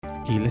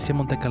Iglesia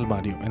Monte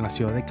Calvario en la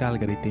ciudad de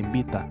Calgary te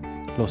invita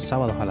los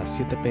sábados a las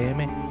 7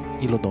 p.m.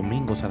 y los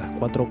domingos a las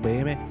 4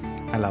 p.m.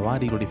 a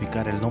alabar y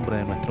glorificar el nombre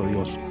de nuestro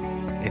Dios.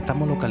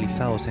 Estamos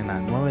localizados en la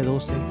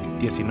 912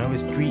 19th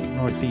Street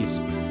Northeast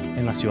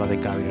en la ciudad de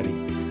Calgary.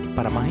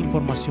 Para más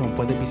información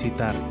puedes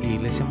visitar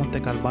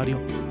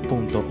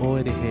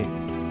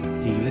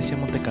iglesiamontecalvario.org,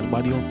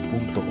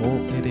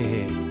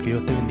 iglesiamontecalvario.org. Que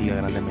Dios te bendiga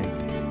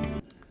grandemente.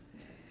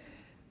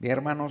 Bien,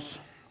 hermanos,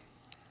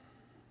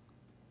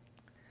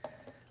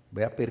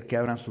 voy a pedir que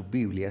abran sus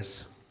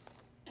Biblias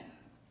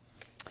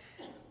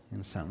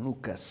en San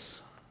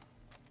Lucas.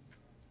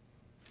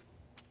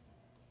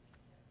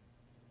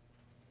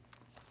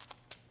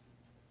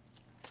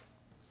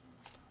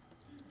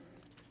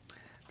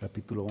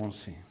 Capítulo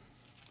 11.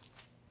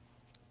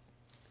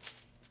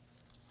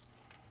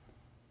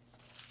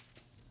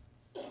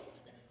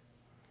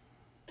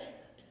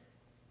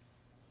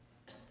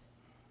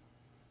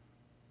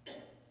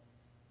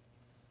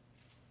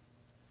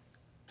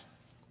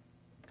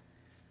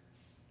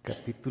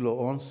 Capítulo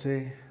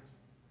 11,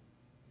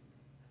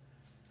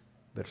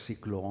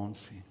 versículo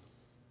 11.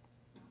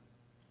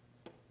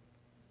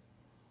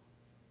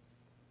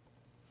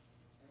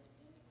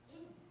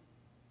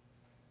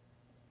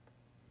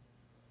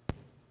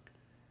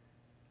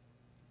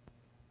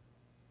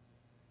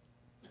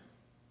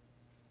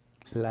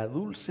 La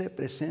dulce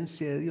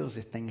presencia de Dios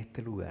está en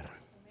este lugar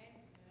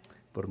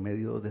por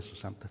medio de su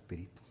Santo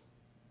Espíritu.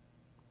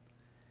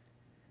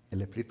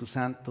 El Espíritu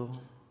Santo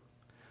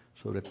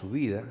sobre tu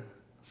vida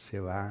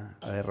se va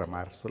a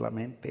derramar.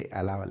 Solamente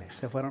alábale.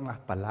 Esas fueron las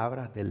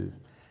palabras del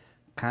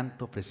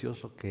canto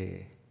precioso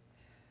que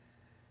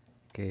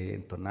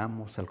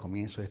entonamos al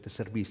comienzo de este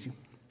servicio.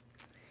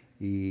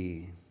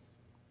 Y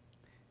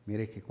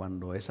mire que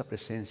cuando esa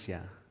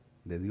presencia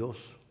de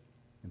Dios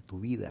en tu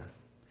vida,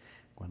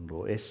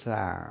 cuando ese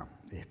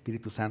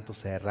Espíritu Santo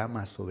se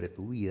derrama sobre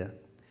tu vida,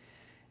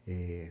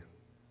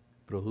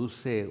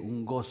 produce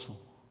un gozo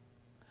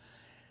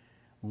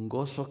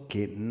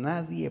que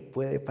nadie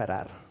puede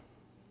parar.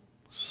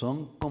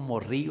 Son como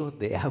ríos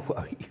de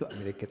agua viva.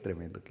 Mire qué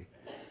tremendo que.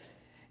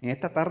 En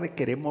esta tarde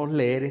queremos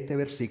leer este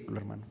versículo,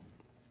 hermano.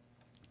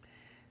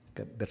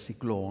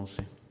 Versículo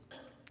 11.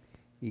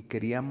 Y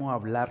queríamos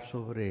hablar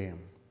sobre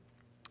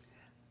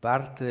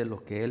parte de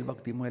lo que es el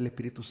bautismo del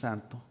Espíritu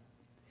Santo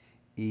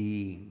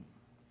y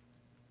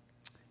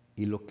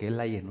lo que es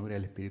la llenura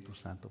del Espíritu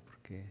Santo,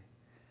 porque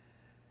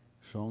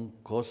son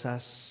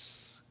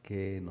cosas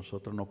que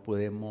nosotros no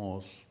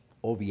podemos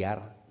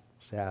obviar,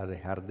 o sea,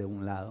 dejar de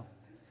un lado.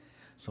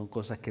 Son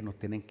cosas que nos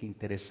tienen que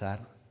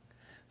interesar,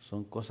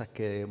 son cosas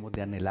que debemos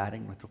de anhelar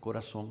en nuestro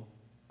corazón,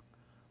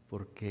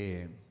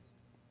 porque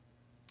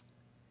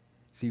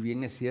si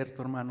bien es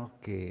cierto, hermanos,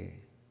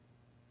 que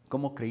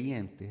como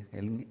creyentes,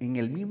 en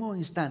el mismo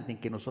instante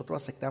en que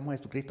nosotros aceptamos a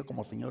Jesucristo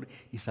como Señor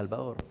y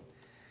Salvador,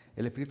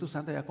 el Espíritu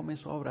Santo ya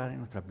comenzó a obrar en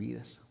nuestras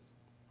vidas,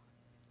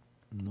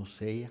 nos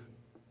sella,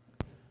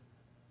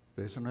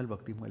 pero eso no es el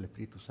bautismo del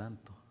Espíritu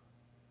Santo,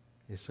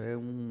 eso es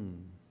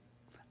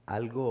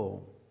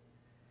algo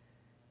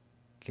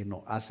que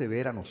nos hace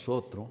ver a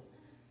nosotros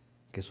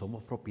que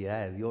somos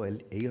propiedad de Dios.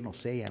 Ellos nos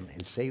sellan,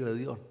 el sello de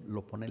Dios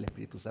lo pone el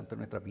Espíritu Santo en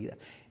nuestra vida,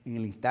 en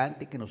el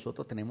instante que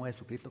nosotros tenemos a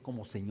Jesucristo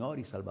como Señor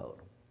y Salvador.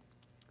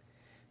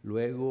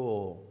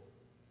 Luego,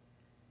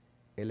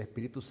 el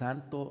Espíritu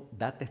Santo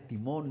da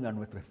testimonio a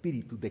nuestro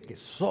espíritu de que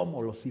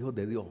somos los hijos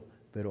de Dios,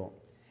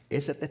 pero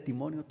ese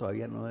testimonio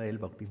todavía no es el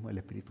bautismo del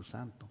Espíritu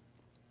Santo.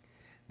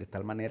 De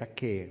tal manera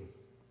que,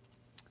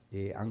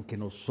 aunque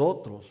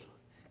nosotros,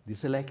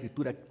 dice la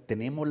Escritura,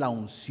 tenemos la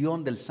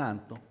unción del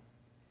Santo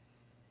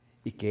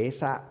y que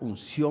esa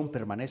unción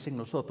permanece en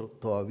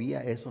nosotros,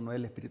 todavía eso no es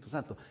el Espíritu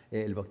Santo,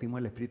 el bautismo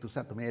del Espíritu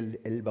Santo. Mira,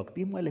 el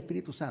bautismo del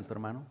Espíritu Santo,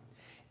 hermano,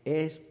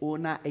 es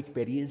una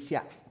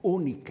experiencia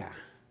única.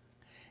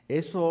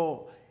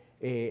 Eso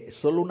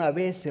solo una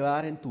vez se va a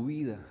dar en tu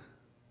vida.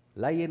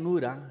 La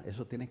llenura,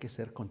 eso tiene que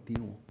ser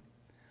continuo.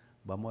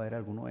 Vamos a ver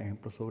algunos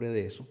ejemplos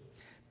sobre eso.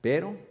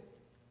 Pero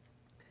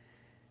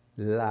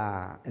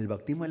el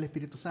bautismo del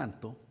Espíritu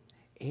Santo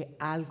es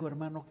algo,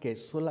 hermano, que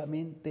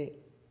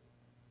solamente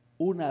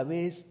una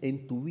vez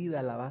en tu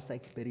vida la vas a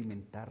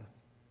experimentar.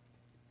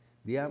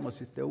 Digamos,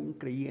 si usted es un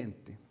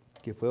creyente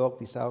que fue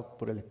bautizado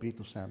por el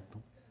Espíritu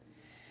Santo,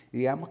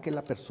 digamos que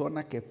la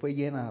persona que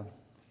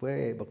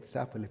fue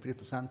bautizada por el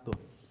Espíritu Santo,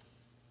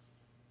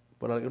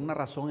 por alguna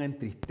razón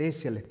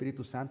entristece al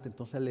Espíritu Santo,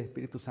 entonces el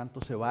Espíritu Santo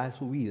se va de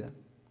su vida.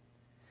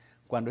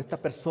 Cuando esta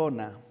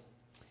persona,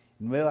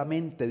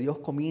 nuevamente Dios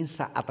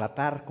comienza a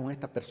tratar con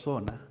esta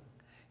persona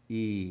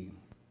y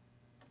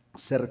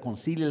se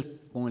reconcilia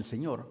con el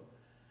Señor,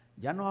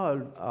 ya no va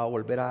a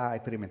volver a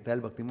experimentar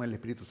el bautismo del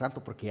Espíritu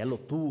Santo porque ya lo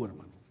tuvo,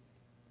 hermano.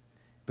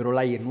 Pero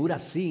la llenura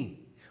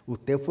sí.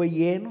 Usted fue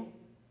lleno,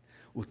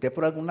 usted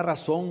por alguna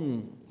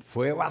razón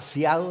fue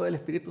vaciado del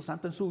Espíritu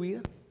Santo en su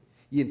vida,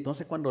 y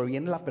entonces cuando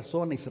viene la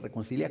persona y se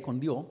reconcilia con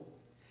Dios,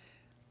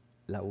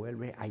 la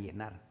vuelve a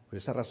llenar. Por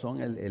esa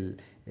razón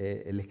el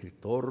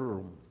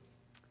escritor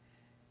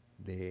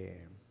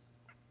de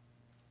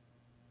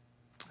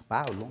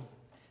Pablo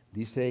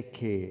dice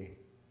que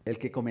el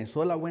que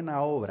comenzó la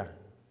buena obra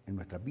en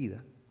nuestras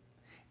vidas,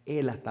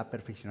 Él la está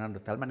perfeccionando.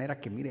 De tal manera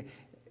que, mire,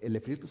 el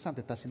Espíritu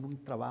Santo está haciendo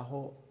un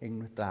trabajo en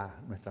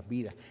nuestras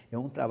vidas. Es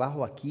un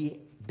trabajo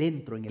aquí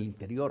dentro, en el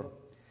interior.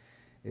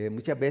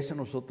 Muchas veces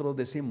nosotros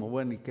decimos,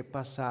 bueno, ¿y qué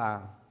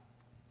pasa?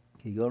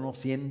 Que yo no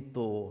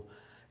siento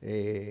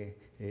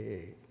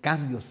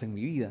cambios en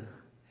mi vida.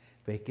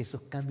 Pero es que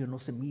esos cambios no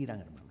se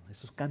miran, hermano.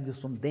 Esos cambios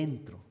son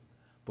dentro.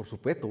 Por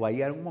supuesto, va a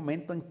llegar un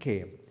momento en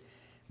que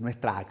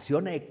nuestras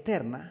acciones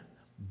externas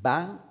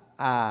van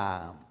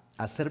a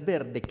hacer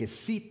ver de que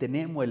sí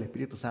tenemos el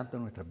Espíritu Santo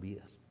en nuestras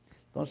vidas.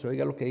 Entonces,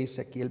 oiga lo que dice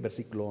aquí el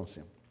versículo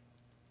 11.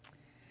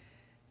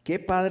 ¿Qué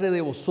padre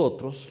de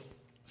vosotros,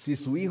 si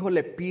su hijo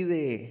le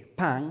pide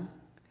pan,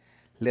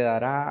 le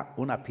dará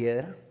una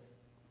piedra?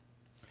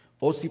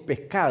 ¿O si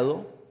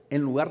pescado,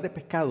 en lugar de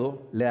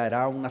pescado, le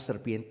dará una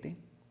serpiente?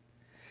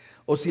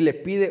 ¿O si le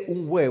pide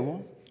un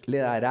huevo, le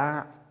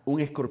dará un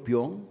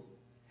escorpión?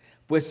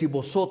 Pues si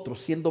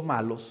vosotros, siendo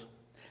malos,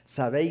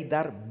 sabéis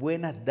dar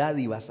buenas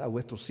dádivas a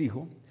vuestros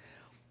hijos,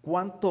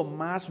 ¿cuánto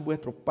más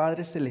vuestro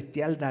Padre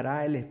Celestial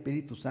dará el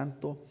Espíritu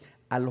Santo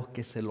a los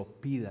que se lo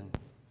pidan?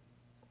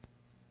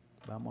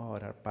 Vamos a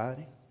orar,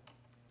 Padre.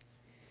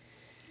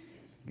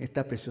 En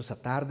esta preciosa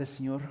tarde,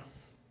 Señor,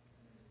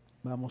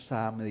 vamos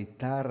a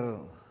meditar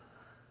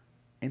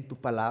en tu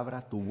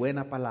palabra, tu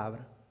buena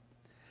palabra.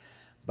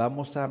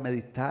 Vamos a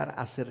meditar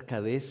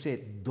acerca de ese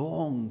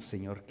don,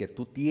 Señor, que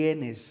tú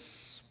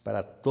tienes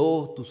para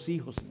todos tus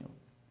hijos, Señor.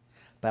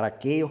 Para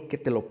aquellos que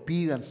te lo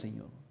pidan,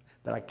 Señor.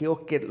 Para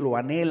aquellos que lo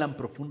anhelan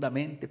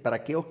profundamente. Para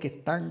aquellos que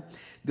están,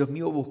 Dios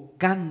mío,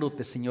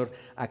 buscándote, Señor,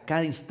 a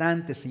cada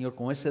instante, Señor,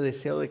 con ese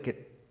deseo de que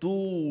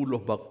tú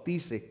los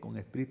bautices con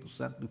Espíritu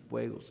Santo y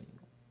fuego,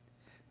 Señor.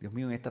 Dios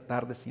mío, en esta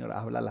tarde, Señor,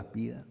 habla a las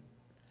vidas.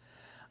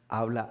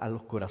 Habla a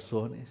los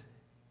corazones.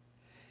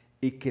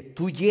 Y que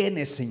tú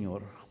llenes,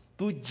 Señor,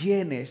 tú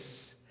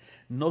llenes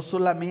no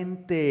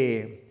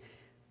solamente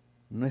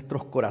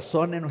nuestros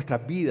corazones,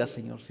 nuestras vidas,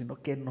 Señor,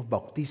 sino que nos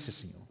bautices,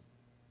 Señor,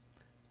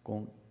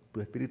 con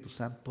tu Espíritu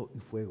Santo y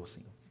fuego,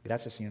 Señor.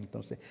 Gracias, Señor,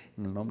 entonces,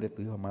 en el nombre de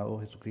tu Hijo amado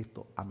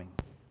Jesucristo. Amén.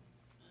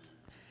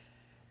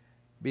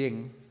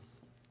 Bien,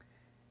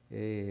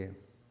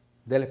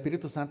 del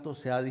Espíritu Santo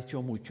se ha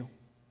dicho mucho.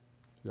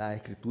 La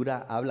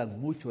Escritura habla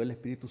mucho del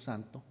Espíritu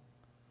Santo.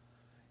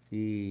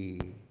 Y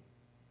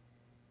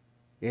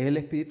es el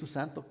Espíritu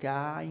Santo que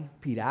ha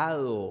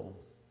inspirado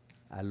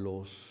a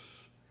los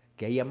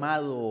que ha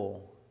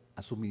llamado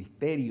a su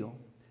ministerio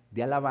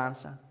de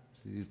alabanza.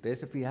 Si ustedes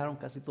se fijaron,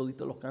 casi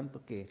toditos los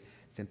cantos que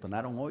se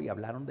entonaron hoy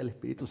hablaron del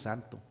Espíritu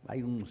Santo.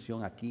 Hay una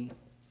unción aquí.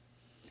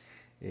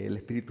 El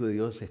Espíritu de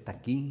Dios está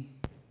aquí.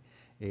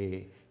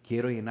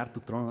 Quiero llenar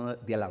tu trono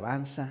de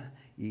alabanza.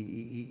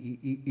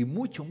 Y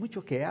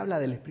mucho que habla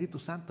del Espíritu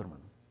Santo,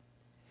 hermano.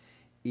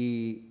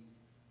 Y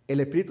el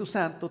Espíritu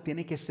Santo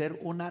tiene que ser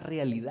una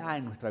realidad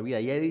en nuestra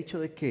vida. Ya he dicho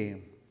de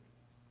que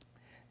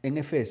en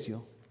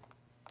Efesios,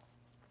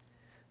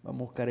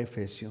 vamos a buscar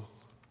Efesios,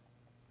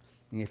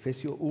 en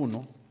Efesios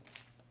 1,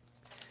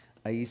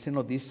 ahí se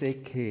nos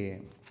dice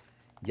que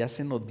ya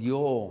se nos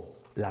dio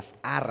las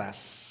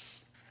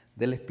arras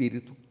del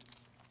Espíritu.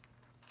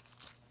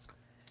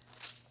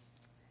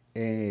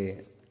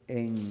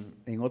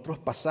 En otros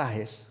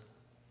pasajes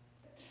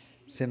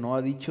se nos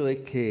ha dicho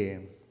de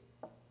que,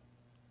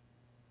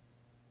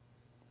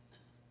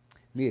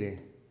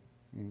 mire,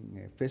 en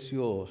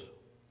Efesios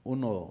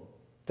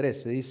 1:3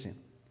 se dice: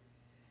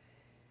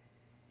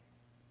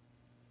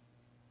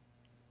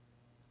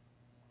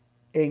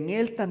 en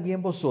él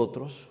también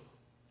vosotros,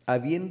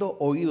 habiendo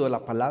oído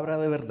la palabra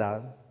de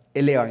verdad,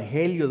 el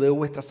evangelio de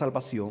vuestra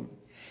salvación,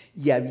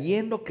 y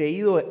habiendo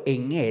creído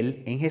en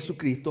él, en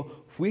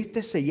Jesucristo,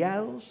 fuiste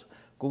sellados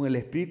con el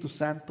Espíritu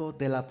Santo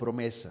de la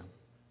promesa.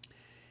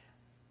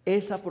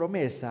 Esa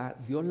promesa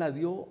Dios la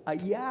dio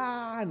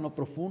allá en lo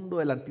profundo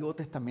del Antiguo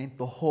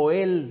Testamento.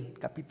 Joel,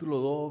 capítulo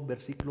 2,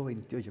 versículo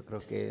 28, creo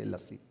que es la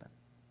cita.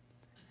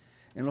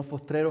 En los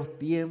postreros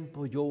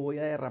tiempos yo voy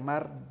a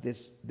derramar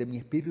de mi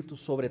espíritu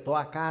sobre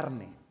toda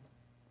carne.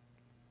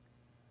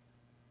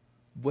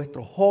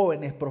 Vuestros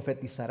jóvenes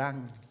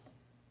profetizarán.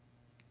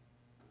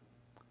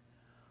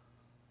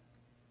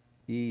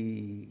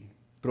 Y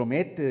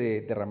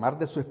promete derramar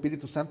de su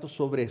Espíritu Santo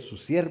sobre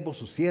sus siervos,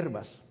 sus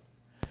siervas.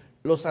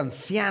 Los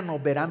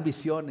ancianos verán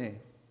visiones,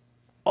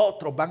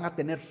 otros van a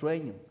tener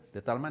sueños.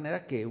 De tal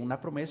manera que una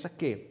promesa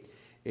que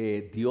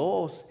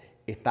Dios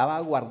estaba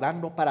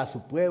guardando para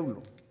su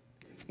pueblo.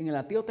 En el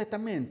Antiguo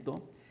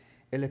Testamento,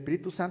 el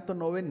Espíritu Santo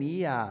no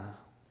venía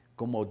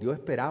como Dios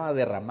esperaba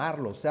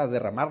derramarlo, o sea,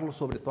 derramarlo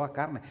sobre toda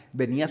carne.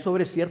 Venía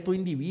sobre ciertos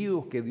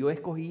individuos que Dios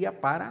escogía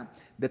para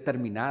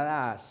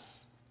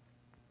determinadas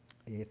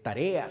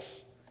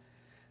tareas.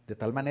 De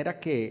tal manera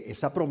que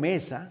esa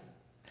promesa,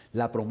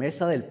 la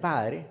promesa del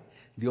Padre,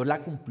 Dios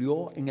la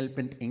cumplió en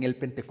el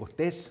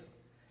Pentecostés.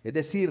 Es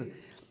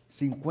decir,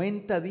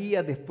 50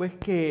 días después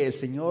que el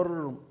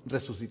Señor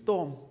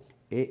resucitó,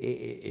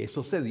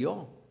 eso se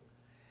dio.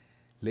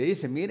 Le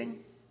dice,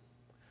 miren,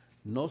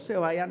 no se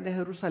vayan de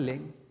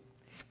Jerusalén,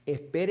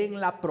 esperen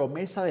la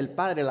promesa del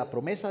Padre, la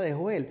promesa de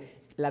Joel,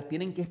 la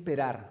tienen que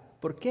esperar.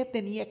 ¿Por qué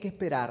tenía que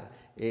esperar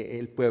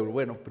el pueblo?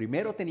 Bueno,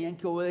 primero tenían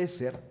que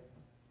obedecer.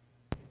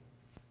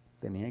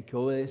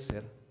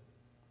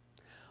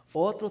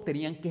 Otros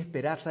tenían que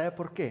esperar. ¿Sabe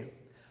por qué?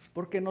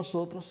 Porque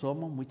nosotros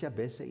somos muchas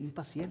veces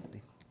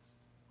impacientes.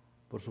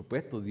 Por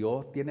supuesto,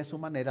 Dios tiene su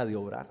manera de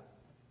obrar.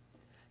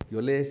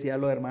 Yo le decía a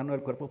los hermanos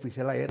del cuerpo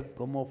oficial ayer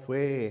cómo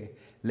fue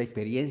la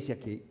experiencia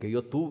que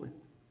yo tuve.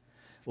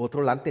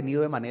 Otros la han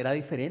tenido de manera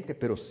diferente,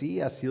 pero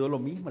sí ha sido lo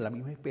mismo, la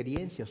misma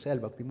experiencia, o sea, el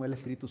bautismo del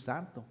Espíritu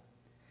Santo.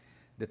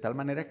 De tal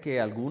manera que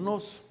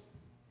algunos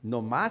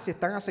nomás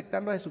están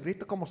aceptando a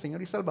Jesucristo como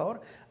Señor y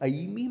Salvador,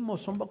 allí mismo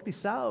son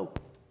bautizados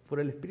por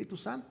el Espíritu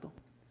Santo.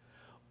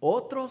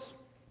 Otros,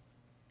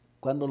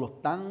 cuando los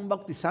están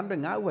bautizando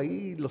en agua,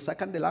 ahí los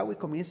sacan del agua y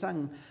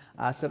comienzan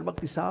a ser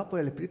bautizados por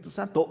el Espíritu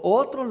Santo.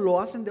 Otros lo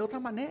hacen de otra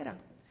manera.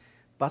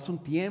 Pasa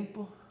un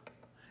tiempo,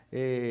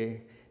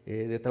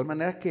 de tal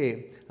manera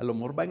que a lo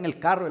mejor va en el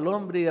carro el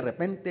hombre y de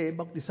repente es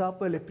bautizado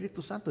por el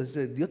Espíritu Santo.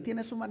 Entonces, Dios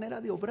tiene su manera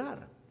de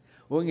obrar.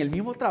 O en el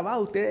mismo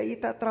trabajo, usted ahí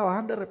está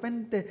trabajando, de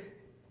repente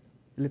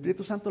el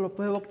Espíritu Santo lo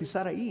puede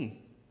bautizar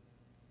ahí.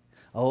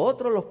 A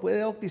otros los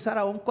puede bautizar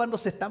aun cuando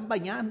se están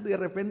bañando y de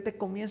repente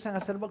comienzan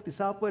a ser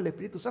bautizados por el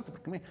Espíritu Santo.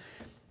 Porque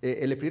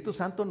el Espíritu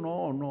Santo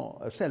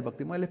o sea, el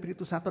bautismo del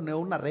Espíritu Santo no es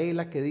una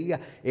regla que diga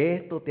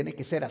esto tiene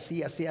que ser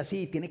así, así,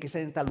 así, tiene que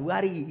ser en tal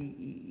lugar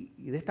y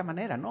de esta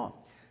manera,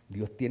 no.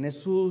 Dios tiene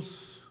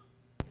sus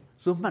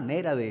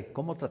maneras de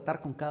cómo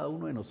tratar con cada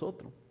uno de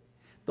nosotros.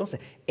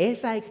 Entonces,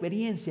 esas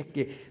experiencias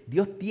que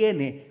Dios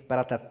tiene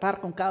para tratar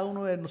con cada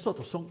uno de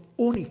nosotros son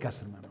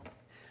únicas, hermano.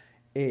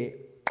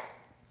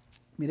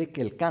 Mire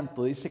que el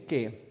canto dice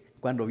que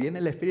cuando viene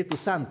el Espíritu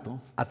Santo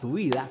a tu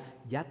vida,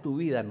 ya tu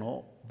vida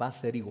no va a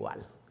ser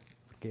igual,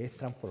 porque es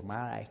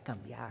transformada, es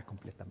cambiada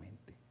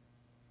completamente.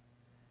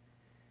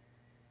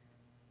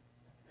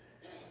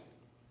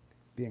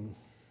 Bien.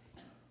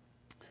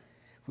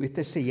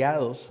 Fuiste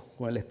sellados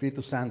con el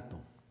Espíritu Santo.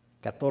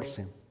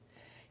 14.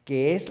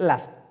 Que es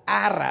las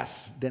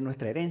arras de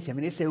nuestra herencia.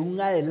 Mire, ese es un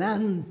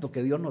adelanto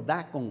que Dios nos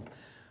da con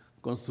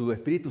su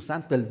Espíritu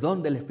Santo, el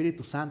don del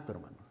Espíritu Santo,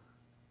 hermano.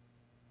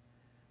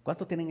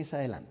 ¿Cuántos tienen ese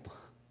adelanto?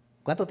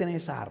 ¿Cuántos tienen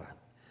esa arra?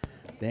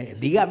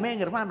 Dígame,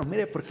 hermanos,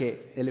 mire,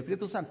 porque el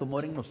Espíritu Santo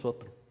mora en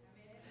nosotros.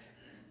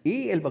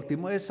 Y el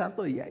bautismo del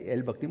Santo, y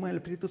el bautismo del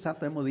Espíritu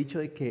Santo, hemos dicho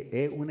de que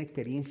es una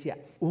experiencia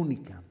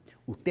única.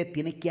 Usted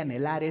tiene que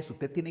anhelar eso,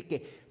 usted tiene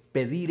que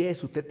pedir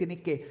eso, usted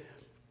tiene que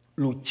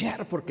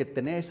luchar porque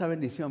tener esa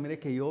bendición. Mire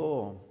que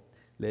yo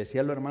le decía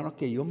a los hermanos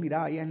que yo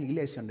miraba allá en la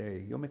iglesia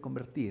donde yo me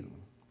convertí.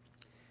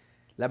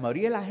 La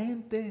mayoría de la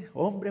gente,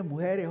 hombres,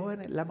 mujeres,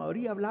 jóvenes, la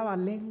mayoría hablaba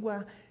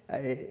lengua,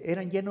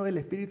 eran llenos del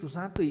Espíritu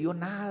Santo y yo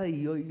nada,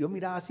 y yo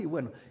miraba así.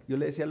 Bueno, yo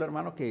le decía a los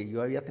hermanos que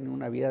yo había tenido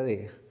una vida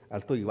de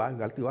alto y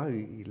bajo,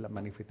 y la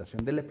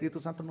manifestación del Espíritu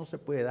Santo no se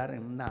puede dar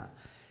en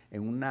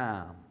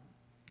una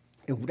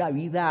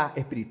vida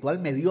espiritual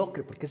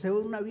mediocre, porque esa es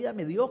una vida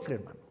mediocre,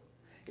 hermano.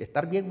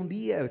 Estar bien un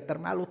día, estar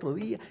mal otro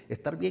día,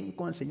 estar bien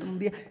con el Señor un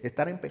día,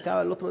 estar en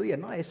pecado el otro día.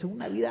 No, esa es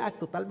una vida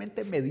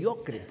totalmente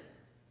mediocre.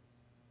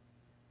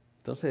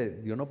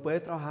 Entonces, Dios no puede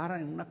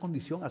trabajar en una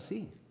condición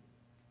así.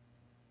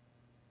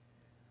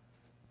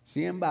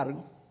 Sin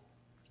embargo,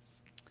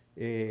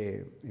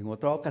 en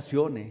otras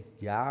ocasiones,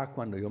 ya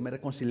cuando yo me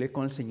reconcilié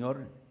con el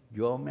Señor,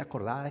 yo me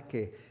acordaba de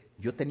que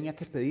yo tenía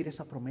que pedir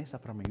esa promesa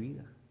para mi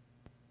vida.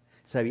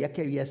 Sabía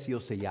que había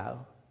sido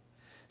sellado.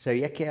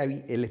 Sabía que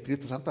el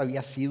Espíritu Santo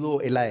había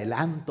sido el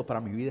adelanto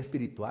para mi vida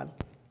espiritual,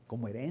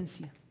 como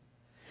herencia.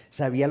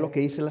 Sabía lo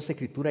que dice las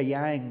Escrituras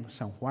ya en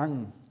San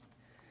Juan,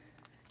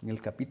 en el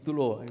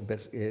capítulo,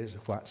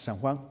 San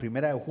Juan,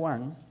 primera de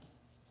Juan,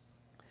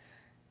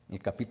 en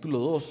el capítulo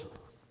 2,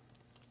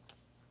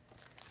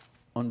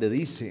 donde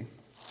dice,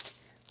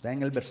 está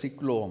en el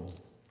versículo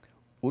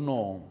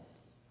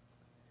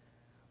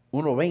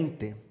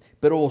 1:20,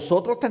 pero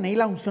vosotros tenéis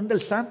la unción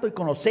del Santo y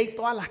conocéis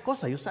todas las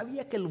cosas. Yo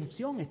sabía que la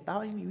unción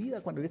estaba en mi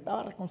vida cuando yo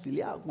estaba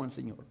reconciliado con el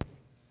Señor.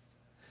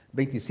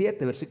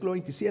 27, versículo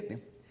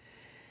 27.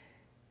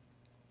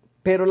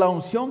 Pero la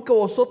unción que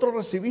vosotros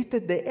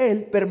recibisteis de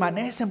Él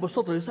permanece en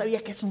vosotros. Yo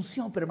sabía que esa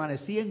unción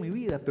permanecía en mi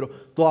vida, pero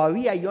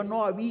todavía yo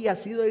no había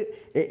sido,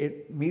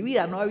 mi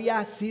vida no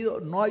había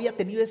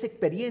tenido esa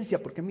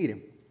experiencia, porque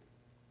miren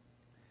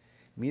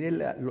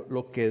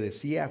lo que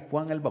decía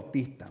Juan el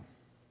Bautista.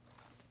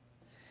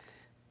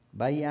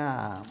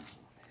 Vaya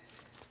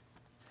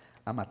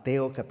a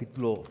Mateo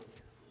capítulo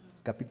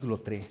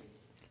 3.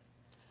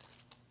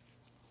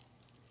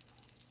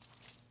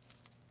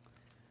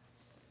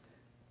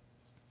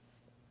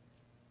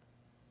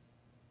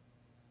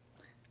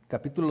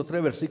 Capítulo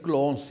 3, versículo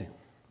 11.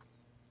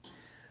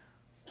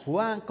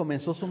 Juan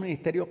comenzó su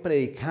ministerio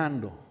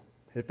predicando.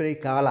 Él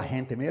predicaba a la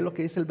gente. Miren lo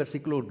que dice el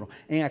versículo 1.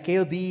 En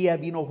aquellos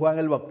días vino Juan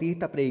el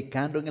Bautista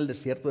predicando en el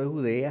desierto de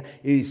Judea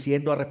y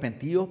diciendo: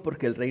 arrepentidos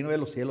porque el reino de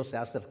los cielos se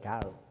ha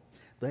acercado.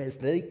 Entonces él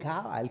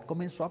predicaba, él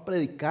comenzó a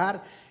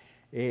predicar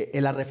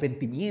el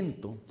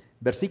arrepentimiento.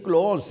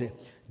 Versículo 11.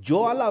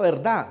 yo a la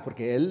verdad,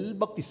 porque él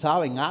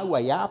bautizaba en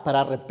agua ya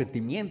para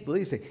arrepentimiento,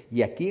 dice,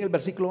 y aquí en el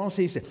versículo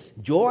 11 dice,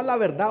 yo a la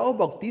verdad os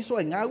bautizo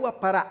en agua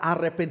para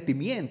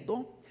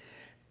arrepentimiento,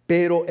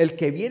 pero el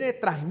que viene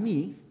tras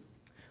mí,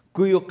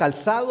 cuyo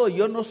calzado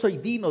yo no soy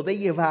digno de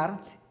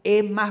llevar,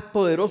 es más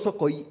poderoso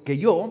que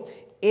yo.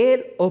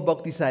 Él os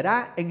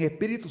bautizará en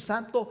Espíritu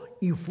Santo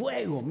y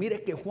fuego.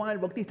 Mire que Juan el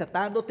Bautista está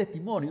dando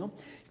testimonio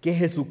que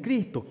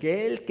Jesucristo,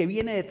 que es el que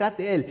viene detrás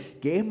de él,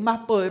 que es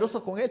más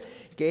poderoso con él,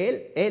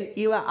 que él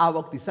iba a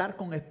bautizar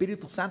con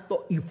Espíritu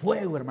Santo y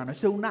fuego, hermano.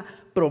 Esa es una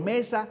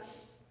promesa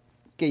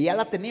que ya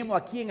la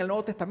tenemos aquí en el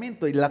Nuevo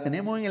Testamento y la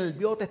tenemos en el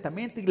Viejo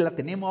Testamento y la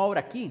tenemos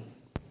ahora aquí.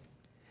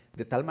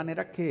 De tal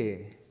manera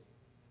que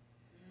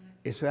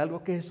eso es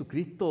algo que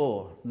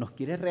Jesucristo nos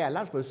quiere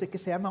regalar, por eso es que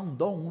se llama un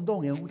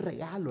don es un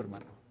regalo,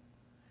 hermano.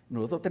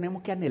 Nosotros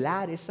tenemos que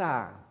anhelar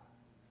esa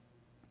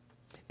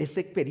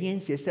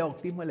experiencia, ese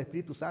bautismo del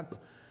Espíritu Santo.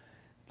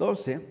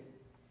 Entonces,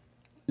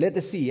 les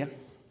decía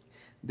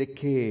de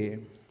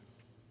que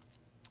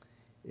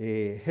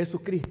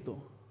Jesucristo,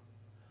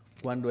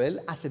 cuando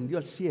Él ascendió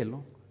al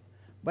cielo,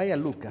 vaya a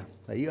Lucas,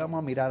 ahí vamos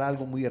a mirar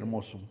algo muy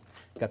hermoso.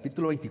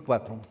 Capítulo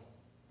 24,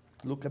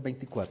 Lucas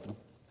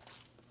 24.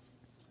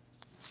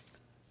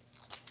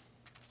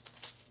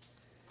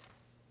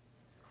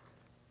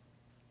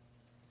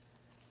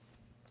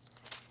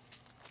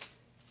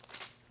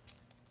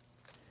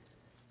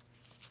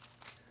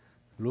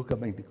 Lucas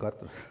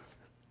 24.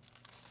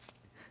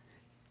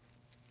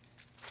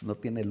 No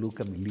tiene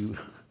Lucas mi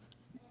libro.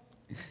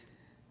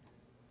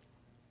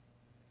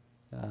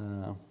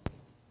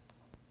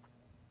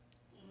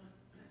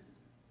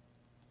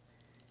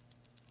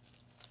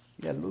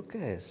 Ya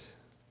Lucas es.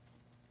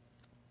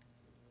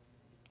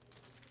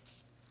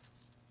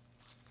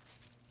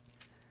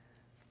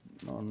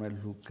 No, no es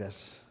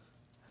Lucas.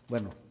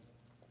 Bueno,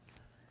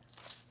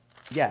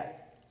 ya.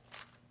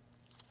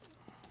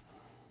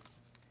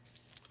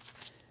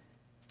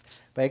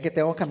 Parece que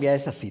tengo que cambiar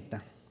esa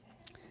cita.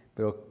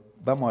 Pero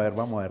vamos a ver,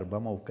 vamos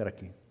a buscar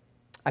aquí.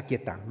 Aquí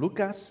está,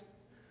 Lucas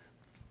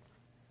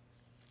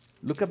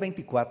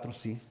 24,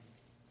 sí.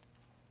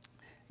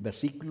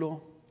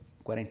 Versículo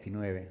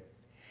 49.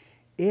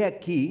 He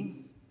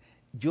aquí,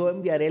 yo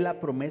enviaré la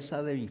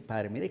promesa de mi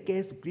Padre. Mire que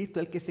Jesucristo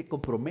es el que se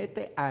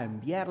compromete a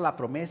enviar la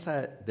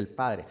promesa del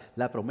Padre.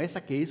 La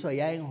promesa que hizo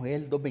allá en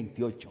Joel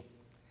 2:28.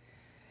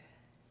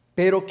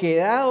 Pero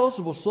quedaos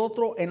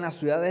vosotros en la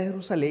ciudad de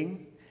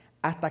Jerusalén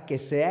hasta que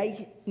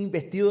seáis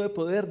investidos de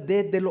poder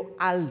desde lo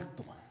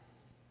alto.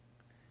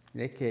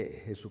 Mire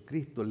que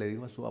Jesucristo le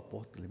dijo a sus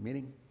apóstoles,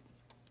 miren,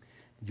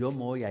 yo me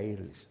voy a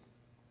irles,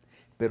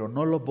 pero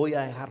no los voy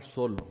a dejar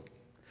solos,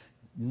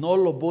 no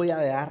los voy a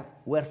dejar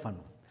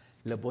huérfanos,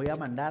 les voy a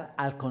mandar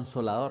al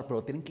Consolador,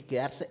 pero tienen que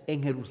quedarse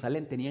en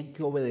Jerusalén, tenían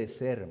que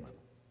obedecer, hermano.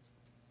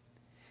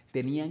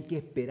 Tenían que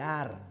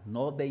esperar,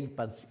 no de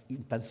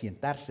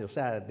impacientarse, o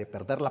sea, de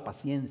perder la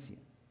paciencia.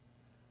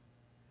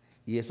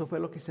 Y eso fue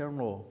lo que hicieron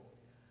los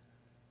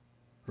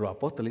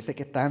apóstoles. Dice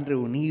que estaban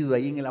reunidos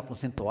ahí en el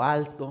aposento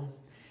alto.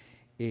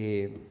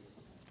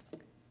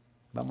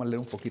 Vamos a leer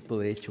un poquito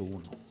de Hecho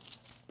 1.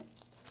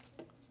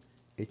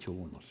 Hecho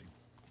 1, sí.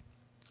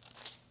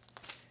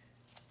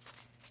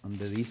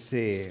 Donde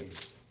dice,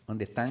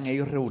 donde están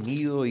ellos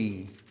reunidos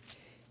y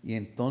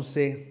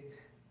entonces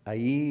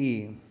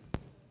ahí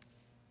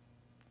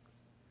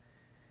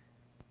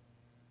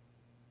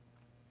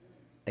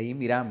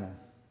miramos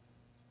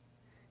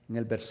en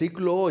el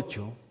versículo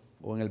 8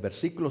 o en el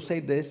versículo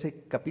 6 de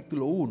ese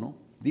capítulo 1,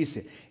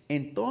 dice,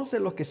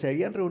 entonces los que se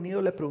habían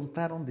reunido le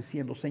preguntaron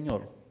diciendo,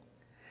 Señor,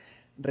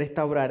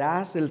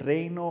 ¿restaurarás el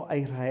reino a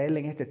Israel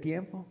en este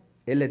tiempo?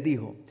 Él les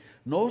dijo,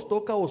 no os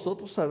toca a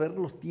vosotros saber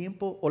los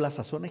tiempos o las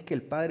sazones que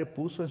el Padre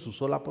puso en su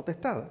sola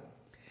potestad.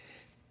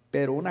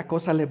 Pero una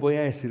cosa les voy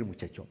a decir,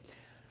 muchachos.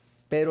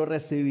 Pero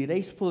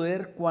recibiréis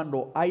poder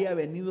cuando haya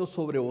venido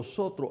sobre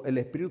vosotros el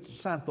Espíritu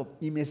Santo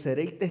y me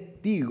seréis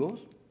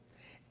testigos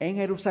en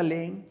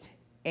Jerusalén,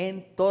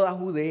 en toda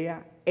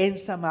Judea, en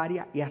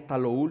Samaria y hasta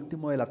lo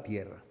último de la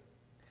tierra.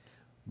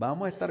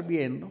 Vamos a estar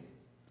viendo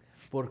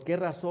por qué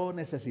razón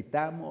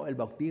necesitamos el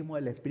bautismo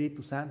del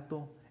Espíritu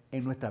Santo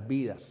en nuestras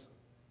vidas.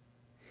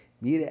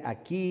 Mire,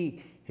 aquí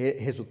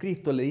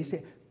Jesucristo le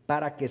dice,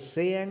 para que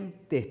sean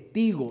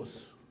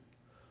testigos.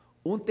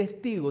 Un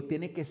testigo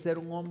tiene que ser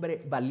un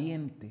hombre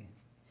valiente.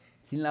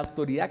 Sin la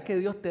autoridad que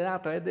Dios te da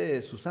a través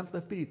de su Santo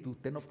Espíritu,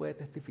 usted no puede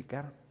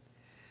testificar.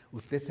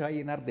 Usted se va a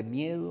llenar de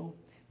miedo.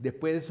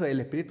 Después de eso, el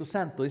Espíritu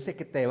Santo dice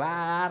que te va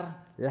a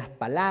dar las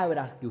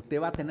palabras que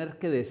usted va a tener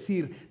que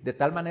decir, de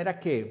tal manera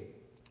que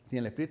sin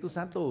el Espíritu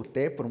Santo,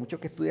 usted, por mucho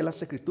que estudie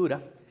las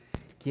Escrituras,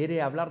 quiere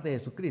hablar de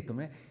Jesucristo,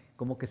 ¿no?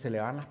 Como que se le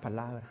van las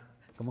palabras,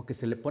 como que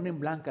se le pone en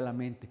blanca la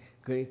mente,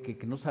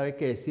 que no sabe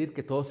qué decir,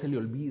 que todo se le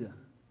olvida.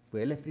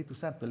 Pues el Espíritu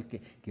Santo el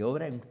que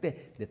obra en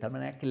usted, de tal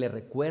manera que le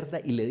recuerda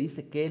y le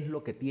dice qué es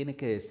lo que tiene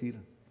que decir.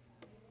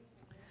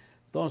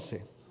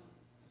 Entonces,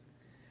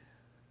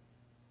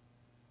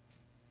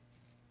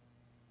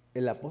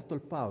 el apóstol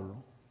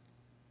Pablo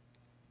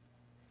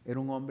era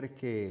un hombre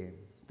que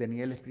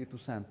tenía el Espíritu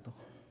Santo,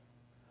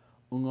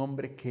 un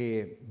hombre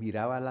que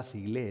miraba las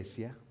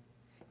iglesias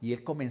y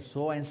él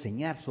comenzó a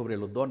enseñar sobre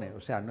los dones. O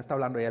sea, no está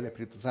hablando ya del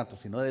Espíritu Santo,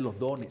 sino de los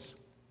dones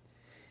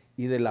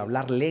y del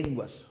hablar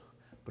lenguas.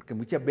 Porque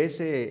muchas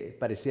veces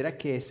pareciera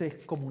que eso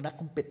es como una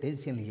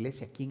competencia en la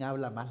iglesia. ¿Quién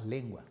habla más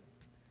lengua?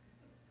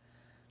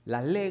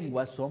 Las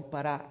lenguas son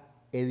para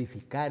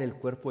edificar el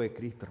cuerpo de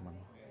Cristo, hermano.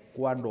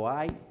 Cuando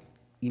hay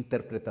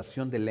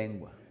interpretación de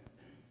lengua.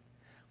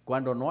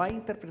 Cuando no hay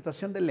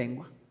interpretación de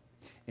lengua,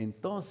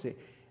 entonces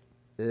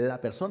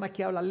la persona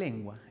que habla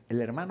lengua,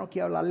 el hermano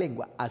que habla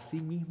lengua, a sí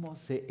mismo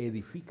se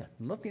edifica.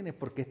 No tiene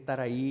por qué estar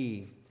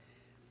ahí,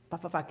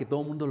 que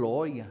todo el mundo lo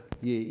oiga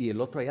y el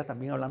otro allá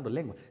también hablando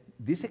lengua.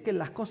 Dice que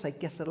las cosas hay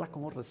que hacerlas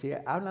como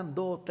recién. Hablan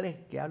 2 o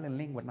 3 que hablen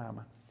lengua nada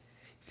más.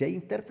 Si hay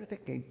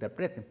intérpretes, que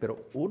interpreten,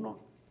 pero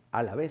uno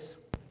a la vez.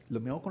 Lo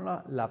mismo con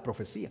la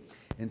profecía.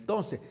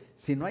 Entonces,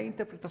 si no hay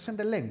interpretación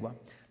de lengua,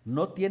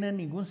 no tiene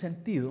ningún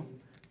sentido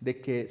de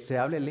que se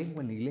hable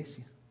lengua en la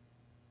iglesia.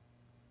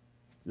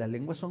 Las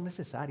lenguas son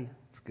necesarias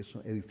porque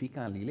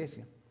edifican a la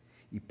iglesia.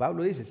 Y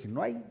Pablo dice, si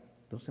no hay,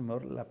 entonces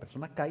mejor la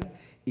persona cae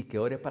y que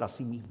ore para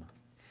sí misma.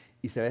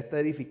 Y se va a estar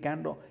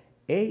edificando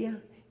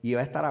ella y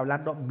va a estar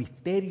hablando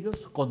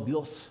misterios con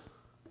Dios.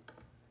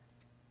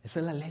 Eso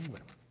es la lengua,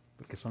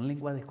 porque son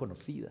lenguas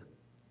desconocidas.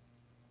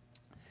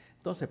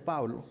 Entonces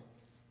Pablo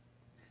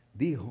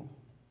dijo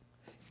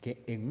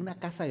que en una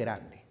casa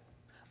grande,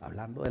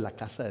 hablando de la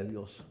casa de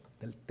Dios,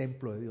 del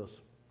templo de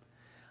Dios,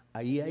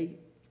 ahí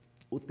hay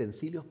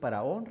utensilios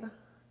para honra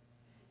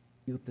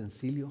y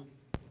utensilios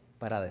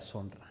para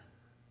deshonra.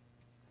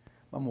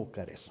 Vamos a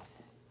buscar eso.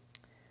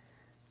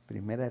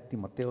 Primera de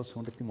Timoteo,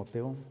 segunda de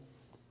Timoteo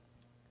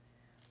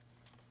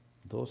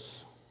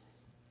 2,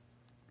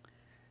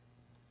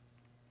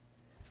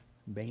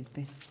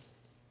 20.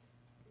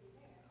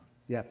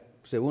 Ya,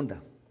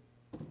 segunda.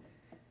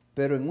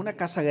 Pero en una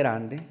casa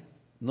grande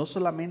no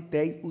solamente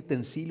hay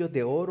utensilios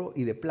de oro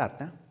y de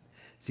plata,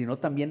 sino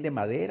también de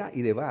madera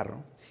y de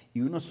barro,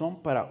 y unos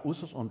son para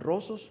usos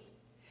honrosos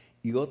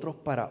y otros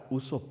para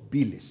usos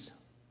viles.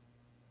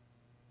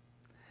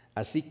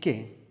 Así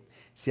que,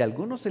 si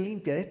alguno se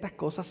limpia de estas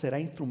cosas, será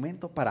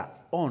instrumento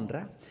para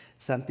honra,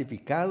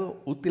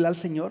 santificado, útil al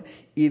Señor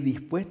y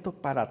dispuesto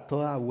para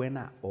toda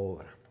buena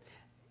obra.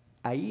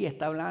 Ahí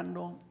está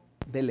hablando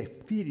del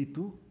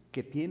Espíritu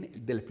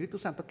del Espíritu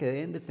Santo que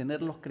deben de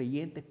tener los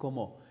creyentes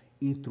como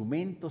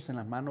instrumentos en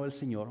las manos del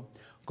Señor,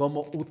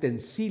 como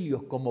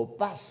utensilios, como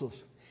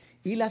vasos.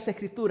 Y las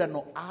Escrituras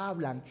nos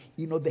hablan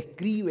y nos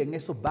describen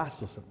esos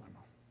vasos,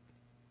 hermano.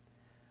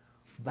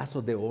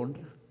 Vasos de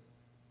honra,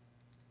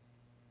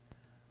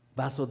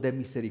 vasos de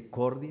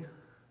misericordia,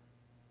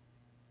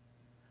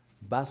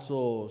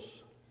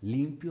 vasos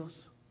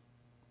limpios,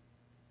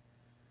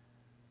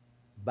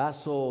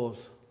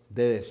 vasos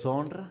de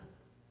deshonra,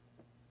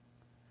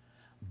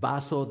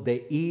 vasos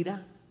de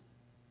ira.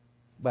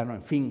 Bueno,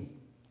 en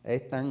fin, ahí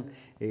están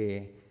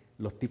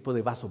los tipos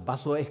de vasos.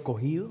 Vasos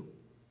escogidos.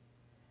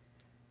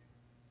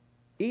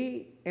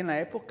 Y en la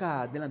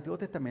época del Antiguo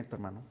Testamento,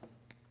 hermano,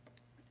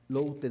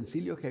 los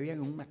utensilios que había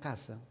en una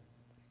casa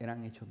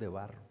eran hechos de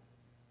barro.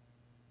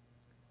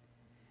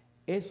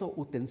 Esos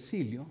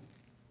utensilios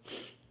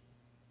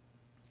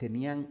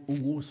tenían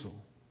un uso.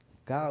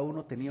 Cada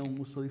uno tenía un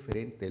uso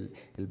diferente.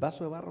 El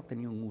vaso de barro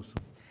tenía un uso.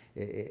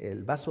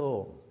 El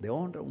vaso de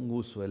honra, un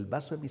uso. El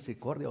vaso de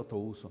misericordia, otro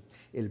uso.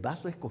 El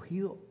vaso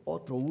escogido,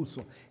 otro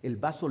uso. El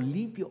vaso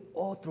limpio,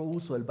 otro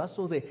uso. El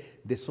vaso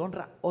de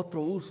deshonra,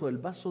 otro uso. El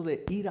vaso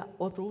de ira,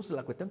 otro uso.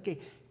 La cuestión es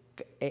que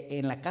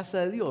en la casa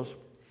de Dios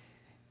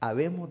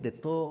habemos de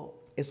todos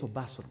esos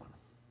vasos, hermano.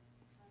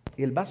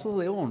 Y el vaso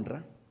de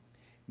honra,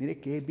 mire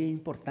que es bien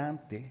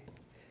importante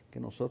que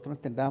nosotros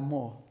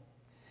entendamos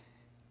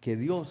que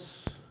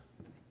Dios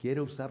quiere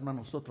usarnos a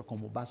nosotros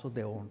como vasos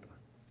de honra.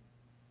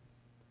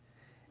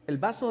 El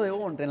vaso de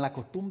honra en la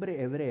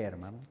costumbre hebrea,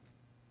 hermano,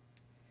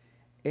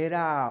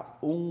 era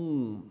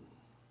una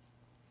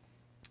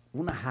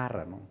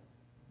jarra, ¿no?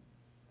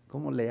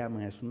 ¿Cómo le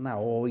llaman eso? Una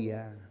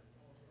olla.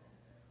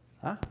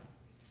 ¿Ah?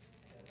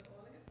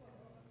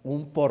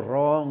 Un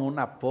porrón,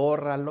 una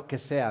porra, lo que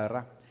sea,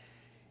 ¿verdad?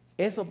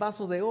 Esos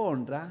vasos de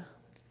honra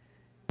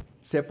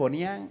se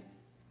ponían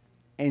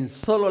en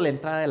solo la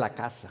entrada de la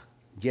casa,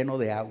 lleno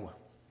de agua.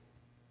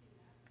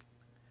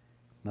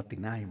 Una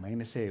tinaja,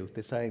 imagínese,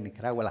 usted sabe en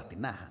Nicaragua las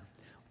tinajas.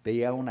 Usted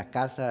llega a una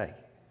casa,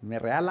 me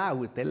regala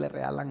agua y usted le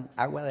regalan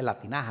agua de la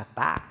tinaja.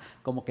 Está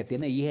como que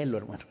tiene hielo,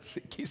 hermano.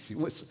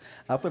 Riquísimo eso.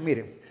 Pues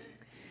miren,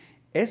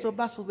 esos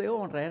vasos de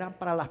honra eran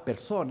para las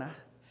personas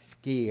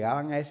que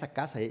llegaban a esa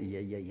casa,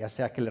 ya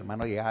sea que el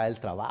hermano llegaba del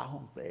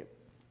trabajo,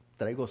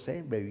 traigo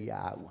sed,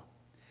 bebía agua.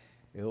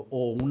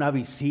 O una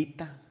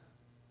visita.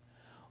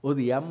 O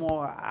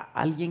digamos a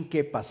alguien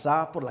que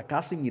pasaba por la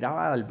casa y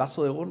miraba el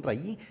vaso de honra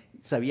allí,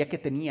 sabía que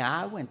tenía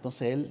agua,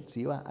 entonces él se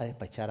iba a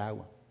despachar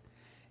agua.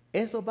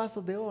 Esos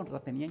vasos de honra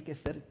tenían que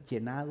ser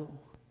llenados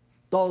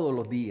todos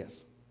los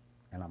días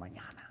en la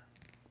mañana.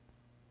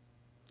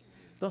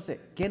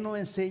 Entonces, ¿qué nos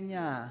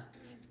enseña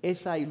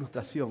esa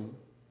ilustración?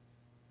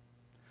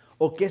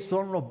 ¿O qué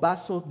son los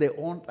vasos de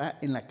honra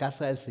en la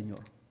casa del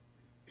Señor?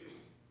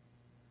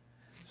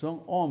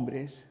 son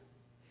hombres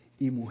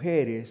y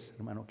mujeres,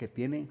 hermano, que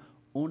tienen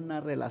una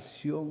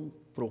relación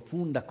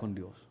profunda con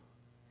Dios.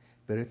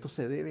 Pero esto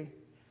se debe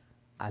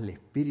al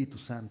Espíritu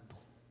Santo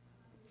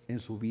en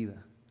su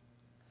vida.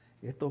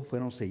 Estos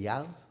fueron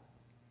sellados,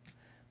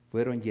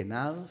 fueron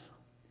llenados,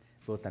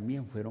 pero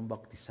también fueron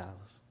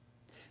bautizados.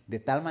 De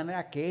tal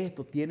manera que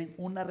estos tienen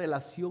una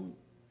relación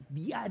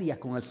diaria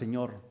con el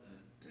Señor.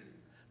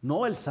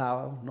 No el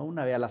sábado, no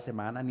una vez a la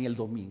semana, ni el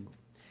domingo.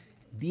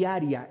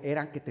 Diaria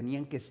eran que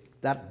tenían que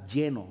estar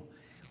llenos.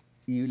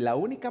 Y la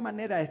única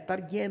manera de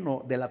estar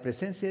lleno de la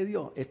presencia de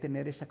Dios es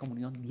tener esa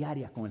comunión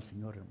diaria con el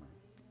Señor, hermano.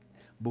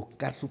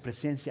 Buscar su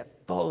presencia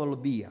todos los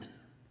días.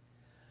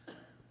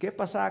 ¿Qué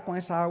pasaba con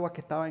esa agua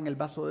que estaba en el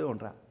vaso de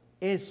honra?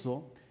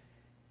 Eso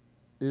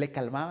le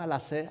calmaba la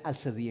sed al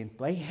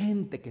sediento. Hay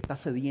gente que está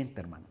sedienta,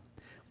 hermano.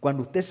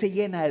 Cuando usted se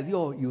llena de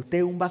Dios y usted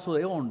es un vaso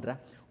de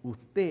honra,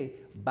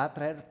 usted va a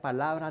traer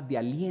palabras de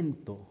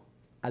aliento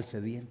al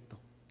sediento.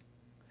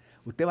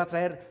 Usted va a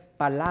traer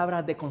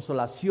palabras de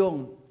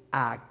consolación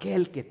a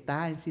aquel que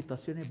está en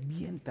situaciones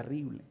bien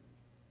terribles.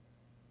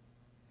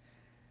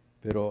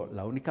 Pero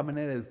la única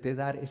manera de usted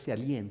dar ese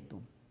aliento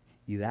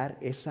y dar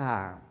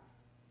esa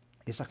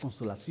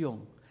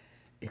consolación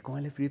es con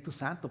el Espíritu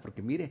Santo.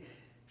 Porque mire,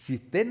 si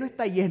usted no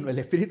está lleno del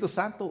Espíritu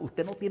Santo,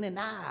 usted no tiene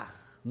nada,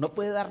 no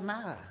puede dar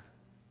nada.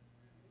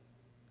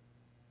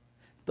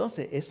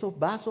 Entonces, esos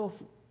vasos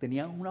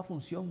tenían una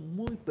función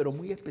muy, pero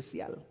muy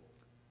especial.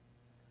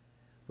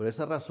 Por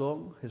esa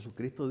razón,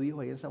 Jesucristo dijo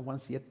ahí en San Juan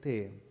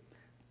 7,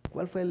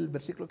 ¿cuál fue el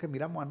versículo que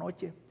miramos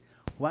anoche?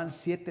 Juan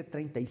 7,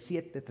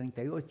 37,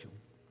 38.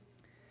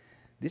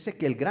 Dice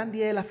que el gran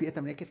día de la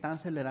fiesta, mira que estaban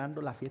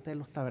celebrando la fiesta de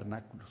los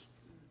tabernáculos.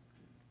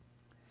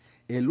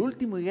 El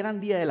último y gran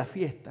día de la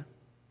fiesta,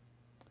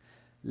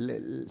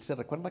 se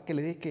recuerda que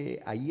le dije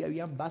que allí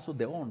habían vasos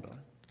de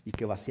honra y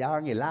que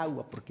vaciaban el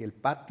agua, porque el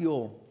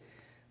patio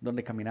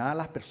donde caminaban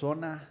las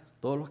personas,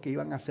 todos los que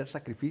iban a hacer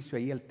sacrificio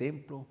ahí al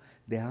templo,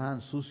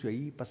 dejaban sucio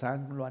ahí,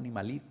 pasaban los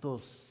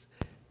animalitos,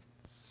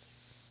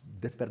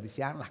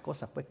 desperdiciaban las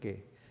cosas, pues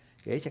que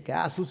ella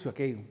quedaba sucio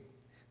aquello.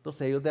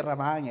 Entonces ellos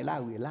derramaban el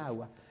agua y el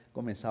agua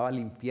comenzaba a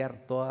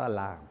limpiar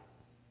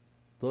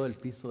todo el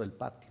piso del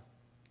patio.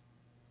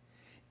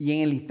 Y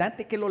en el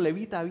instante que los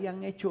levitas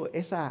habían hecho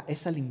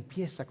esa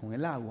limpieza con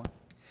el agua,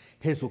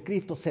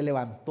 Jesucristo se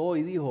levantó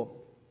y dijo,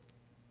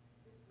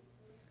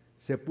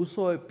 se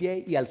puso de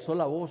pie y alzó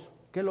la voz.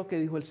 ¿Qué es lo que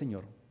dijo el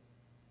Señor?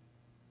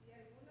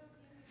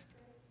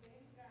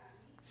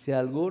 Si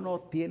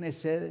alguno tiene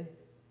sed,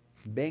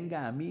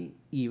 venga a mí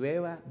y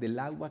beba del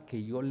agua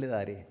que yo le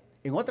daré.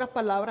 En otras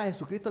palabras,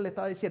 Jesucristo le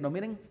estaba diciendo,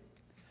 miren,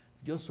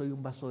 yo soy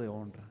un vaso de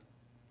honra.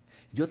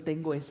 Yo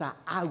tengo esa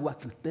agua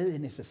que ustedes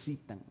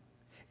necesitan.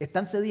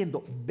 Están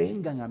cediendo,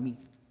 vengan a mí.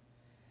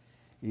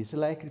 Y dice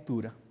la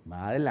Escritura,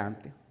 más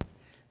adelante,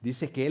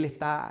 dice que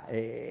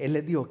Él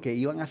les dijo que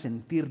iban a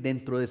sentir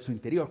dentro de su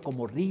interior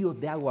como ríos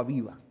de agua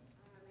viva.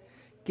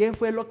 ¿Qué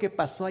fue lo que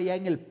pasó allá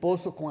en el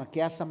pozo con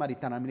aquella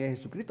samaritana? Mire,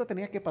 Jesucristo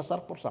tenía que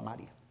pasar por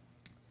Samaria.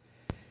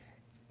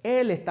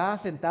 Él estaba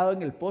sentado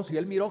en el pozo y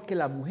él miró que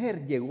la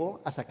mujer llegó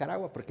a sacar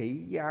agua, porque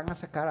ahí llegan a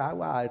sacar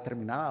agua a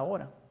determinada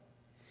hora.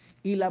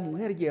 Y la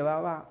mujer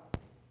llevaba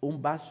un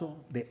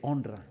vaso de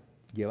honra,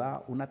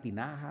 llevaba una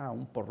tinaja,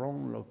 un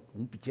porrón,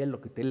 un pichel,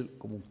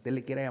 como usted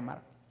le quiera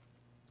llamar.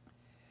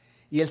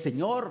 Y el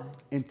Señor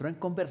entró en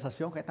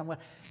conversación con esta mujer.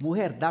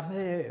 Mujer, dame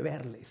de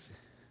beberles.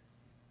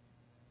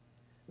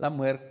 La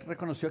mujer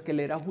reconoció que él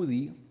era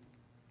judío,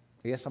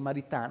 ella es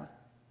samaritana,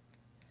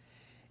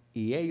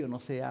 y ellos no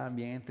se llevaban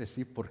bien entre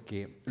sí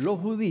porque los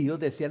judíos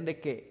decían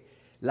de que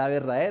la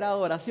verdadera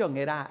adoración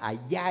era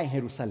allá en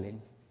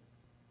Jerusalén.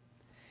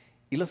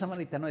 Y los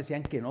samaritanos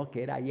decían que no,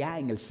 que era allá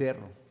en el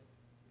cerro.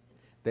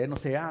 Entonces no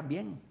se llevaban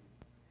bien.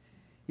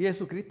 Y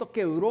Jesucristo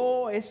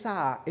quebró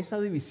esa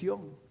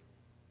división.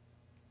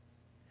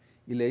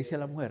 Y le dice a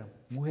la mujer,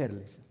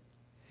 le dice,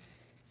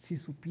 si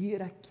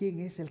supieras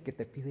quién es el que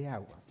te pide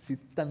agua, si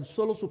tan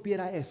solo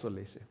supiera eso,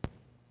 le dice,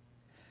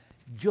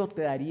 yo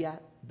te daría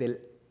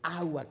del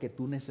agua que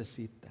tú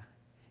necesitas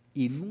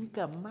y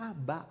nunca más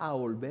va a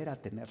volver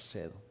a tener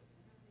sed.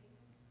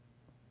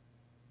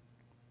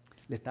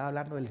 Le estaba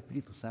hablando del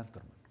Espíritu Santo,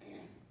 hermano.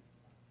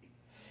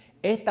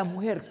 Esta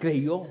mujer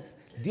creyó,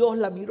 Dios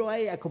la miró a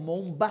ella como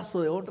un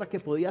vaso de honra que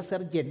podía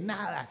ser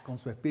llenada con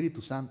su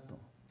Espíritu Santo.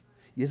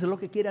 Y eso es lo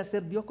que quiere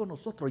hacer Dios con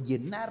nosotros,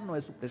 llenarnos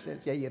de su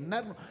presencia,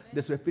 llenarnos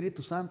de su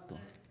Espíritu Santo.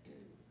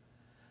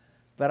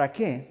 ¿Para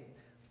qué?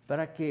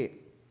 Para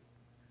que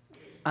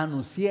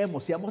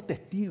anunciemos, seamos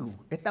testigos.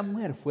 Esta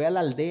mujer fue a la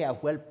aldea,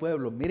 fue al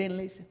pueblo. Miren,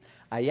 le dice,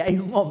 allá hay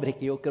un hombre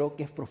que yo creo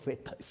que es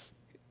profeta.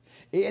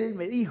 Él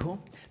me dijo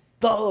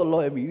todo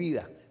lo de mi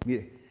vida.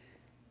 Mire,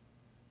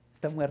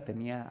 esta mujer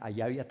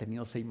allá había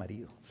tenido 6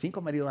 maridos.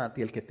 5 maridos antes,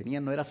 y el que tenía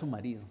no era su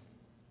marido.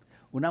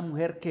 Una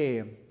mujer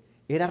que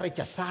era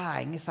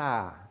rechazada en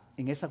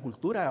esa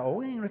cultura.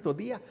 Aún en nuestros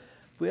días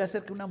puede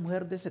ser que una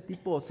mujer de ese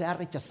tipo sea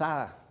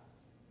rechazada.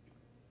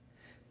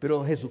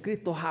 Pero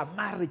Jesucristo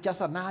jamás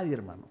rechaza a nadie,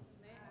 hermano.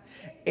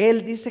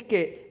 Él dice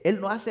que Él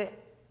no hace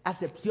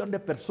acepción de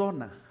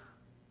personas.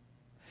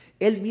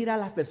 Él mira a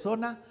las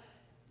personas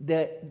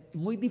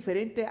muy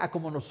diferente a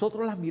como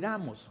nosotros las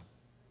miramos.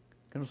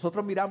 Que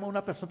nosotros miramos a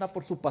una persona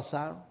por su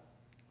pasado,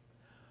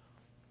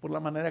 por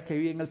la manera que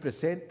vive en el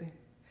presente.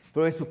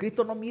 Pero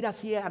Jesucristo no mira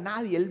así a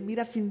nadie, Él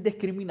mira sin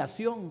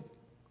discriminación.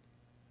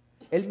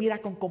 Él mira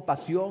con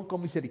compasión,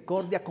 con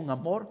misericordia, con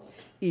amor,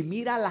 y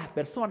mira a las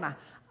personas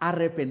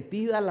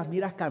arrepentidas, las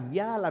mira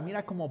cambiadas, las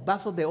mira como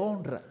vasos de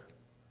honra.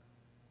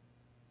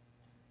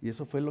 Y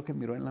eso fue lo que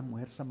miró en la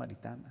mujer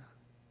samaritana,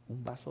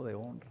 un vaso de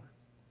honra.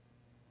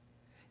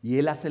 Y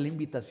Él hace la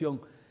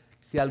invitación: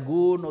 si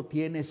alguno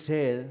tiene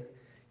sed,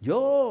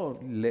 yo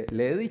le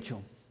he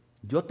dicho,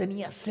 yo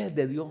tenía sed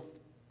de Dios,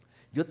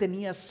 yo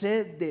tenía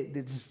sed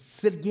de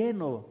ser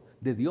lleno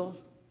de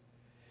Dios.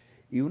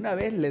 Y una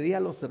vez le dije a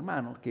los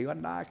hermanos que yo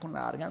andaba con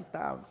la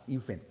garganta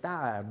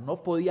infectada,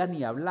 no podía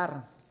ni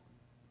hablar,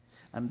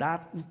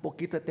 andaba un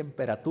poquito de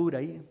temperatura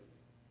ahí.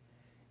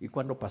 Y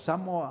cuando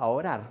pasamos a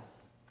orar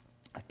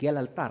aquí al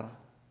altar,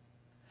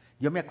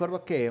 yo me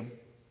acuerdo que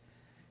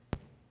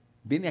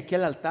vine aquí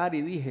al altar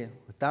y dije,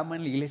 estábamos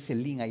en la iglesia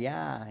Lin,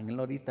 allá en el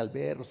norte, tal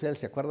vez Rosel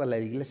se acuerda de la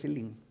iglesia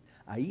Lin,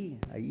 ahí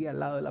al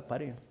lado de la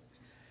pared.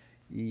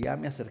 Y ya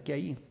me acerqué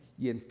ahí.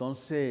 Y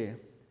entonces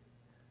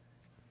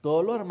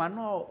todos los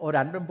hermanos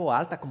orando en voz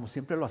alta, como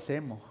siempre lo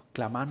hacemos,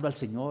 clamando al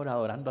Señor,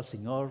 adorando al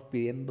Señor,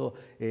 pidiendo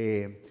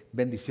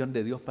bendición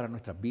de Dios para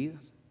nuestras vidas.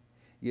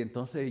 Y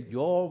entonces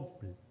yo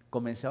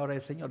comencé a orar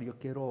al Señor, yo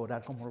quiero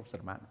orar como los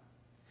hermanos.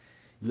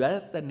 Yo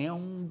ya tenía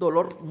un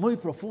dolor muy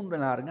profundo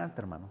en la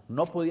garganta, hermano,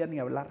 no podía ni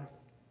hablar.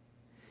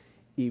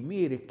 Y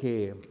mire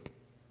que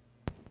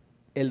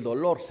el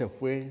dolor se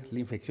fue, la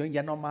infección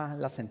ya no más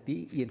la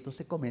sentí, y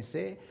entonces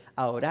comencé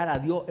a orar a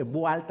Dios en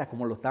voz alta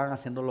como lo estaban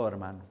haciendo los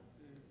hermanos.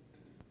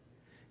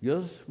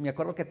 Yo me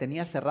acuerdo que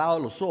tenía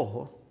cerrados los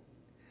ojos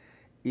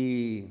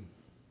y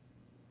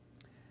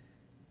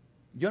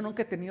yo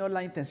nunca he tenido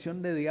la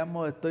intención de,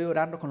 digamos, estoy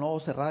orando con los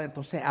ojos cerrados,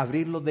 entonces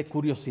abrirlos de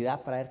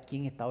curiosidad para ver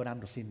quién está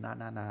orando, sin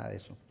nada de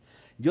eso.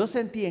 Yo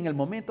sentí en el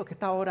momento que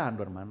estaba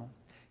orando, hermano,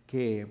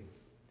 que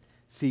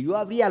si yo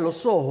abría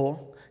los ojos,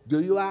 yo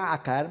iba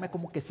a caerme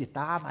como que si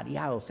estaba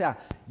mareado. O sea,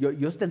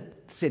 yo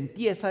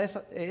sentí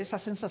esa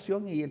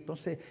sensación, y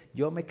entonces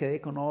yo me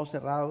quedé con los ojos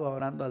cerrados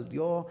orando al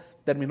Dios.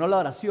 Terminó la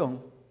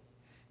oración.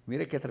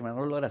 Mire que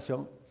terminó la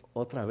oración,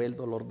 otra vez el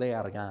dolor de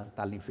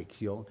garganta, la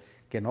infección,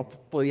 que no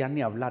podía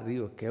ni hablar.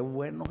 Digo, qué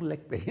bueno la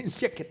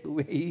experiencia que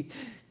tuve ahí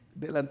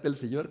delante del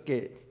Señor,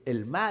 que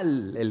el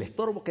mal, el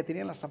estorbo que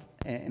tenía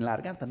en la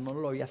garganta no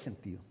lo había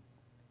sentido.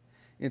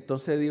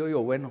 Entonces digo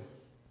yo, bueno,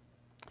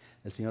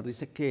 el Señor me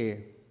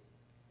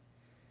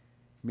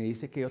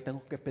dice que yo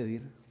tengo que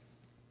pedir.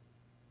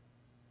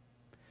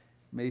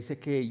 Me dice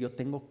que yo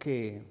tengo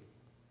que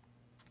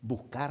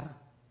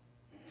buscar.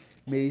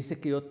 Me dice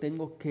que yo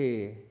tengo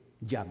que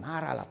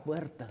llamar a la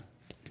puerta.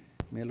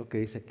 Mira lo que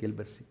dice aquí el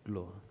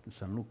versículo de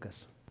San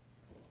Lucas.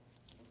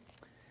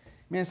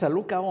 Miren, San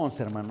Lucas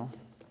 11, hermano.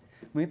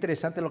 Muy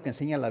interesante lo que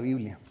enseña la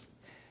Biblia.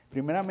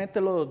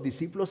 Primeramente los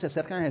discípulos se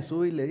acercan a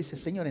Jesús y le dicen,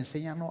 Señor,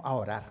 enséñanos a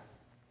orar.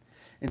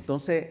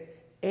 Entonces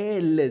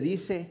Él le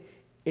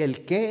dice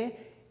el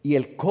qué y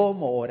el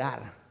cómo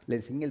orar. Le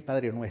enseña el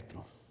Padre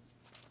Nuestro.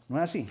 ¿No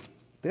es así?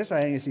 Ustedes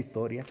saben esa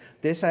historia.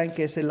 Ustedes saben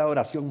que esa es la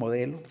oración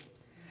modelo.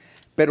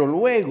 Pero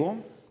luego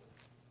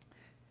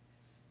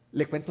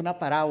le cuenta una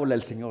parábola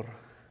al Señor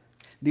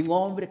de un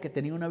hombre que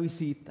tenía una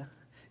visita,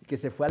 que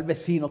se fue al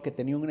vecino que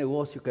tenía un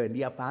negocio que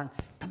vendía pan.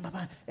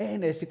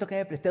 Necesito que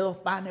me preste 2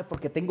 panes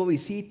porque tengo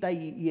visita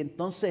y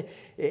entonces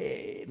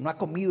no ha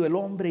comido el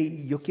hombre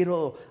y yo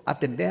quiero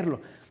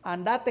atenderlo.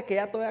 Andate que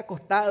ya estoy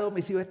acostado,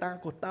 mis hijos están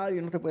acostados y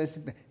yo no te puedo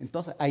decir.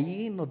 Entonces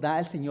ahí nos da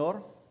el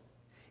Señor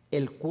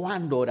el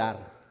cuándo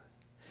orar.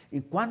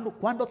 ¿Y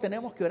cuándo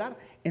tenemos que orar?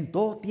 En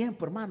todo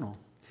tiempo, hermano.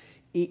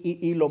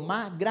 Y lo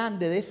más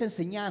grande de esa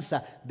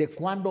enseñanza de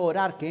cuándo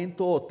orar, que en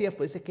todo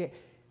tiempo, dice que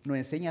nos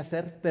enseña a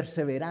ser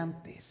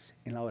perseverantes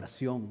en la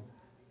oración.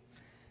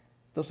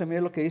 Entonces,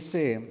 mire lo que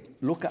dice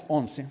Lucas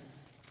 11.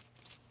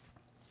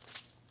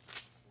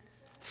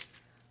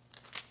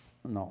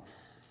 No.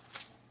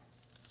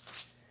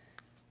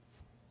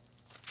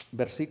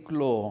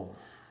 Versículo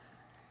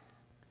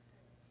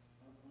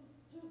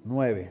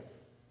 9.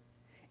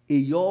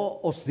 Y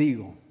yo os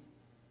digo,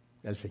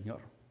 el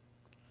Señor,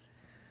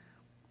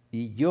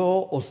 y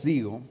yo os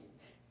digo,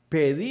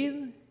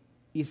 pedid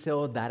y se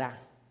os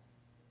dará.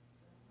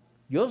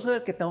 Yo soy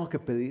el que tengo que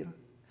pedir.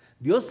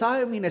 Dios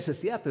sabe mi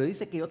necesidad, pero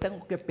dice que yo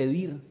tengo que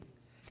pedir,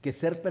 que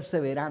ser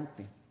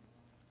perseverante.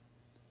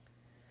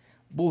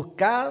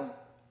 Buscad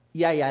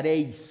y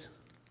hallaréis.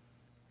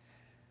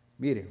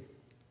 Mire,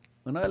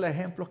 uno de los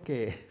ejemplos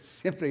que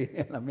siempre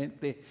viene a la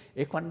mente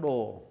es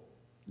cuando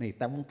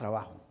necesitamos un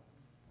trabajo.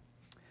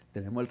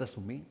 Tenemos el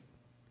resumen.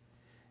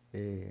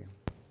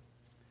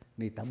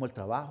 Necesitamos el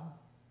trabajo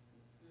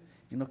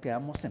y nos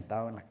quedamos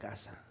sentados en la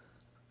casa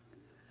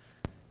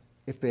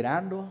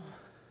esperando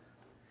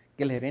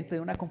que el gerente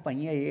de una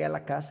compañía llegue a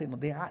la casa y nos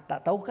diga,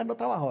 ¿está buscando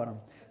trabajo ahora?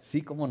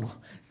 Sí, cómo no,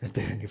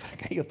 vení para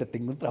acá, yo te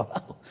tengo un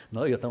trabajo.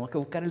 No, yo tengo que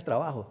buscar el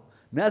trabajo.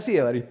 No es así,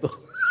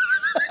 Evaristo.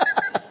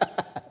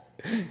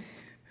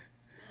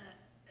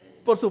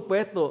 por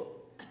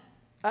supuesto,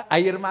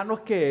 hay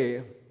hermanos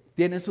que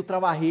tienen su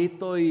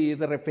trabajito y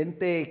de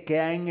repente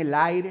quedan en el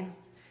aire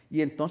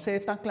y entonces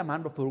están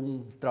clamando por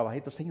un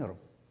trabajito. Señor,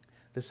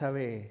 usted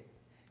sabe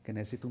que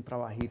necesito un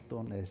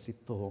trabajito,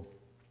 necesito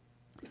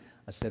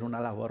hacer una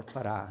labor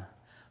para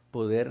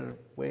poder,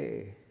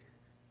 pues,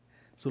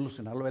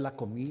 solucionar lo de la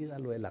comida,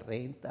 lo de la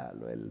renta,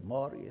 lo del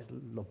mortgage,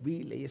 los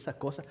biles y esas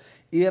cosas.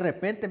 Y de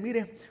repente,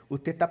 mire,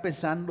 usted está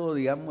pensando,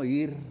 digamos,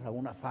 ir a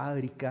una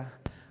fábrica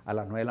a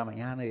las 9 de la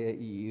mañana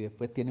y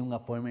después tiene un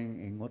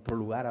appointment en otro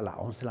lugar a las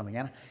 11 de la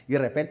mañana y de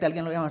repente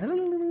alguien lo llama.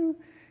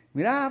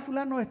 Mira,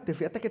 fulano,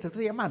 fíjate que te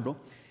estoy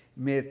llamando.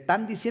 Me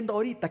están diciendo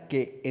ahorita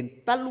que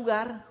en tal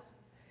lugar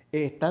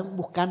están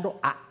buscando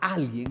a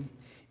alguien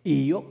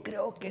y yo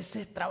creo que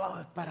ese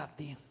trabajo es para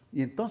ti.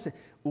 Y entonces,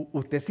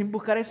 usted sin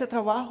buscar ese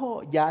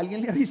trabajo, ya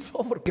alguien le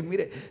avisó, porque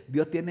mire,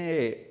 Dios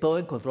tiene todo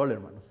en control,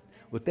 hermano.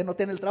 Usted no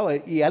tiene el trabajo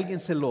y alguien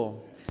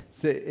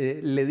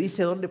le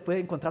dice dónde puede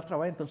encontrar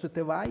trabajo, entonces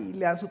usted va y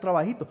le da su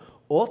trabajito.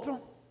 Otro,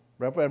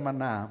 por ejemplo,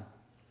 hermana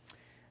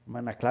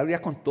Claudia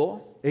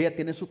contó, ella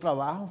tiene su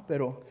trabajo,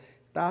 pero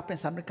estaba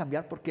pensando en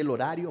cambiar porque el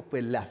horario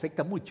pues le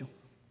afecta mucho.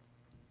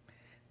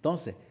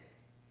 Entonces,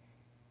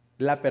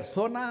 la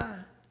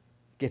persona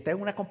que está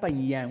en una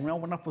compañía, en una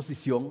buena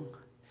posición,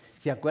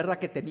 se acuerda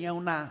que tenía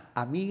una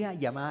amiga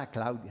llamada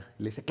Claudia.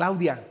 Le dice,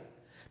 Claudia,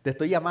 te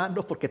estoy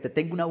llamando porque te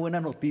tengo una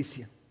buena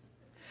noticia.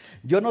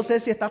 Yo no sé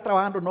si estás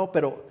trabajando o no,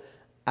 pero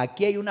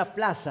aquí hay una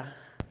plaza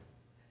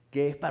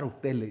que es para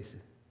usted, le dice.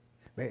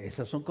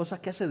 Esas son cosas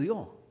que hace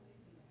Dios.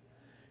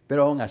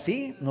 Pero aún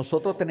así,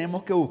 nosotros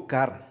tenemos que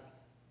buscar.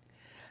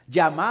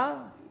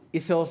 Llamad y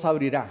se os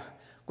abrirá.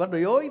 Cuando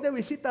yo voy de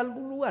visita a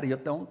algún lugar, yo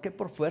tengo que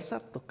por fuerza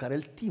tocar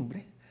el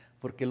timbre,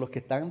 porque los que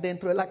están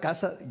dentro de la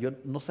casa, yo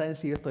no saben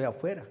si yo estoy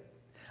afuera.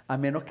 A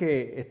menos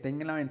que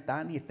estén en la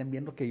ventana y estén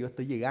viendo que yo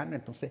estoy llegando,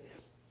 entonces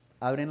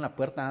abren la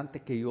puerta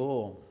antes que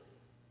yo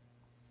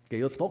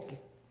toque.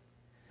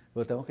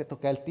 Pero tengo que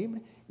tocar el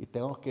timbre y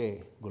tengo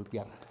que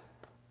golpear.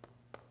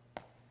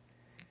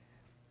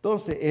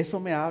 Entonces, eso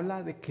me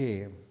habla de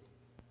que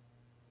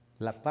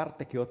la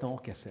parte que yo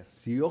tengo que hacer.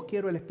 Si yo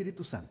quiero el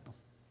Espíritu Santo,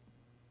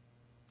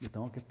 yo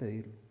tengo que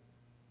pedirlo.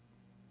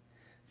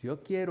 Si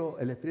yo quiero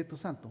el Espíritu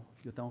Santo,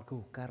 yo tengo que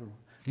buscarlo.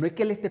 No es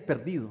que Él esté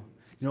perdido,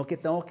 sino que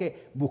tengo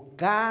que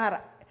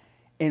buscar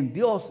en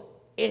Dios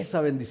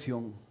esa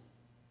bendición.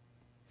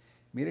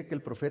 Mire que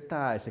el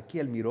profeta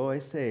Ezequiel miró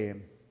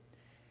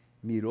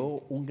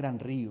un gran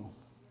río,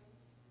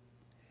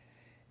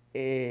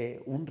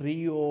 un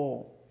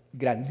río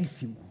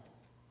grandísimo.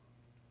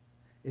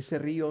 Ese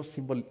río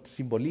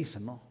simboliza,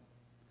 ¿no?,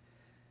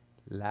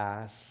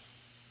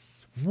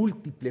 las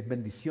múltiples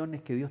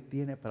bendiciones que Dios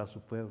tiene para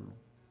su pueblo.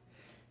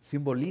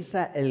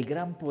 Simboliza el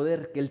gran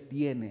poder que Él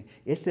tiene.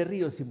 Ese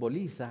río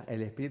simboliza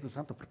el Espíritu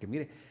Santo, porque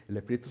mire, el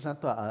Espíritu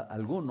Santo,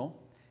 algunos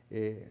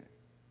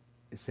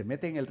se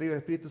meten en el río del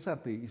Espíritu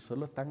Santo y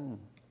solo están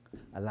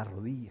a la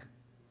rodilla.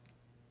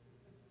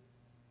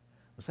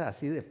 O sea,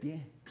 así de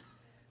pie.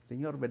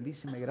 Señor,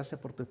 bendíceme, gracias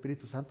por tu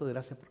Espíritu Santo,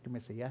 gracias porque me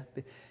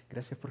sellaste,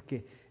 gracias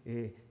porque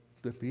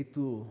tu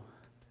Espíritu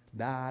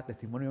da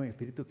testimonio a mi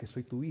espíritu que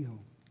soy tu hijo.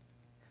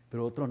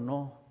 Pero otros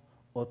no,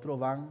 otros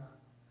van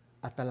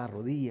hasta la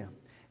rodilla.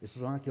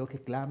 Esos son aquellos que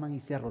claman y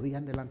se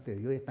arrodillan delante de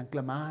Dios y están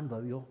clamando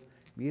a Dios.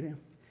 Miren,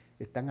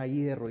 están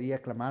ahí de rodillas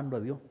clamando a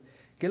Dios.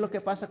 ¿Qué es lo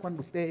que pasa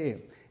cuando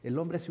el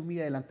hombre se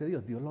humilla delante de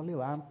Dios? Dios lo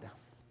levanta.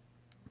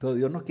 Pero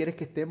Dios no quiere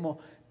que estemos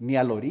ni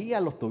a la orilla,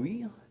 a los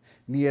tobillos,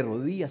 ni de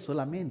rodillas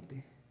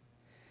solamente,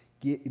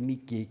 ni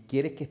que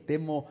quiere que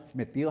estemos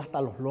metidos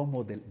hasta los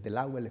lomos del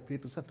agua del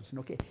Espíritu Santo,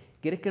 sino que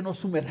quiere que nos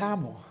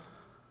sumerjamos.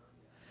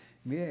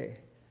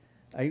 Mire,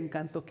 hay un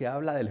canto que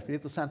habla del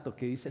Espíritu Santo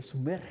que dice,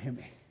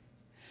 sumérgeme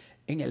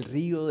en el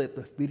río de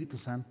tu Espíritu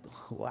Santo.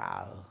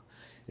 ¡Wow!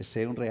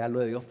 Ese es un regalo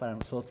de Dios para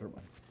nosotros,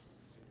 hermano.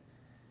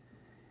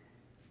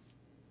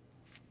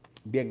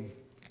 Bien,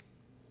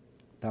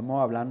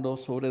 estamos hablando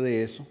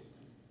sobre eso.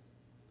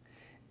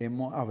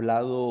 Hemos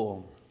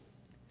hablado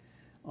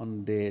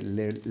donde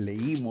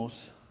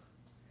leímos,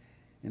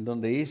 en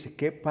donde dice,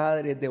 ¿qué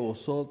padre de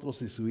vosotros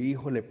si su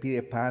hijo le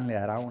pide pan le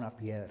dará una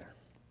piedra?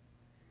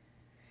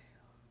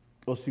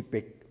 O si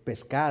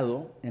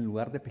pescado, en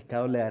lugar de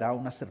pescado le dará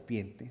una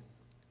serpiente,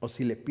 o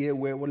si le pide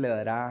huevo le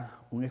dará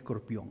un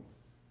escorpión.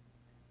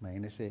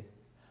 Imagínense,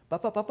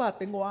 papá,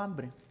 tengo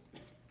hambre.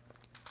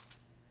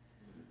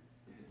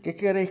 ¿Qué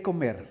queréis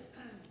comer?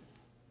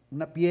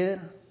 ¿Una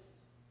piedra?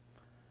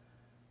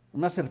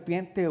 ¿Una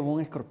serpiente o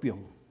un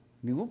escorpión?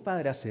 Ningún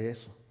padre hace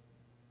eso.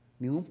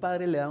 Ningún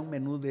padre le da un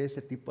menú de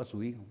ese tipo a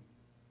su hijo.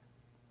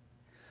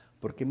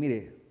 Porque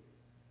mire,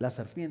 las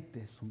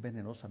serpientes son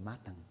venenosas,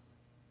 matan.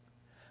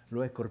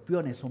 Los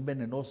escorpiones son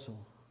venenosos.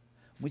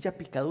 Muchas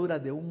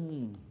picaduras de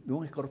un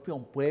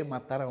escorpión pueden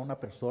matar a una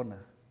persona.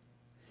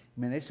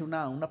 Merece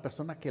una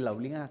persona que la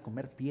obligan a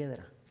comer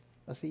piedra,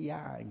 así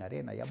ya en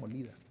arena, ya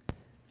molida.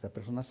 Esa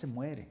persona se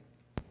muere.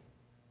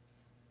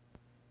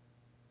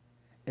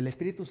 El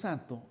Espíritu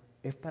Santo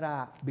es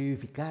para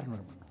vivificarnos,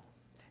 hermano.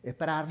 Es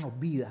para darnos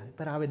vida, es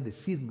para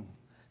bendecirnos.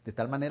 De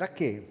tal manera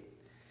que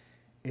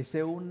Esa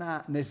es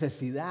una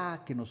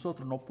necesidad que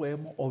nosotros no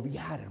podemos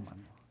obviar,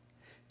 hermano.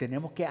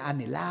 Tenemos que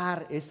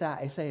anhelar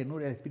esa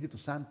llenura del Espíritu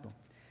Santo.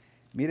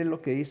 Miren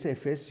lo que dice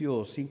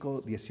Efesios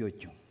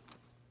 5:18.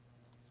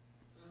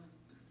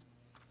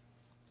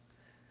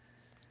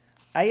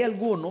 Hay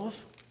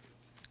algunos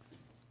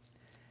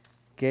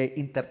que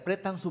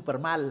interpretan súper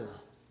mal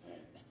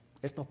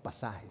estos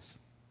pasajes.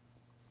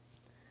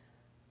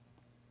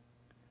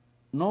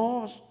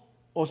 No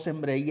os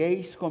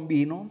embriaguéis con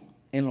vino,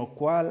 en lo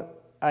cual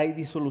hay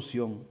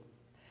disolución.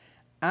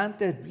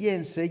 Antes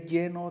bien, sed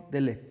llenos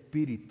del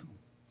Espíritu.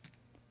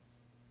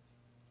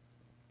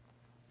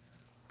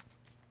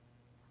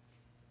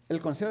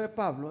 El consejo de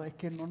Pablo es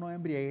que no nos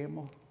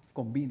embriaguemos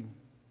con vino.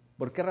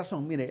 ¿Por qué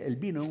razón? Mire, el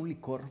vino es un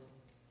licor.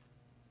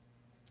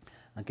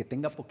 Aunque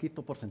tenga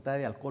poquito porcentaje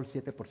de alcohol,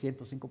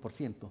 7%,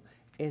 5%,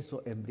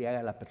 eso embriaga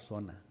a la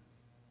persona.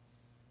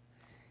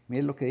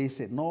 Miren lo que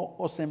dice: no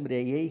os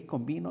embriaguéis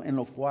con vino en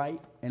lo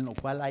cual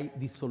hay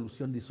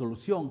disolución.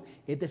 Disolución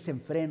es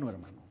desenfreno,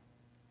 hermano.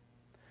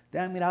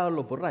 ¿Ustedes han mirado a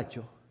los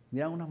borrachos?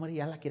 Miran a una mujer y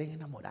ya la quieren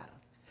enamorar.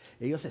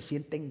 Ellos se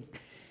sienten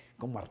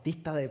como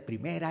artistas de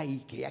primera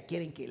y que ya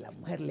quieren que la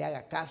mujer le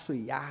haga caso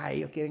y ya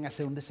ellos quieren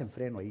hacer un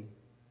desenfreno ahí.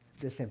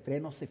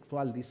 Desenfreno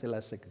sexual, dice la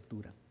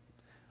Escritura.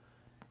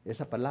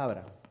 Esa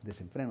palabra,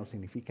 desenfreno,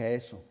 significa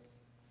eso.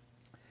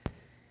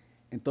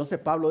 Entonces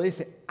Pablo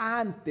dice: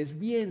 antes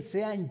bien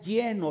sean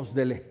llenos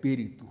del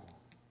Espíritu.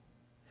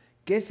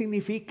 ¿Qué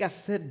significa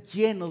ser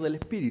llenos del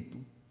Espíritu?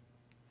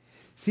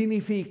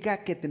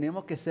 Significa que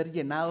tenemos que ser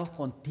llenados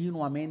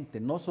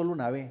continuamente, no solo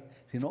una vez,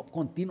 sino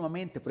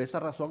continuamente. Por esa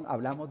razón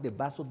hablamos de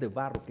vasos de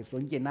barro que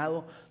son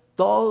llenados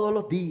todos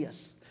los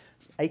días.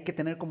 Hay que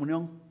tener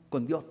comunión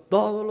con Dios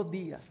todos los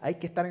días. Hay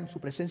que estar en su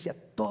presencia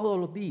todos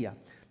los días.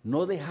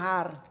 No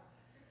dejar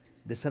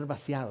de ser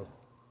vaciado.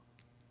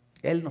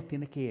 Él nos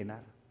tiene que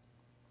llenar.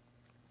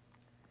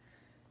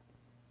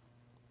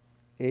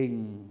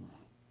 En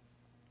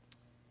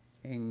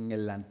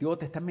el Antiguo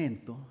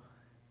Testamento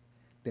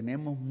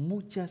tenemos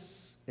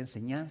muchas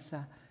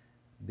enseñanzas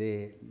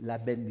de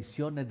las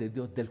bendiciones de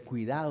Dios, del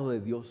cuidado de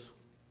Dios.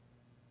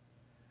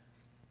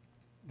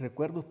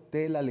 ¿Recuerda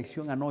usted la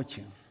lección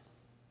anoche?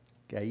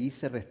 Que ahí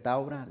se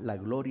restaura la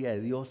gloria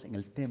de Dios en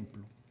el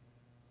templo.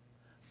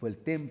 Pues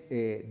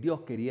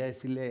Dios quería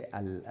decirle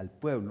al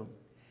pueblo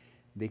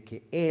de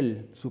que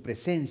Él, su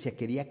presencia,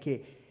 quería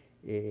que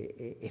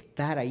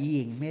estar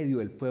ahí en medio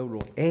del pueblo,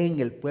 en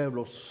el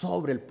pueblo,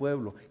 sobre el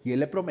pueblo. Y Él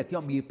le prometió: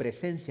 mi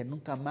presencia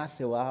nunca más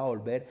se va a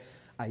volver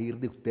a ir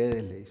de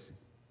ustedes, le dice.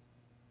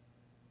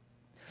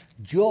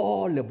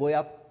 Yo les voy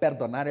a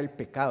perdonar el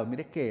pecado.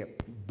 Mire que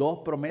dos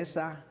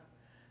promesas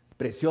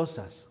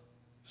preciosas: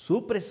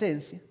 su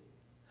presencia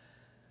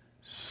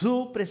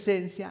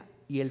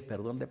y el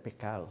perdón de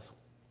pecados.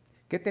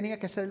 ¿Qué tenía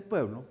que hacer el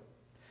pueblo?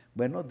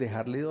 Bueno,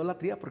 dejar la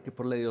idolatría, porque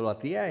por la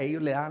idolatría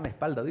ellos le daban la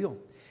espalda a Dios.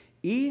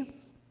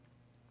 Y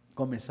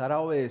comenzar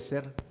a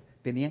obedecer.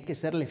 Tenían que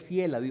serle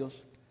fiel a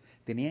Dios.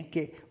 Tenían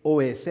que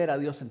obedecer a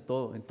Dios en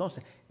todo.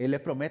 Entonces, Él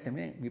les promete: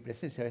 miren, mi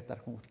presencia va a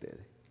estar con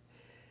ustedes.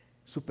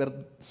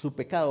 Su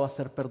pecado va a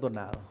ser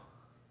perdonado.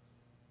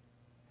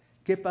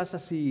 ¿Qué pasa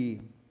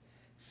si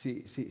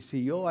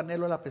yo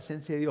anhelo la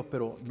presencia de Dios,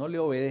 pero no le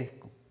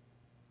obedezco?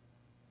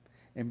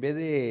 En vez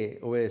de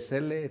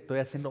obedecerle, estoy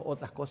haciendo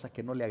otras cosas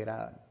que no le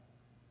agradan.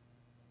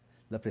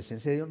 La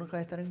presencia de Dios nunca va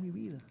a estar en mi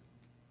vida.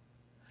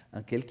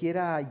 Aunque Él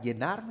quiera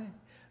llenarme,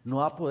 no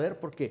va a poder,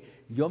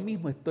 porque yo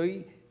mismo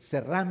estoy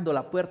cerrando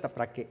la puerta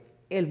para que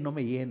Él no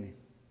me llene.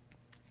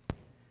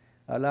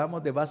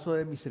 Hablábamos de vasos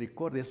de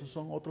misericordia. Esos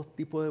son otros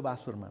tipos de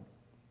vasos, hermano.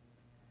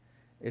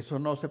 Esos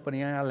no se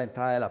ponían a la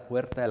entrada de la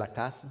puerta de la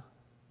casa.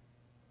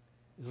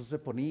 Esos se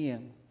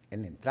ponían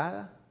en la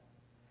entrada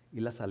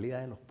y la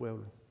salida de los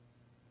pueblos.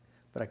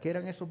 ¿Para qué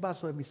eran esos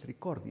vasos de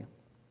misericordia?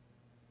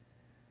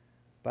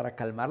 Para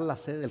calmar la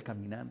sed del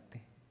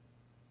caminante.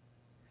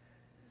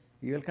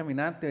 Y el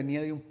caminante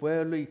venía de un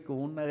pueblo y con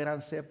una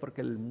gran sed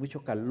porque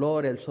mucho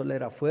calor, el sol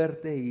era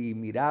fuerte, y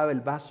miraba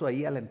el vaso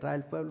ahí a la entrada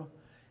del pueblo.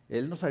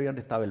 Él no sabía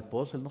dónde estaba el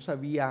pozo, él no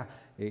sabía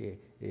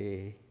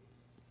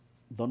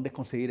dónde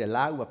conseguir el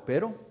agua,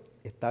 pero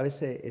estaba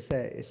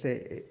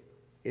ese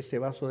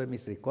vaso de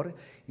misericordia,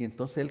 y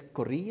entonces él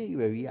corría y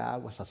bebía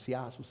agua,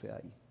 saciaba su sed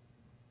ahí.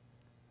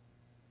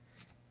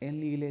 En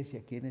la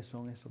iglesia, ¿quiénes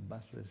son esos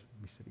vasos de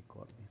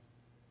misericordia?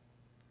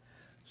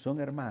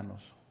 Son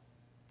hermanos,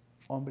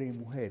 hombres y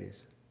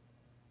mujeres,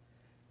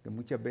 que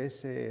muchas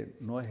veces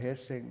no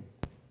ejercen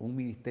un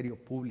ministerio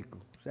público,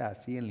 o sea,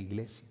 así en la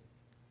iglesia,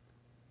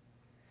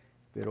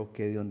 pero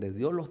que de donde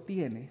Dios los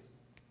tiene,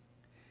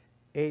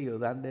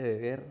 ellos dan de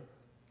beber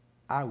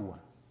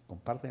agua,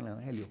 comparten el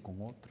evangelio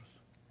con otros.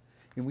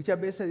 Y muchas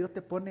veces Dios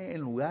te pone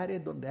en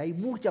lugares donde hay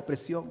mucha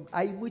presión,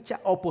 hay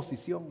mucha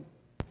oposición.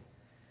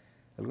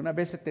 Algunas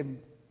veces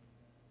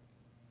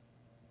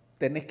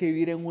tenés que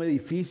vivir en un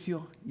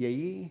edificio y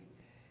ahí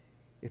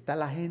está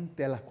la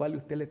gente a la cual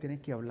usted le tiene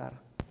que hablar.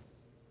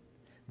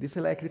 Dice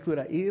la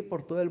Escritura: ir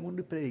por todo el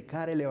mundo y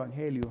predicar el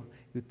evangelio.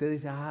 Y usted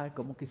dice: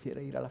 cómo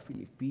quisiera ir a las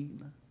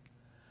Filipinas,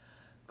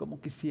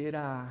 cómo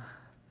quisiera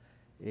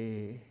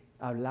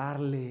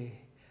hablarle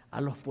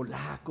a los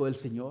polacos del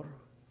Señor.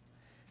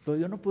 Pero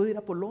yo no puedo ir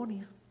a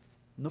Polonia,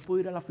 no puedo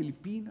ir a las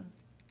Filipinas.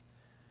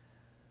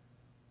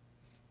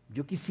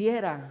 Yo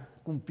quisiera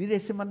cumplir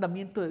ese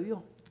mandamiento de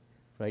Dios.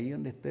 Pero ahí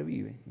donde usted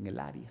vive, en el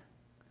área,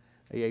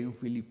 ahí hay un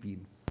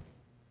filipino.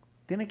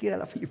 Tiene que ir a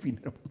la Filipina,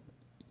 hermano.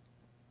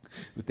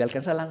 Usted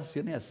alcanza las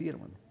naciones así,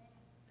 hermano.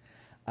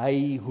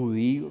 Hay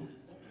judíos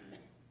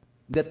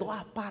de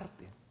todas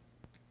partes.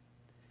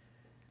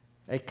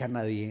 Hay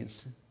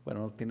canadienses.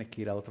 Bueno, no tiene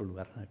que ir a otro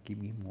lugar, aquí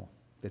mismo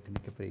usted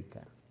tiene que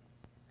predicar.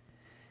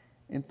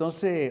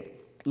 Entonces,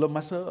 los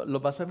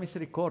vasos de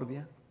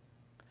misericordia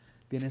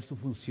tienen su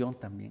función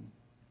también.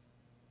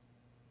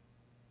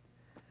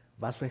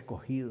 Vaso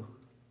escogido,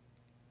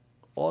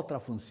 otra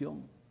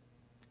función.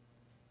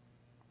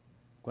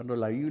 Cuando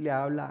la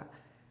Biblia habla,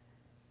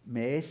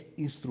 me es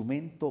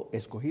instrumento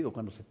escogido.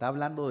 Cuando se está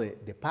hablando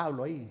de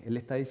Pablo ahí, él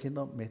está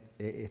diciendo,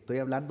 estoy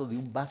hablando de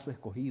un vaso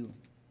escogido.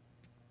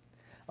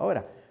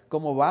 Ahora,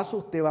 como vaso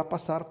usted va a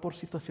pasar por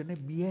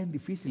situaciones bien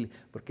difíciles,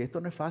 porque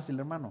esto no es fácil,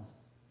 hermano.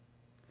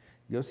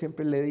 Yo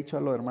siempre le he dicho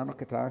a los hermanos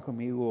que trabajan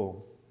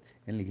conmigo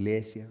en la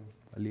iglesia,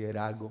 al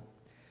liderazgo,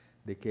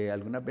 de que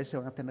algunas veces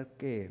van a tener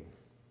que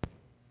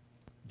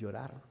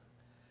llorar.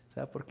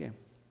 ¿Sabe por qué?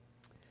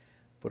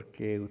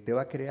 Porque usted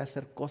va a querer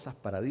hacer cosas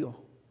para Dios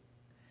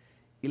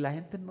y la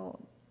gente no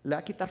le va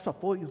a quitar su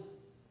apoyo.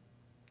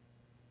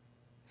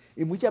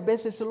 Y muchas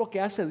veces eso es lo que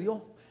hace Dios,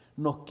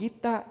 nos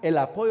quita el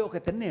apoyo que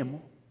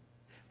tenemos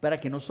para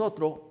que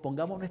nosotros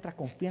pongamos nuestra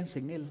confianza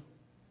en Él.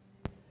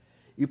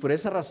 Y por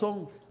esa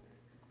razón,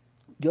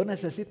 yo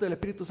necesito el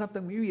Espíritu Santo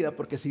en mi vida,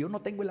 porque si yo no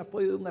tengo el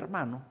apoyo de un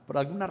hermano, por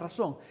alguna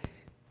razón,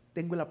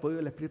 tengo el apoyo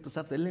del Espíritu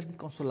Santo. Él es mi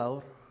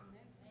consolador.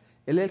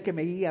 Él es el que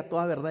me guía a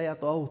toda verdad y a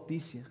toda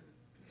justicia.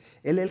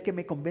 Él es el que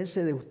me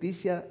convence de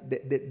justicia,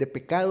 de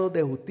pecado,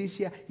 de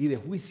justicia y de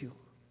juicio.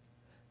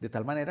 De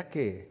tal manera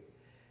que,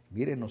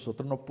 miren,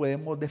 nosotros no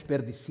podemos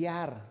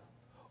desperdiciar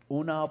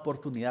una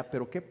oportunidad.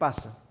 Pero ¿qué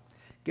pasa?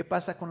 ¿Qué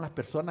pasa con las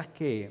personas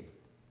que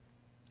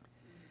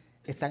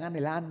están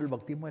anhelando el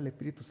bautismo del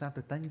Espíritu Santo?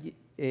 Están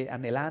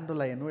anhelando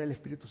la llenura del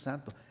Espíritu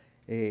Santo.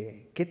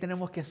 ¿Qué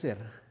tenemos que hacer?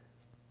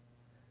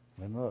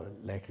 Bueno,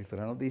 las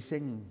Escrituras nos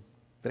dicen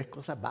 3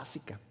 cosas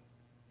básicas.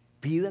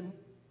 Pidan,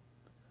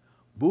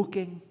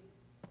 busquen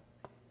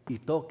y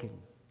toquen.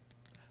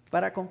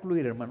 Para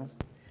concluir, hermano,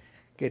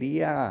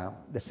 quería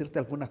decirte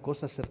algunas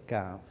cosas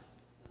acerca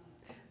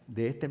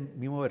de este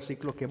mismo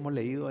versículo que hemos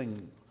leído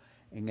en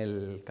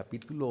el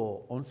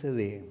capítulo 11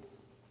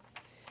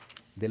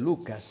 de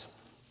Lucas.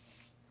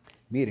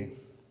 Miren,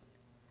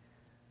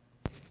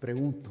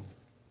 pregunto,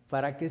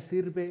 ¿para qué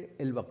sirve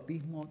el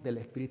bautismo del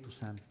Espíritu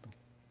Santo?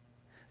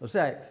 O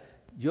sea,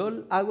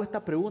 yo hago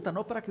esta pregunta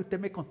no para que usted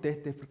me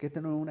conteste, porque esta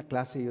no es una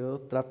clase,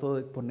 yo trato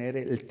de poner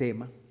el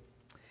tema.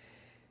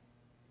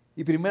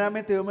 Y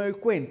primeramente yo me doy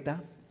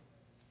cuenta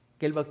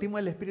que el bautismo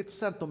del Espíritu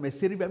Santo me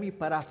sirve a mí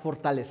para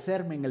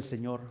fortalecerme en el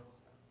Señor,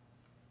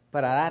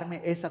 para darme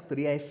esa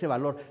autoridad, ese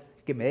valor,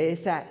 que me dé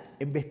esa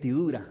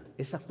investidura,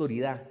 esa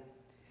autoridad.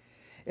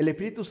 El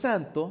Espíritu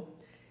Santo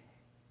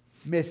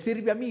me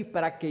sirve a mí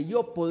para que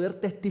yo poder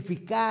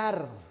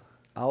testificar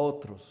a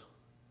otros.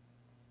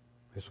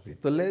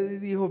 Jesucristo le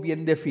dijo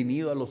bien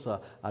definido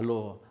a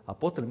los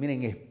apóstoles,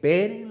 miren,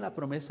 esperen la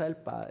promesa del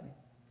Padre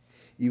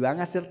y van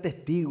a ser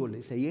testigos. Le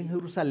dice, ahí en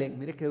Jerusalén,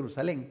 miren que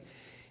Jerusalén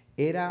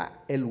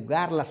era el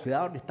lugar, la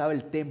ciudad donde estaba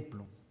el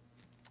templo.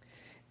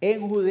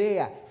 En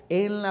Judea,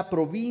 en la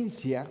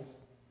provincia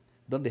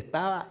donde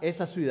estaba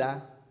esa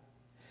ciudad.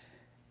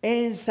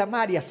 En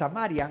Samaria,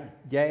 Samaria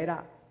ya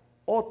era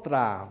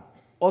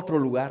otro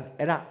lugar,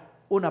 era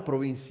una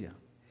provincia.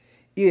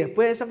 Y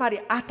después de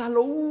Samaria, hasta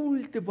lo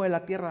último de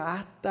la tierra,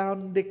 hasta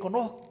donde se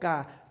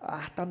conozca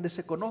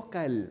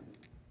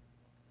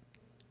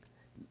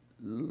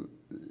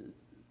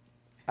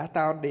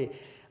hasta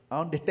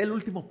donde esté el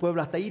último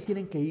pueblo, hasta ahí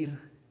tienen que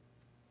ir.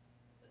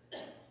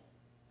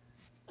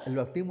 El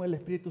bautismo del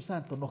Espíritu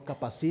Santo nos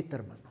capacita,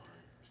 hermano.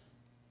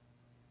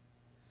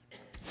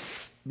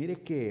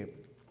 Mire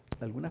que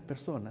algunas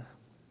personas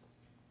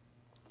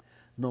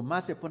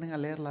nomás se ponen a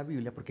leer la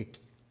Biblia porque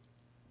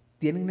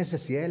tienen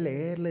necesidad de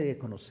leerla y de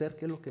conocer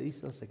qué es lo que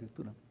dice la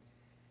Escritura.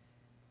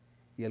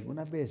 Y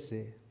algunas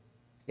veces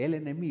el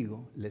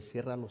enemigo les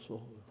cierra los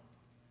ojos.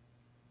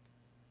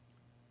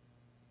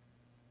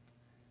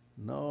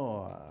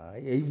 No,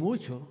 hay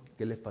muchos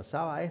que les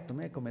pasaba esto.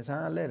 Mire,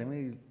 comenzaban a leer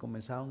y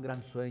comenzaba un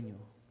gran sueño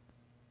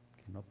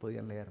que no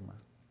podían leer más.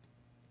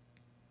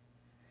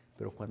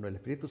 Pero cuando el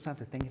Espíritu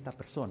Santo está en esta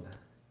persona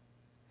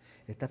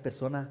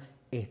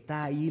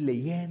está ahí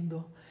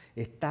leyendo,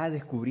 está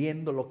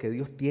descubriendo lo que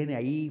Dios tiene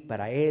ahí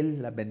para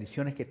él, las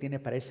bendiciones que tiene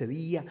para ese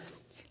día,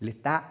 le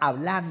está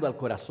hablando al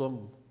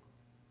corazón,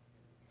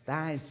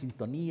 está en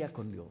sintonía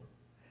con Dios.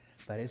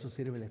 Para eso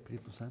sirve el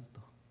Espíritu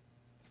Santo,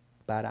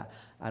 para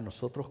a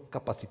nosotros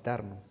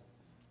capacitarnos.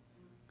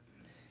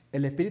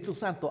 El Espíritu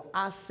Santo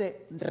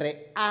hace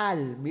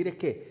real, mire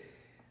que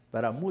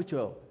para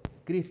muchos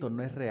Cristo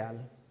no es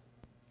real.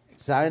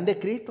 Saben de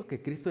Cristo, que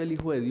Cristo es el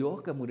Hijo de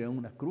Dios, que murió en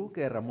una cruz,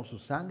 que derramó su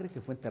sangre,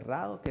 que fue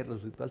enterrado, que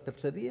resucitó al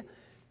tercer día,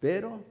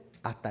 pero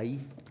hasta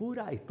ahí,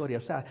 pura historia.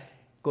 O sea,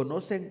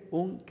 conocen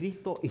un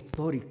Cristo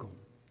histórico.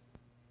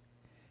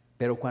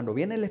 Pero cuando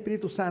viene el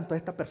Espíritu Santo a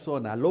esta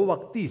persona, lo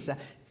bautiza,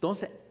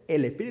 entonces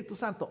el Espíritu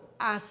Santo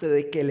hace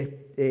de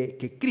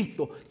que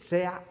Cristo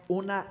sea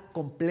una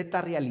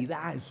completa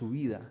realidad en su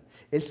vida.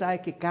 Él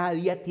sabe que cada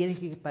día tiene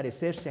que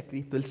parecerse a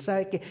Cristo. Él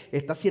sabe que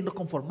está siendo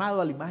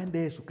conformado a la imagen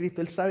de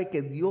Jesucristo. Él sabe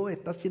que Dios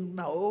está haciendo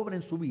una obra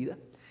en su vida.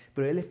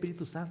 Pero es el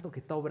Espíritu Santo que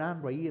está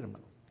obrando ahí,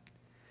 hermano.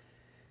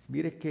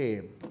 Mire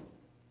que,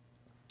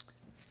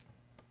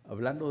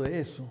 hablando de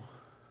eso,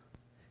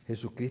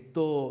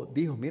 Jesucristo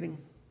dijo, miren,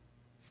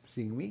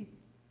 sin mí,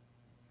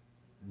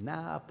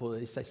 nada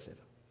podéis hacer.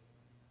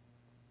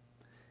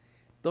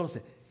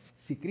 Entonces,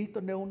 si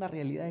Cristo no es una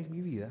realidad en mi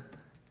vida,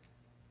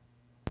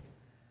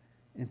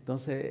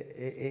 entonces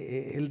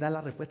Él da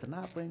la respuesta,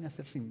 nada pueden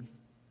hacer sin mí.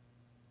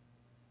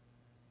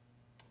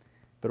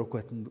 Pero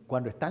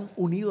cuando están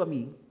unidos a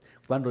mí,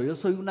 cuando yo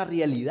soy una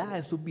realidad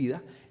en sus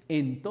vidas,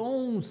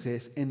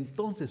 entonces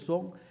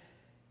son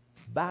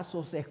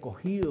vasos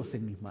escogidos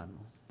en mis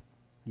manos.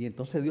 Y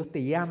entonces Dios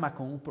te llama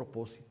con un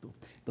propósito.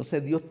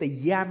 Entonces Dios te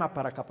llama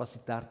para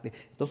capacitarte.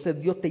 Entonces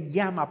Dios te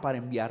llama para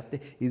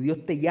enviarte. Y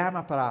Dios te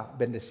llama para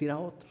bendecir a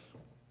otros.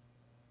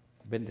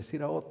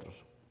 Bendecir a otros.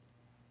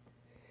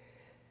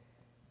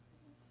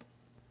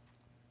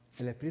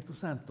 El Espíritu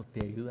Santo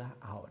te ayuda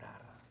a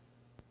orar.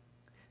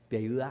 Te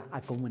ayuda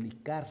a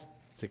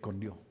comunicarse con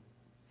Dios.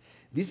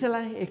 Dice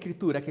la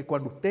Escritura que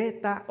cuando usted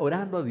está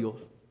orando a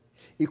Dios,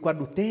 y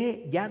cuando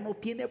usted ya no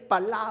tiene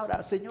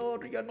palabras,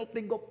 Señor, yo no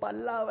tengo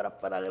palabras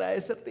para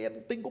agradecerte, ya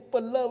no tengo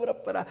palabras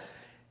para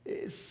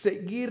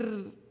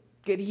seguir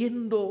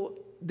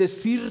queriendo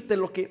decirte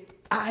lo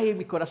que hay en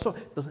mi corazón.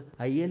 Entonces,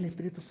 ahí el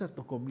Espíritu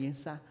Santo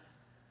comienza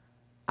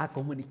a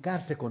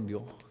comunicarse con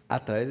Dios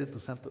a través de tu,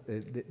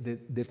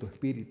 de tu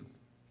Espíritu.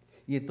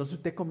 Y entonces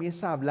usted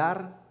comienza a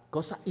hablar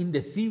cosas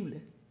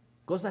indecibles,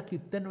 cosas que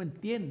usted no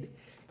entiende,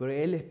 pero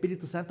es el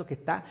Espíritu Santo que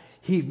está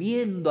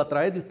gimiendo a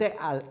través de usted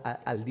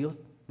al Dios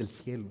del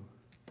cielo.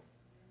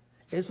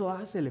 Eso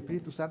hace el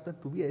Espíritu Santo en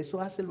tu vida, eso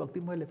hace el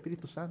bautismo del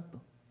Espíritu Santo.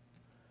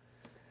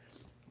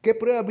 ¿Qué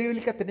pruebas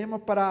bíblicas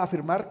tenemos para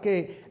afirmar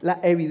que la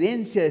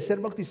evidencia de ser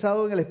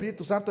bautizado en el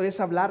Espíritu Santo es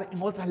hablar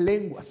en otras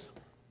lenguas?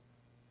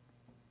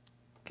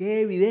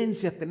 ¿Qué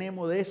evidencias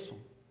tenemos de eso?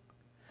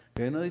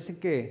 Que nos dicen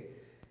que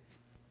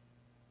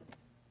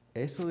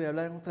eso de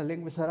hablar en otras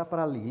lenguas era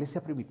para la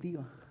iglesia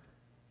primitiva.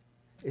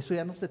 Eso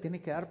ya no se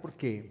tiene que dar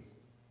porque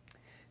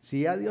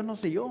si ya Dios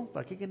nos selló,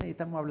 ¿para qué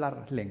necesitamos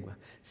hablar lenguas?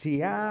 Si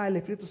ya el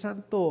Espíritu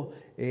Santo,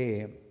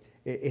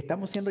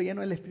 estamos siendo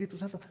llenos del Espíritu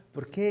Santo,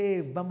 ¿por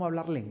qué vamos a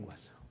hablar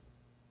lenguas?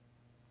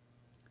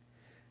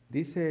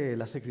 Dice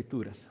las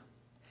Escrituras,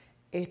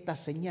 estas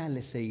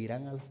señales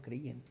seguirán a los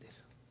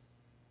creyentes.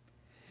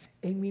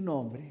 En mi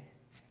nombre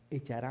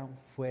echarán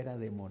fuera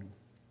demonios.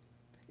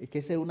 Es que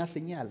esa es una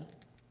señal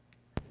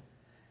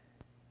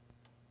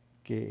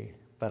que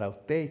para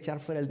usted echar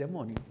fuera el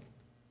demonio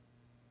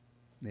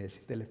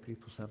necesita el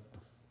Espíritu Santo.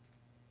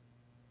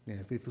 En el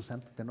Espíritu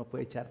Santo usted no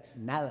puede echar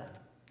nada.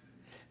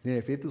 En el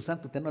Espíritu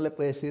Santo usted no le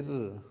puede decir,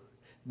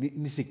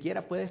 ni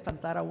siquiera puede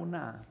espantar a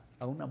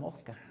una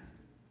mosca.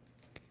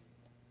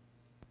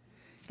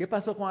 ¿Qué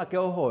pasó con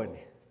aquellos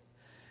jóvenes?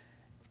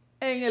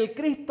 En el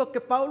Cristo que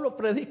Pablo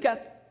predica,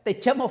 te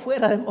echamos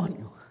fuera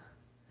demonios.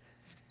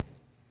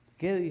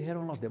 ¿Qué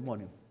dijeron los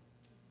demonios?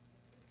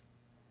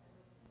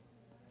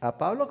 A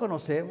Pablo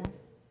conocemos,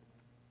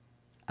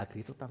 a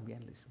Cristo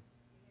también le dicen.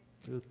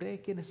 ¿Pero ustedes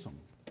quiénes son?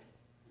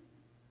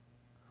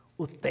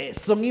 Ustedes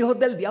son hijos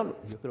del diablo.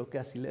 Yo creo que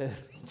así le he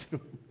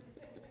dicho.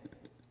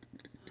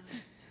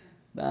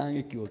 Están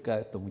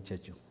equivocados estos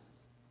muchachos.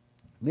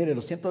 Mire,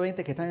 los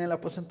 120 que están en el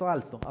aposento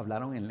alto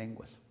hablaron en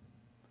lenguas.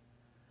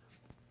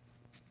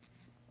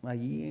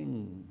 Allí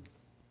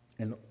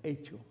en los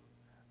hechos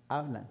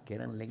hablan que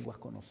eran lenguas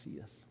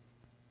conocidas.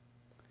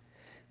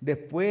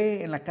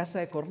 Después en la casa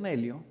de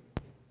Cornelio,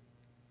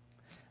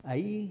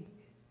 ahí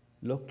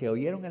los que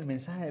oyeron el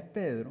mensaje de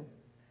Pedro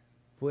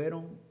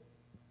fueron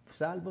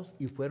salvos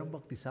y fueron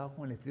bautizados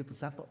con el Espíritu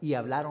Santo y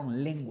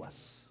hablaron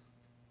lenguas,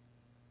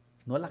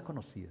 no las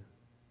conocidas.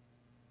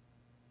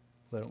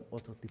 Fueron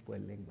otro tipo de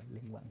lenguas,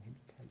 lenguas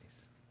angelicales.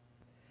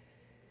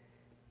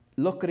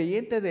 Los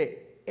creyentes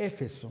de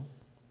Éfeso,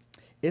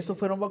 esos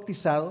fueron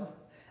bautizados,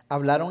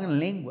 hablaron en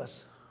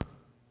lenguas.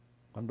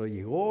 Cuando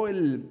llegó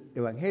el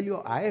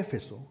evangelio a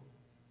Éfeso,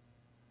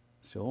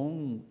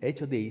 son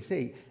Hechos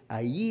 16,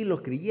 allí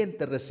los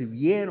creyentes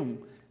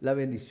recibieron la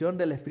bendición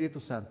del Espíritu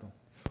Santo.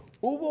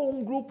 Hubo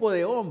un grupo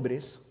de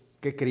hombres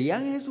que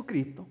creían en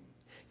Jesucristo,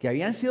 que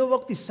habían sido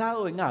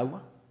bautizados en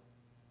agua,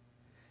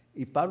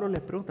 y Pablo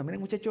les pregunta,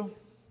 miren muchachos,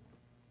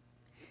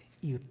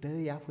 ¿y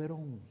ustedes ya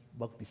fueron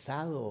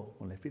bautizados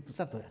con el Espíritu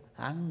Santo?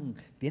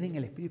 ¿Tienen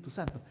el Espíritu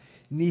Santo?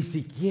 Ni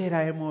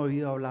siquiera hemos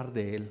oído hablar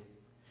de él.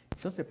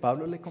 Entonces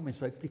Pablo les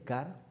comenzó a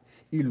explicar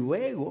y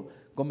luego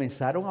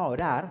comenzaron a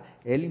orar.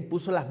 Él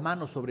impuso las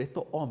manos sobre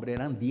estos hombres,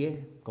 eran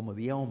 10, como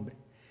 10 hombres.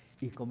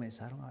 y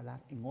comenzaron a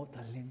hablar en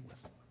otras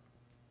lenguas.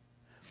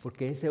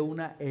 Porque esa es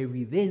una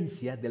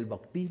evidencia del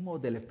bautismo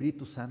del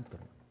Espíritu Santo.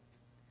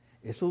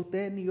 Eso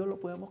usted ni yo lo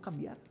podemos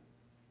cambiar.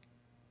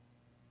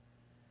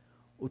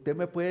 Usted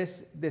me puede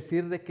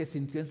decir de que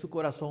sintió en su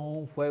corazón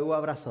un fuego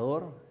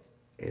abrasador.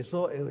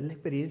 Eso es la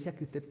experiencia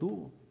que usted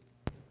tuvo.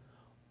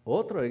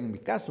 Otro, en mi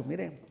caso,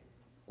 miren,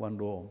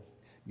 cuando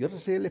yo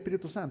recibí el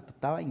Espíritu Santo,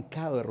 estaba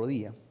hincado de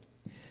rodillas.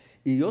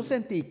 Y yo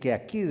sentí que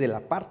aquí, de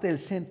la parte del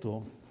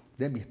centro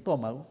de mi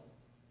estómago,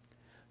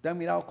 usted ha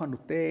mirado cuando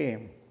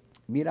usted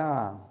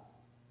mira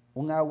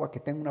un agua que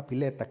está en una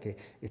pileta, que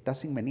está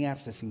sin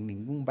menearse, sin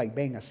ningún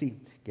vaivén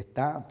así, que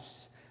está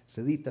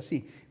sedita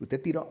así,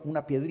 usted tira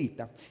una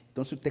piedrita,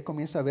 entonces usted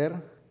comienza a ver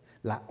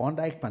la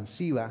onda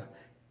expansiva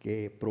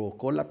que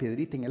provocó la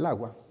piedrita en el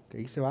agua, que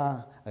ahí se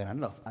va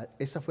agrandando.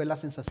 Esa fue la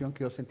sensación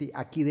que yo sentí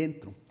aquí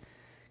dentro,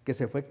 que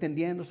se fue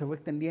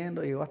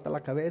extendiendo, llegó hasta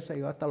la cabeza,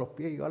 llegó hasta los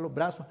pies, llegó a los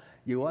brazos,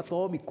 llegó a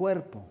todo mi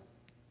cuerpo.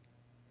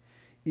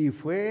 Y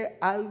fue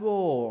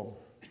algo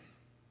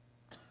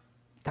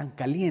tan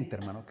caliente,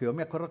 hermano, que yo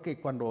me acuerdo que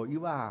cuando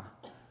iba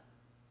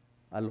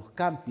a los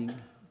campings,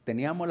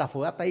 teníamos la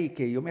fogata ahí,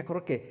 que yo me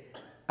acuerdo que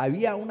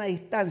había una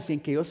distancia en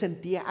que yo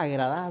sentía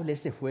agradable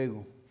ese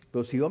fuego.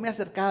 Pero si yo me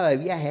acercaba de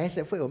viaje a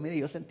ese fuego, mire,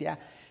 yo sentía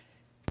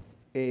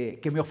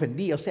que me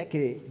ofendía, o sea,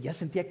 que ya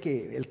sentía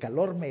que el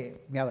calor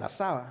me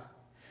abrazaba.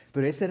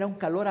 Pero ese era un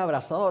calor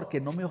abrasador que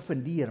no me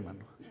ofendía,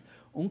 hermano.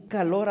 Un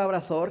calor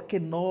abrasador que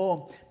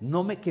no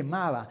me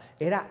quemaba.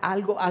 Era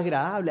algo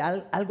agradable,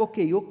 algo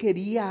que yo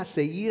quería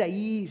seguir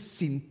ahí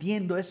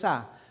sintiendo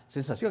esa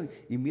sensación.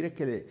 Y mire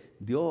que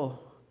Dios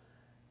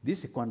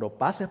dice, cuando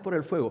pases por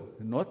el fuego,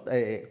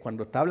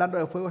 cuando está hablando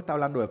de fuego, está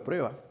hablando de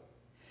prueba.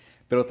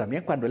 Pero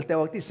también cuando Él te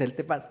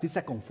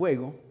bautiza con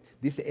fuego,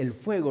 dice, el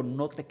fuego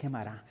no te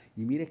quemará.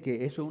 Y mire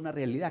que eso es una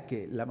realidad,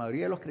 que la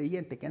mayoría de los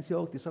creyentes que han sido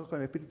bautizados con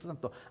el Espíritu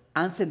Santo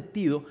han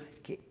sentido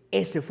que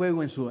ese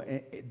fuego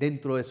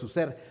dentro de su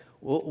ser.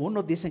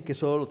 Unos dicen que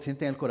solo lo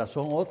sienten en el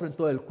corazón, otros en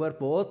todo el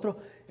cuerpo, otros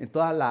en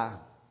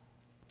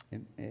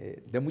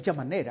de muchas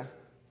maneras.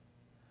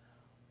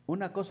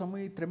 Una cosa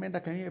muy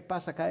tremenda que a mí me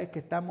pasa cada vez que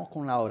estamos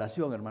con la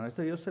oración, hermano.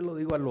 Esto yo se lo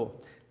digo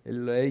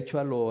lo he dicho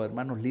a los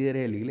hermanos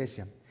líderes de la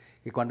iglesia.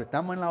 Que cuando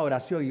estamos en la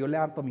oración y yo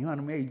levanto mis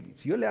manos,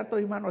 si yo levanto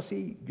mis manos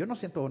así, yo no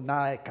siento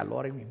nada de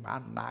calor en mis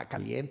manos, nada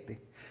caliente.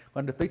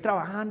 Cuando estoy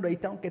trabajando, ahí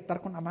tengo que estar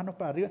con las manos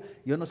para arriba,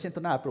 yo no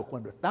siento nada. Pero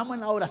cuando estamos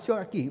en la oración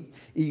aquí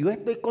y yo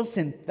estoy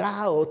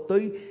concentrado,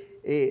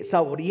 estoy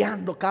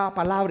saboreando cada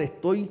palabra,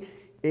 estoy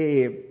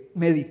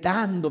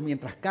meditando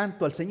mientras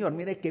canto al Señor,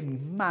 mire que mis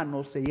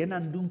manos se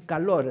llenan de un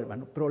calor,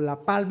 hermano, pero la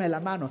palma de la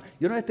mano,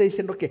 yo no estoy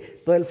diciendo que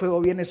todo el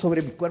fuego viene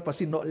sobre mi cuerpo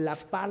así, no, la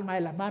palma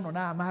de la mano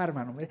nada más,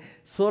 hermano, mire,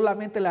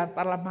 solamente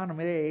levantar las manos,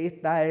 mire, ahí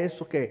está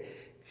eso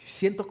que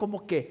siento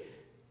como que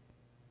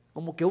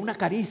una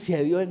caricia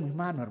de Dios en mis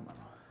manos,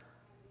 hermano.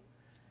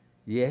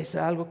 Y es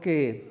algo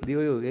que,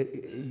 digo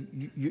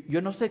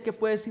yo no sé qué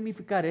puede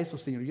significar eso,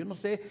 Señor. Yo no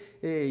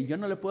sé, yo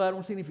no le puedo dar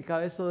un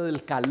significado a eso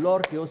del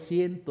calor que yo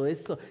siento, de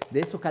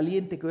eso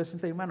caliente que yo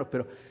siento en mis manos.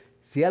 Pero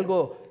si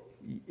algo,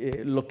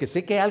 lo que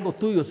sé que es algo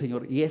tuyo,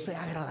 Señor, y eso es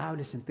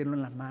agradable sentirlo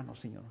en las manos,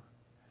 Señor.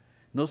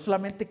 No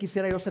solamente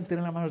quisiera yo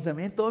sentirlo en las manos,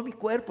 también en todo mi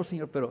cuerpo,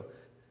 Señor, pero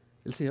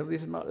el Señor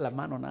dice, no, la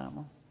mano nada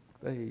más.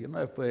 Entonces, yo no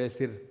le puedo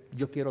decir,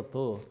 yo quiero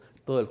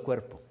todo el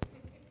cuerpo.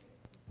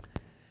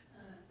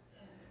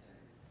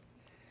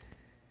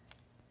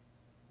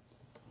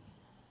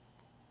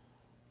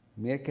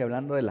 Mire que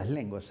hablando de las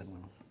lenguas,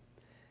 hermano,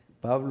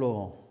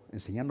 Pablo,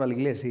 enseñando a la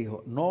iglesia,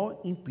 dijo, no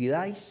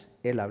impidáis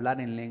el hablar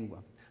en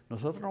lengua.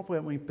 Nosotros no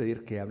podemos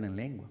impedir que hablen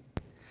lengua.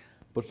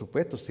 Por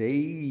supuesto,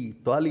 si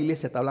toda la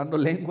iglesia está hablando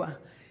lengua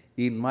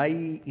y no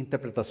hay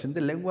interpretación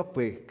de lengua,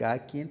 pues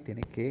cada quien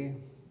tiene que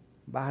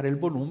bajar el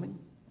volumen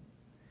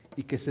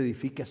y que se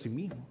edifique a sí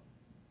mismo.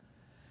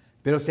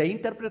 Pero si hay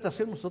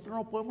interpretación, nosotros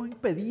no podemos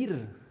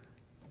impedir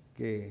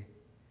que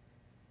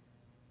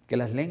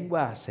las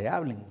lenguas se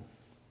hablen.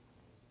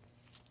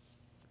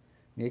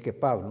 Mire que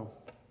Pablo,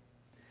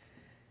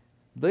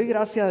 doy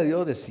gracias a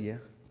Dios,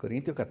 decía,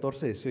 Corintios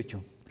 14,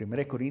 18,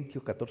 1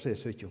 Corintios 14,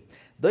 18,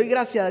 doy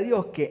gracias a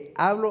Dios que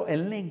hablo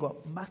en lengua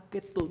más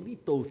que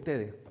todito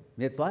ustedes.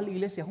 De toda la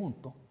iglesia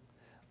juntos,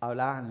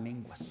 hablaban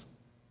lenguas.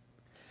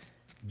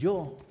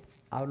 Yo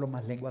hablo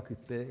más lengua que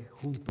ustedes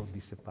juntos,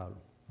 dice Pablo.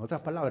 En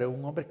otras palabras,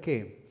 un hombre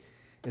que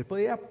él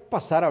podía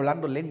pasar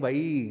hablando lengua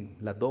ahí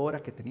las 2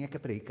 horas que tenía que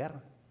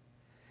predicar.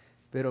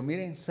 Pero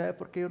miren, ¿sabe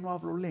por qué yo no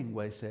hablo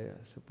lengua? Dice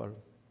Pablo.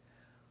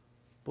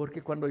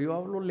 Porque cuando yo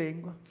hablo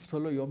lengua,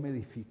 solo yo me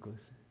edifico.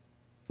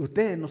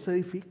 Ustedes no se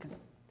edifican.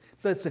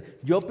 Entonces,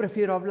 yo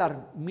prefiero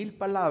hablar 1000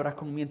 palabras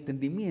con mi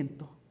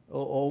entendimiento,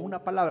 o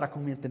una palabra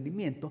con mi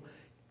entendimiento,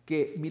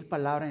 que 1000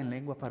 palabras en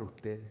lengua para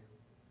ustedes.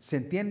 ¿Se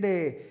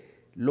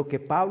entiende lo que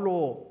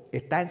Pablo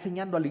está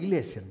enseñando a la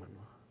iglesia,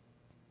 hermano?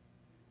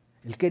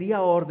 Él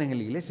quería orden en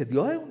la iglesia.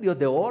 Dios es un Dios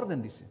de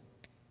orden, dice.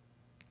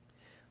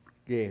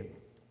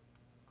 Que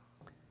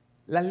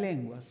las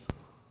lenguas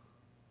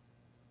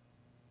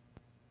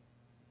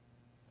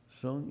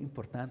son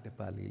importantes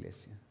para la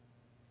iglesia.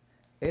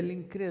 El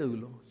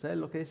incrédulo, ¿sabes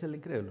lo que dice el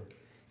incrédulo?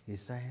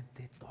 Esa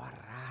gente es toda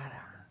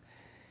rara.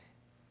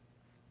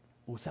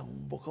 Usan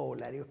un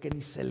vocabulario que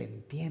ni se le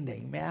entiende.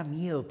 Y me da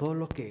miedo todo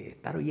lo que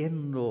estar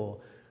oyendo,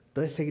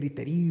 todo ese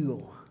griterío.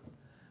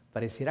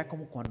 Pareciera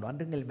como cuando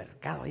ando en el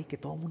mercado ahí, que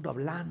todo el mundo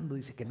hablando,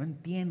 dice que no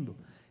entiendo.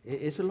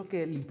 Eso es lo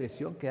que la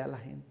impresión que da la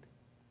gente.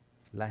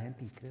 La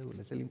gente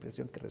incrédula, esa es la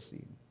impresión que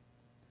recibe.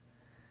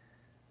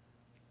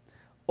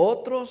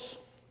 Otros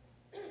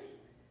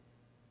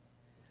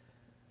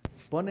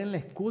ponen la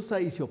excusa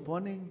y se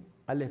oponen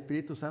al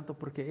Espíritu Santo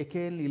porque es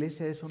que en la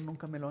iglesia eso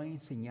nunca me lo han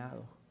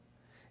enseñado.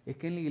 Es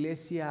que en la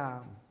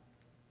iglesia,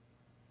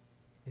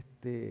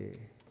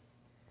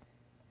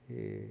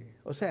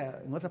 o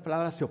sea, en otras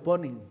palabras, se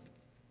oponen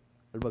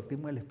al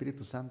bautismo del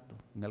Espíritu Santo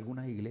en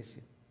algunas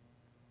iglesias.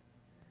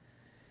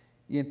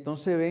 Y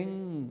entonces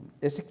ven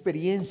esa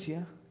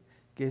experiencia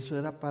que eso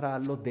era para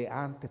los de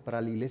antes, para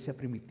la iglesia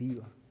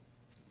primitiva,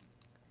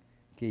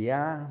 que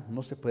ya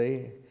no se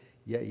puede,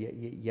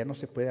 ya no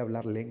se puede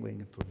hablar lengua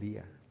en estos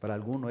días. Para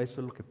algunos eso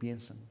es lo que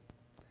piensan.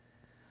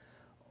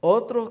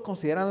 Otros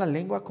consideran la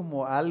lengua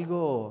como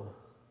algo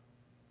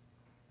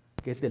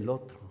que es del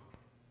otro,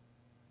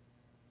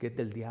 que es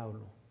del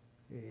diablo.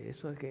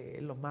 Eso es que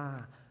es lo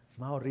más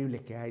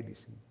horrible que hay,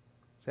 dicen.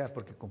 O sea,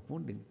 porque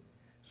confunden,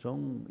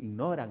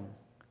 ignoran,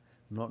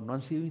 no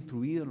han sido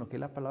instruidos en lo que es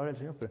la palabra del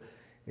Señor, pero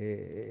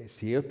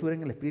si ellos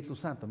tuvieran el Espíritu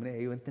Santo, mire,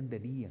 ellos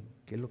entenderían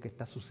qué es lo que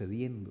está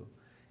sucediendo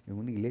en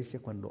una iglesia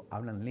cuando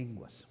hablan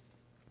lenguas.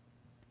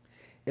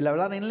 El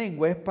hablar en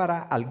lengua es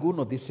para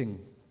algunos, dicen.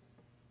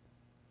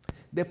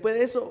 Después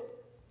de eso,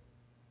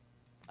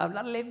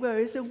 hablar lengua a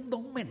veces es un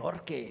don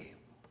menor que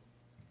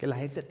la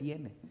gente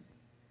tiene.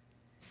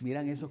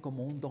 Miran eso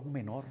como un don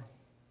menor.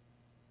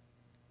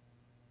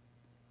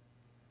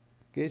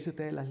 ¿Qué dice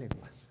usted de las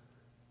lenguas?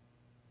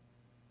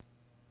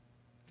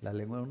 La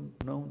lengua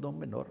no es un don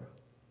menor.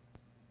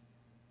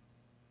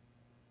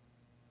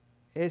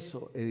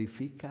 Eso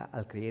edifica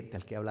al creyente,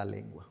 al que habla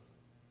lengua.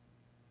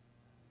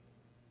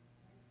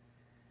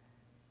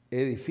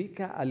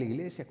 Edifica a la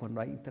iglesia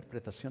cuando hay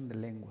interpretación de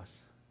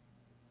lenguas.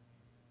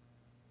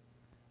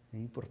 Es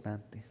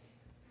importante.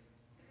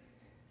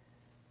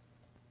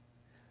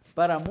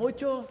 Para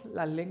muchos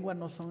las lenguas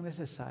no son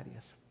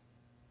necesarias.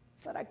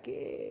 ¿Para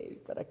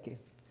qué? ¿Para qué?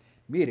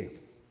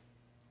 Mire,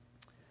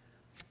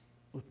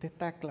 usted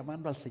está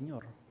clamando al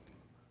Señor.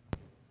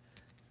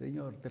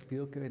 Señor, te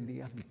pido que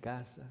bendigas mi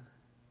casa,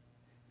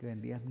 que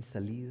bendigas mi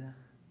salida,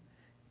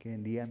 que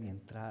bendiga mi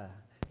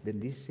entrada.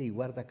 Bendice y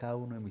guarda a cada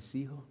uno de mis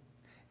hijos.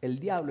 El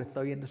diablo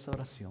está oyendo esa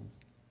oración.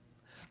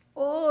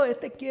 Oh,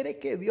 quiere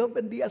que Dios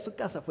bendiga su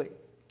casa. Pues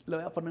le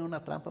voy a poner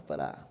una trampa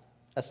para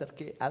hacer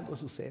que algo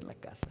suceda en la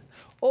casa.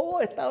 Oh,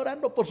 está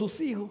orando por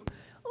sus hijos.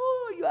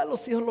 Oh, yo a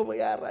los hijos los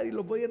voy a agarrar y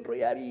los voy a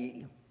enrollar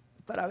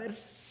para ver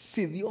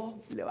si Dios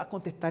le va a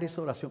contestar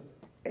esa oración.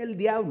 El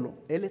diablo,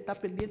 él está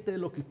pendiente de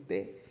lo que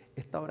usted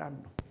está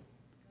orando.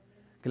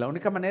 Que la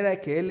única manera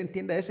de que él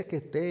entienda eso es que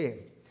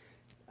esté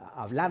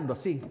hablando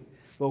así.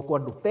 Pero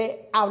cuando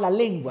usted habla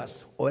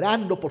lenguas,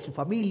 orando por su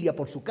familia,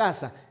 por su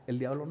casa, el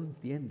diablo no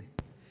entiende.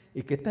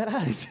 ¿Y qué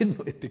estará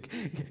diciendo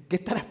 ¿Qué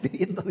estará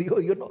pidiendo Dios?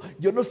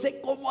 Yo no sé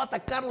cómo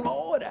atacarlo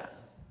ahora.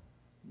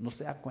 No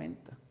se da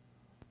cuenta.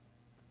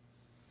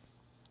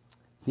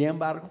 Sin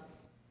embargo,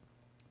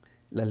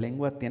 las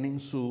lenguas tienen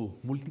sus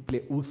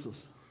múltiples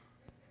usos.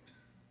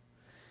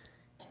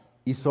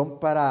 Y son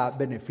para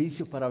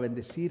beneficio, para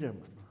bendecir,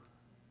 hermano.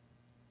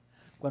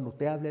 Cuando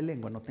usted hable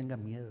lengua, no tenga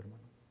miedo,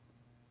 hermano.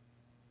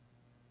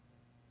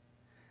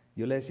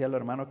 Yo le decía a los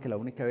hermanos que la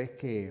única vez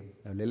que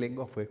hablé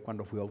lengua fue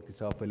cuando fui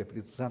bautizado por el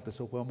Espíritu Santo.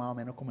 Eso fue más o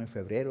menos como en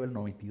febrero del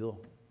 92.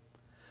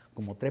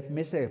 Como 3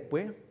 meses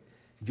después,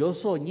 yo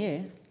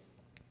soñé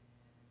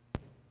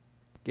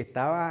que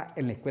estaba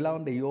en la escuela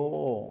donde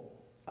yo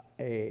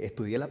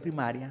estudié la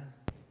primaria,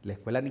 la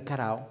escuela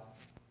Nicaragua.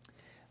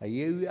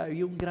 Ahí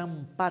había un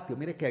gran patio,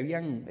 mire que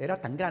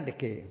era tan grande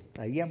que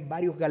habían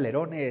varios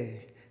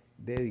galerones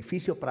de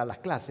edificios para las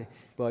clases,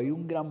 pero había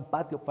un gran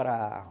patio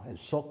para el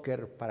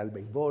soccer, para el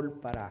béisbol,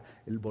 para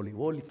el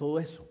voleibol y todo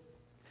eso.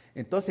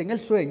 Entonces en el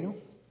sueño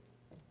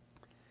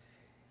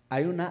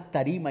hay una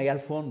tarima ahí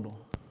al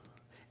fondo.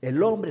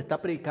 El hombre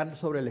está predicando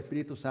sobre el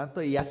Espíritu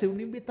Santo y hace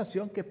una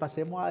invitación que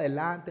pasemos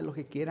adelante, los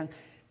que quieran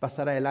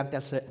pasar adelante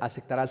a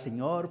aceptar al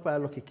Señor, para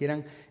los que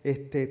quieran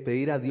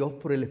pedir a Dios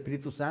por el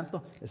Espíritu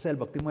Santo. Ese es el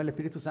bautismo del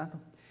Espíritu Santo.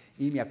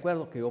 Y me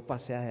acuerdo que yo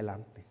pasé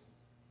adelante.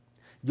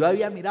 Yo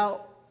había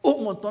mirado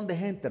un montón de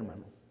gente,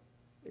 hermano,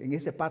 en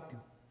ese patio.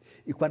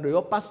 Y cuando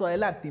yo paso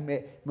adelante y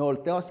me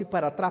volteo así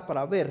para atrás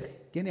para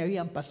ver quiénes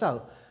habían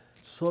pasado,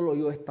 solo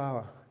yo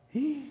estaba.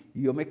 Y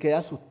yo me quedé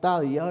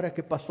asustado. ¿Y ahora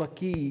qué pasó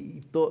aquí?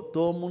 Y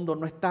todo el mundo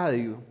no está,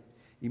 digo.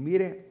 Y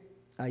mire,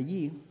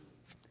 allí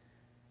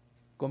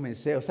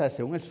comencé, o sea,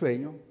 según el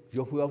sueño,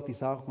 yo fui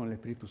bautizado con el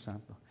Espíritu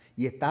Santo.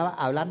 Y estaba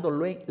hablando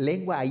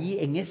lengua allí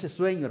en ese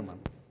sueño,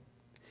 hermano.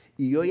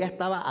 Y yo ya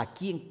estaba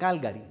aquí en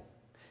Calgary.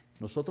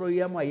 Nosotros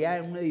vivíamos allá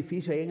en un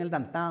edificio, ahí en el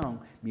downtown.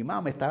 Mi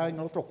mamá estaba en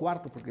otro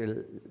cuarto porque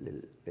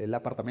el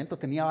apartamento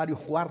tenía varios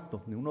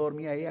cuartos. Uno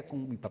dormía allá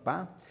con mi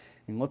papá,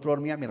 En otro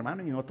dormía mi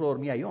hermano y en otro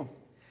dormía yo.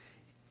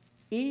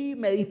 Y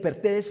me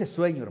desperté de ese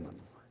sueño, hermano.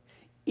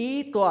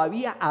 Y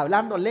todavía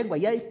hablando lengua,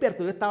 ya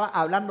despierto, yo estaba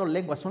hablando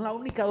lengua. Son las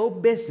únicas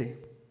 2 veces,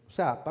 o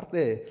sea,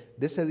 aparte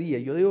de ese día.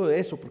 Yo digo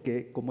eso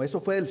porque como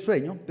eso fue del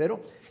sueño,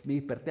 pero me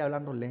desperté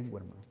hablando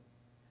lengua, hermano.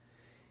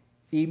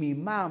 Y mi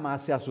mamá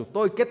se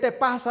asustó. ¿Y qué te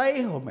pasa,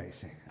 hijo? Me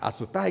dice.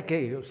 ¿Asustás de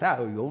qué? O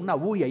sea, oyó una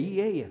bulla ahí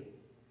ella.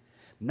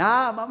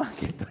 Nada, mamá,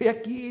 que estoy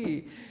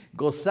aquí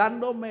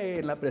gozándome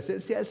en la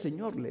presencia del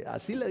Señor.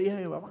 Así le dije a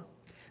mi mamá.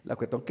 La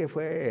cuestión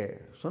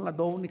que son las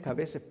 2 únicas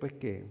veces pues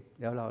que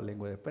he hablado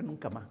lengua. Después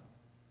nunca más.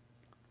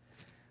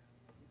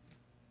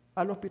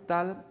 Al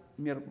hospital,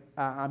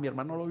 a mi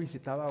hermano lo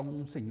visitaba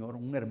un señor,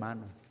 un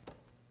hermano.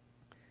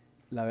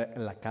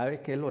 Cada vez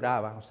que él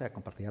oraba, o sea,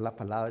 compartía la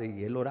palabra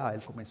y él oraba,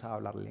 él comenzaba a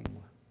hablar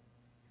lengua.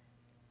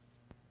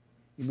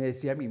 Y me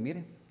decía a mí,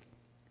 mire,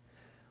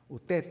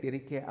 usted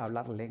tiene que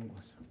hablar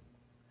lenguas,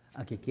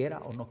 aunque quiera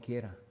o no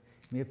quiera.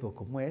 Mire, pero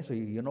 ¿cómo es eso?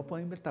 Y yo no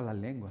puedo inventar las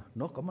lenguas.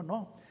 No, ¿cómo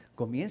no?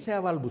 Comience a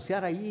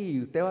balbucear ahí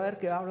y usted va a ver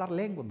que va a hablar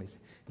lengua. Me dice.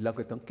 Y la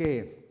cuestión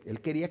que él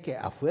quería que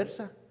a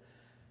fuerza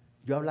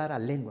yo hablara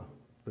lengua,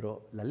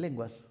 pero las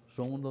lenguas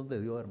son un don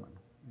de Dios,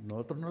 hermano.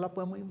 Nosotros no la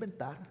podemos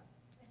inventar.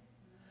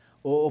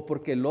 O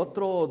porque el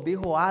otro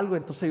dijo algo,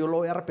 entonces yo lo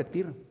voy a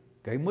repetir.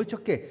 Que hay muchos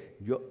que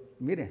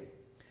mire,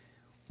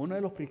 uno de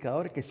los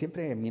predicadores que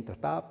siempre mientras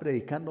estaba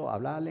predicando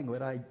hablaba lengua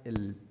era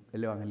el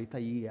evangelista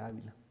G.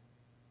 Ávila.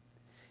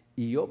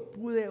 Y yo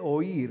pude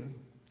oír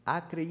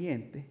a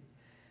creyentes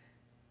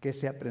que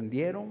se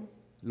aprendieron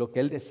lo que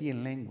él decía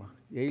en lengua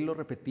y ahí lo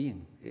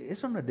repetían.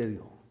 Eso no es de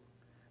Dios.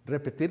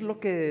 Repetir lo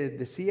que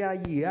decía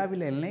G.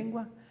 Ávila en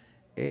lengua,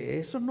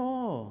 eso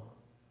no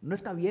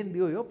está bien,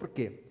 digo yo,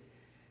 porque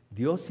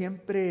Dios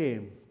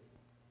siempre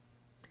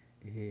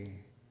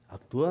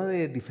actúa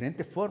de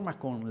diferentes formas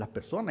con las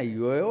personas. Y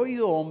yo he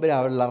oído hombres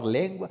hablar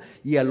lengua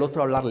y al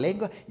otro hablar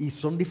lengua y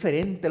son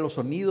diferentes los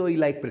sonidos y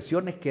las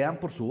expresiones que dan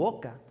por su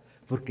boca,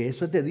 porque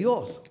eso es de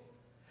Dios.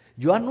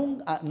 Yo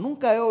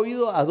nunca he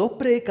oído a 2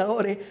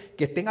 predicadores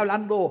que estén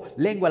hablando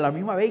lengua a la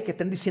misma vez y que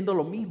estén diciendo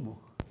lo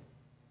mismo.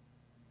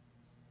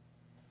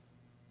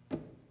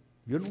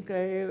 Yo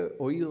nunca he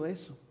oído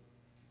eso.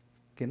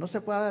 Que no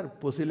se pueda dar,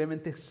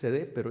 posiblemente se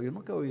dé, pero yo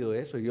nunca he oído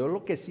eso. Yo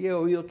lo que sí he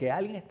oído es que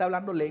alguien está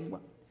hablando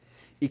lengua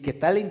y que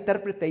está el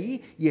intérprete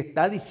ahí y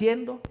está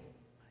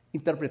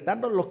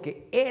interpretando lo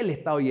que él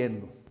está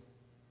oyendo.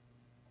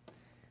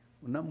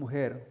 Una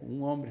mujer,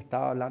 un hombre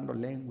estaba hablando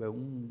lengua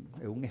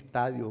en un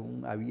estadio,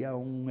 había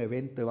un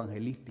evento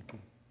evangelístico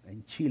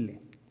en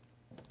Chile.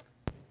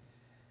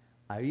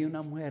 Había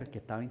una mujer que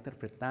estaba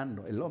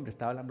interpretando, el hombre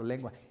estaba hablando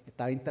lengua,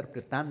 estaba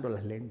interpretando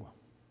las lenguas.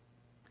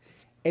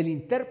 El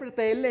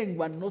intérprete de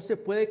lengua no se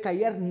puede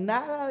callar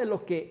nada de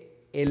lo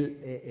que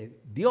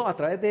Dios a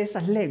través de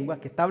esas lenguas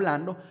que está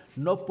hablando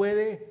no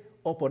puede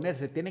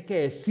oponerse, tiene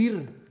que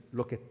decir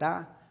lo que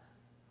está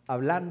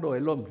hablando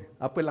el hombre.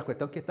 Pues la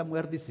cuestión que esta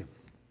mujer dice,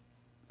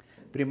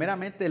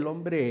 primeramente el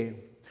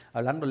hombre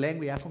hablando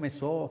lengua ya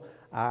comenzó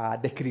a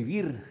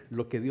describir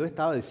lo que Dios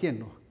estaba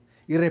diciendo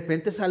y de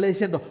repente sale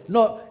diciendo,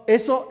 no,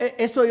 eso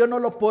yo no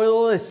lo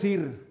puedo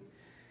decir.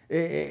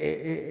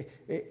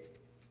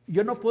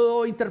 Yo no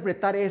puedo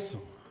interpretar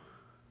eso.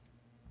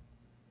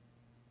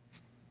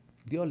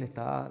 Dios le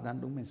estaba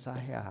dando un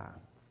mensaje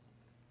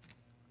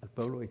al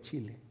pueblo de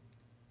Chile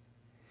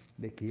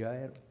de que iba a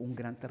haber un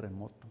gran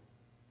terremoto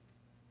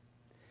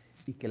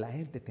y que la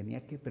gente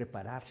tenía que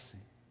prepararse,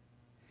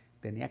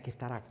 tenía que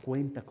estar a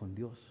cuenta con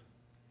Dios,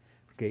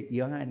 porque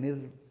iban a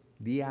venir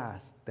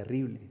días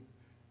terribles.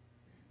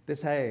 Usted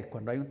sabe,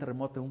 cuando hay un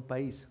terremoto en un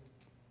país,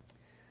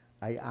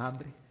 hay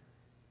hambre,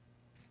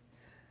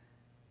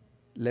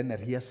 la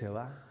energía se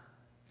va,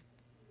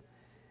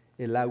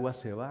 el agua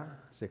se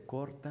va, se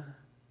corta.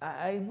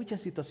 Hay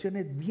muchas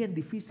situaciones bien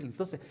difíciles.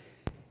 Entonces,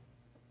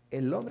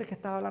 el hombre que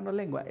estaba hablando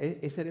lengua,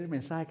 ese era el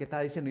mensaje que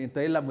estaba diciendo. Y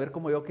entonces la mujer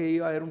como yo que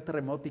iba a haber un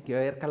terremoto y que iba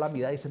a haber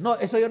calamidad, dice, no,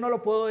 eso yo no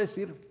lo puedo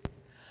decir.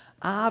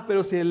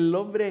 Pero si el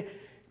hombre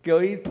que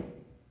hoy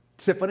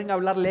se ponen a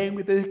hablar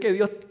lengua y te dice que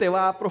Dios te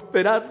va a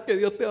prosperar, que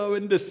Dios te va a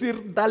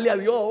bendecir, dale a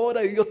Dios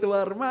ahora y Dios te va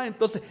a dar más.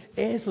 Entonces,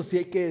 eso sí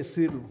hay que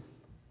decirlo.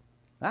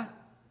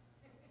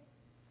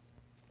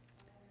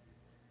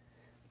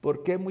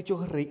 ¿Por qué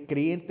muchos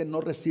creyentes no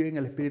reciben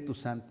el Espíritu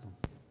Santo?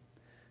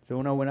 Esa es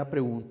una buena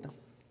pregunta.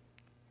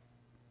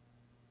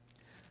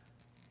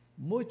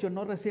 Muchos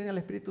no reciben el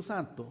Espíritu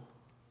Santo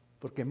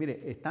porque,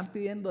 mire, están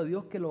pidiendo a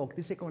Dios que lo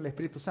bautice con el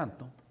Espíritu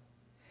Santo,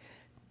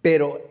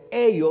 pero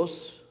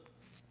ellos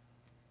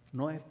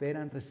no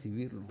esperan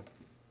recibirlo.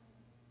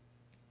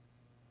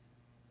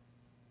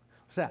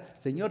 O sea,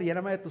 Señor,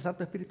 lléname de tu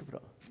Santo Espíritu, pero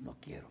no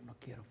quiero,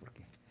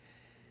 porque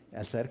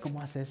al saber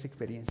cómo hacer esa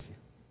experiencia.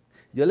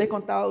 Yo le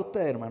contaba a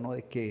usted, hermano,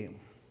 de que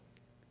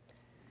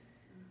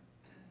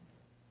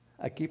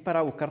aquí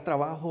para buscar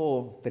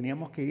trabajo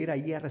teníamos que ir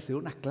allí a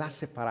recibir unas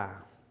clases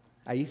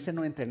ahí se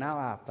nos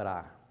entrenaba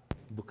para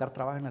buscar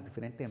trabajo en las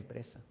diferentes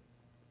empresas.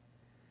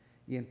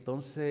 Y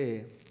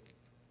entonces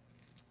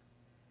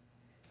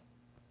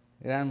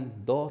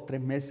eran 2 o 3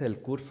 meses del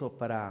curso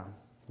para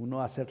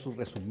Uno hacer su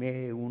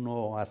resumen,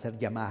 uno hacer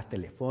llamadas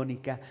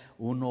telefónicas,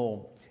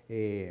 uno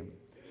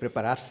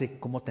prepararse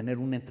cómo tener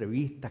una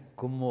entrevista,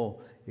 cómo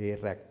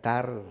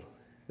redactar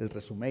el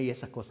resumen y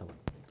esas cosas.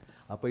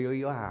 Pues yo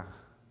iba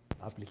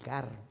a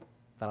aplicar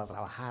para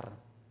trabajar.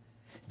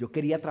 Yo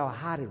quería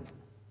trabajar,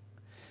 hermano.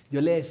 Yo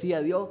le decía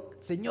a Dios,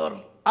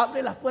 Señor,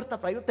 abre las puertas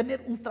para yo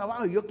tener un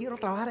trabajo. Yo quiero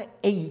trabajar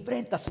en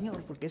imprenta,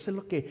 Señor, porque esa es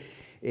lo que,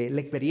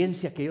 la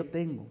experiencia que yo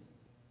tengo.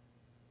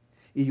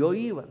 Y yo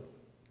iba,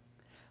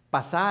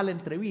 pasaba la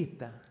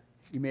entrevista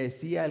y me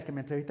decía el que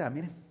me entrevistaba,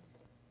 mire,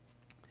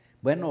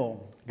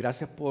 bueno,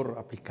 gracias por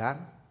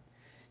aplicar.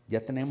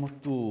 Ya tenemos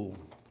tu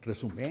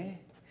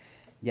resumen,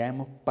 ya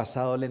hemos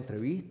pasado la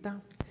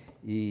entrevista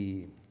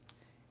y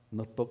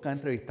nos toca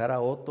entrevistar a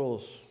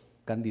otros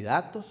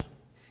candidatos.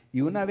 Y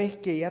una vez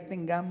que ya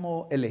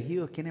tengamos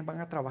elegidos quiénes van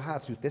a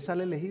trabajar, si usted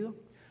sale elegido,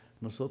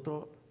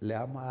 nosotros le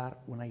vamos a dar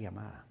una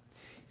llamada.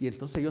 Y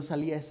entonces yo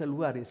salía a ese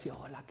lugar y decía,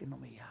 hola, que no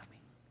me llamen,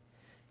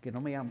 que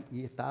no me llamen.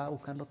 Y estaba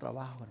buscando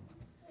trabajo,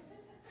 hermano.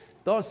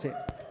 Entonces,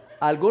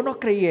 algunos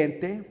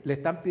creyentes le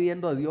están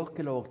pidiendo a Dios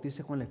que lo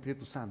bautice con el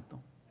Espíritu Santo,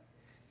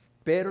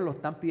 pero lo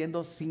están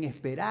pidiendo sin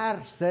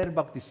esperar ser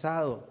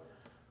bautizado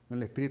con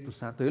el Espíritu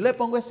Santo. Yo le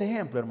pongo ese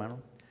ejemplo, hermano,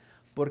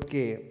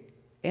 porque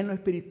en lo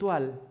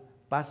espiritual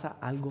pasa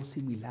algo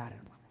similar,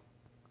 hermano.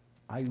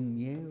 Hay un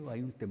miedo,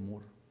 hay un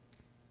temor.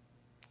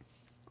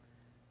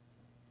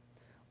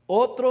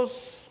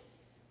 Otros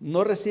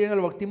no reciben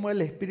el bautismo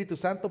del Espíritu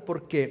Santo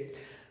porque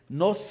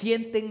no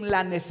sienten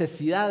la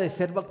necesidad de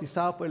ser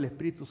bautizados por el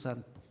Espíritu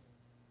Santo.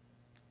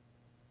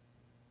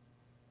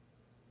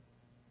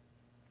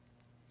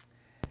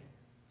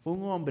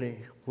 Un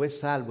hombre fue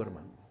salvo,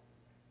 hermano,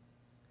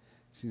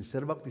 sin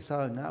ser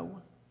bautizado en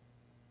agua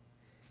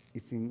y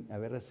sin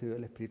haber recibido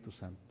el Espíritu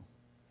Santo.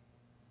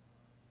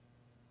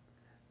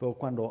 Pero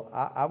cuando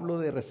hablo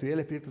de recibir el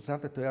Espíritu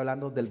Santo, estoy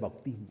hablando del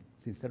bautismo,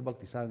 sin ser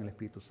bautizado en el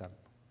Espíritu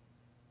Santo.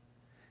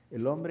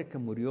 El hombre que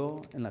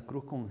murió en la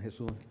cruz con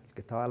Jesús, el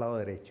que estaba al lado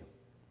derecho.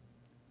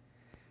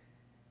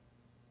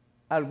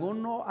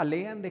 Algunos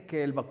alegan de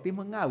que el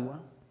bautismo en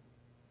agua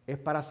es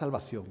para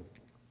salvación.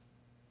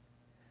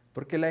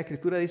 Porque la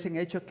Escritura dice en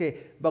Hechos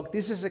que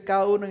bautícese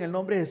cada uno en el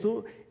nombre de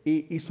Jesús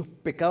y sus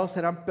pecados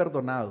serán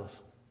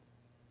perdonados.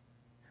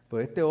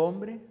 Pero este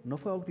hombre no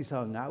fue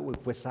bautizado en agua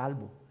y fue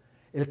salvo.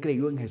 Él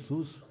creyó en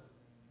Jesús.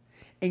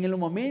 En el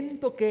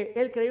momento que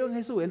él creyó en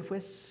Jesús, él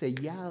fue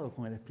sellado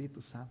con el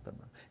Espíritu Santo,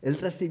 hermano. Él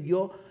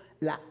recibió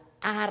las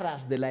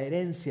arras de la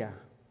herencia.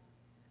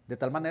 De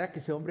tal manera que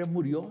ese hombre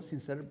murió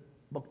sin ser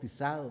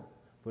bautizado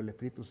por el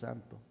Espíritu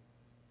Santo.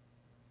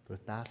 Pero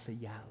estaba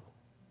sellado.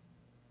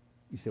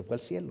 Y se fue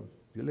al cielo.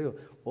 Yo le digo,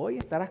 hoy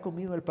estarás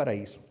conmigo en el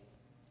paraíso.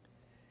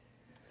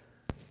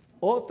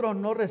 Otros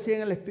no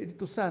reciben el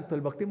Espíritu Santo,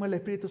 el bautismo del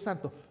Espíritu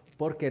Santo,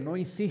 porque no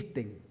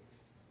insisten.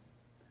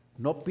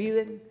 No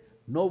piden,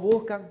 no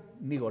buscan,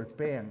 ni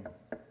golpean,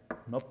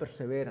 no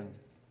perseveran.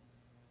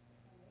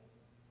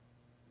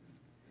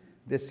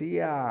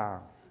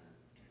 Decía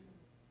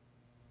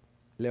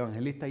el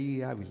evangelista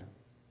I. Ávila,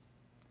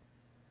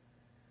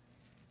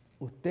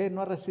 usted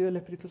no ha recibido el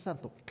Espíritu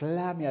Santo,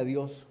 clame a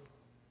Dios,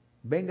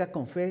 venga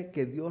con fe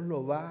que Dios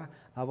lo va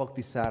a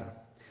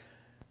bautizar.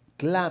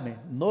 Clame,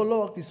 no lo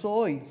bautizó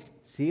hoy,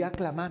 siga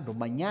clamando,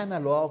 mañana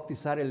lo va a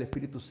bautizar el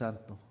Espíritu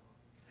Santo.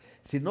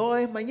 Si no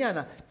es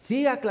mañana,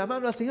 siga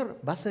clamando al Señor,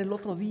 va a ser el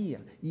otro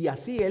día. Y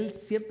así él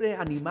siempre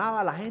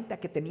animaba a la gente a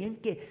que tenían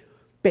que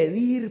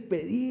pedir,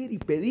 pedir y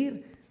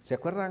pedir. ¿Se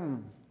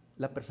acuerdan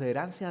la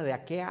perseverancia de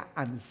aquella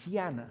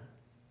anciana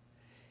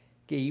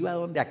que iba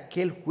donde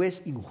aquel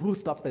juez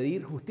injusto a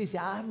pedir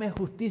justicia? Hazme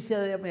justicia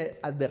de mi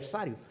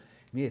adversario.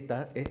 Mire,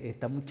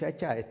 esta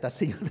muchacha, esta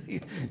señora,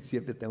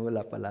 siempre tengo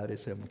la palabra de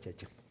esa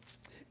muchacha,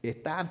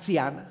 esta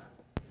anciana,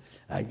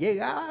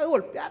 llegaba a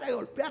golpear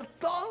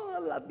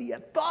todos los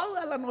días,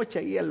 toda la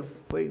noche, y él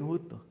fue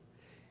injusto.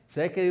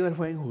 ¿Sabe qué dijo? Él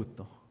fue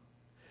injusto.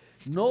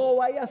 No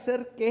vaya a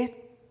ser que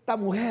esta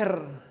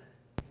mujer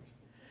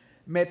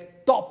me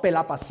tope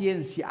la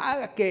paciencia,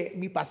 haga que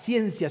mi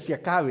paciencia se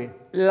acabe,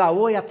 la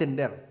voy a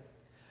atender.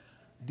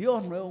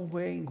 Dios no es un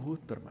juez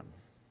injusto, hermano.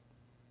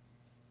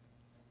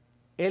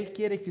 Él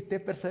quiere que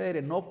usted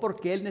persevere, no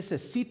porque Él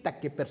necesita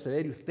que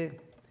persevere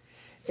usted.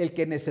 El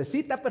que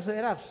necesita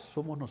perseverar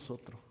somos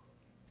nosotros.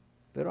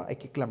 Pero hay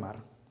que clamar.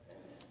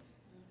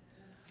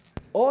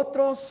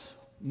 Otros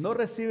no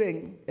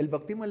reciben el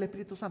bautismo del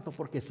Espíritu Santo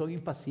porque son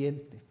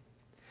impacientes.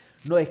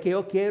 No es que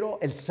yo quiero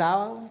el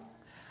sábado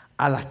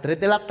a las 3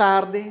 de la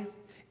tarde,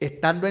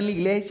 estando en la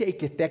iglesia y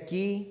que esté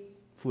aquí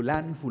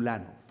fulano y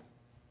fulano.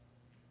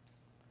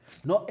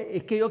 No,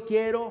 es que yo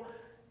quiero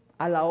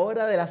a la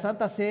hora de la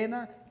Santa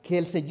Cena que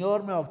el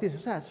Señor me bautice. O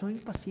sea, son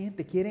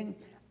impacientes, quieren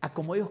a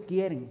como ellos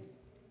quieren.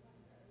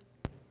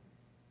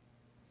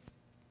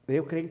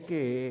 Ellos creen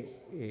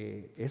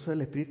que eso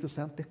del Espíritu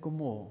Santo es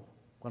como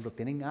cuando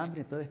tienen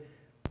hambre, entonces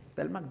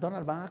está el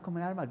McDonald's, van a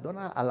comer al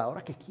McDonald's a la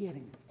hora que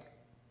quieren.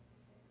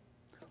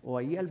 O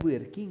ahí al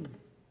Burger King.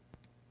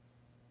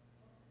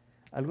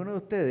 Algunos de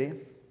ustedes,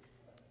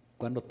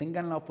 cuando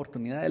tengan la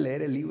oportunidad de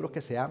leer el libro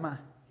que se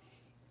llama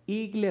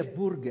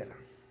Iglesburger,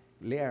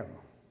 léanlo.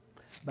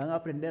 Van a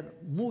aprender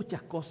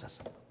muchas cosas.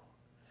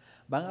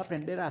 Van a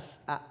aprender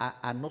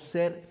a no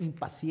ser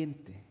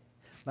impaciente.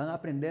 Van a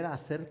aprender a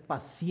ser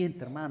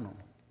paciente, hermano.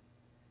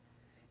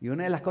 Y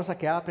una de las cosas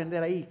que vas a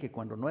aprender ahí, que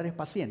cuando no eres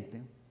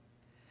paciente,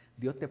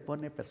 Dios te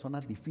pone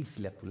personas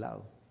difíciles a tu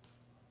lado.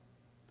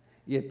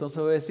 Y entonces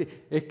voy a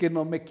decir, es que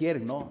no me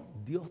quieren. No,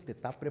 Dios te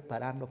está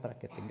preparando para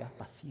que tengas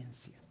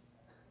paciencia.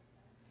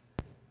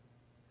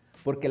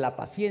 Porque la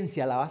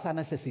paciencia la vas a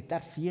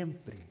necesitar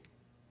siempre.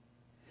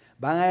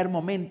 Van a haber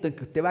momentos en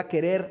que usted va a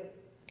querer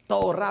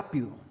todo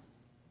rápido.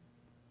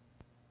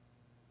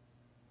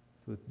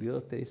 Pues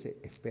Dios te dice,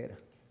 espera,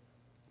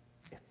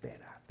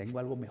 tengo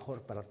algo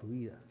mejor para tu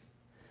vida.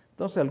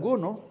 Entonces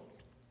algunos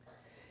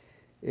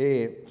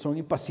son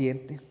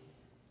impacientes.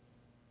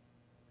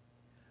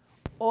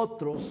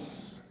 Otros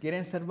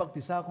quieren ser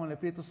bautizados con el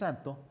Espíritu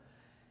Santo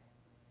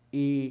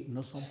y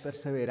no son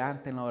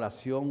perseverantes en la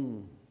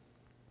oración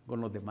con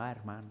los demás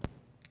hermanos.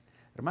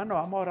 Hermano,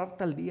 vamos a orar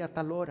tal día,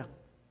 tal hora.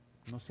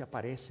 No se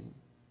aparecen.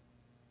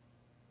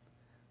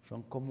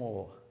 Son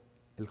como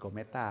el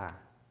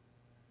cometa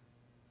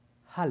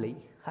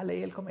Halley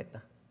el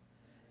cometa,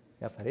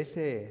 que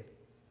aparece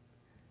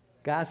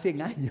cada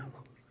 100 años.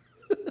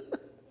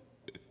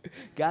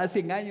 Cada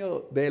 100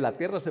 años de la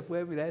Tierra se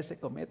puede mirar ese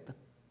cometa.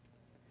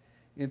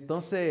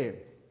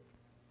 Entonces,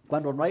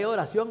 cuando no hay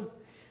oración,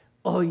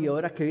 hoy,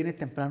 ahora que viene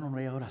temprano, no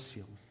hay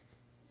oración.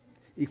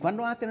 ¿Y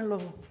cuándo van a tener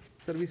los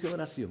servicios de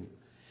oración?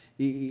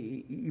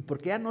 ¿Y por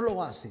qué ya no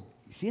lo hacen?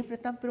 Y siempre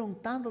están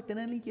preguntando,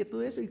 tienen la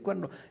inquietud de eso, y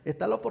cuando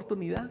está la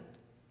oportunidad,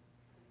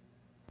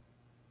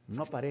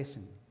 no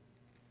aparecen.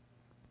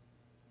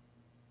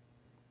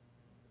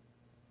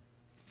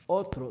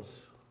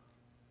 Otros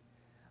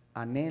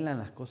anhelan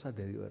las cosas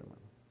de Dios,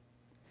 hermano.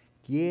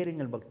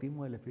 Quieren el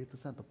bautismo del Espíritu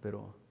Santo,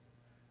 pero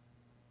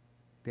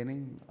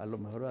tienen a lo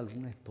mejor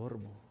algún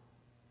estorbo,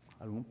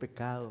 algún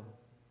pecado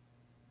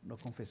no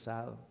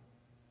confesado.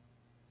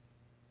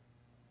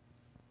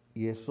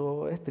 Y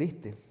eso es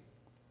triste.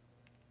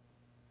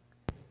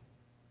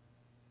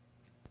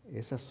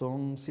 Esas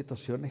son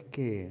situaciones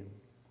que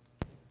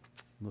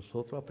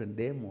nosotros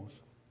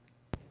aprendemos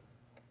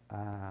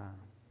a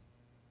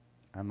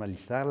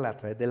analizarla a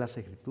través de las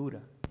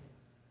Escrituras,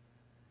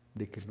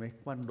 de que no es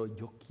cuando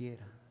yo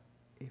quiera,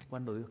 es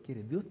cuando Dios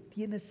quiere. Dios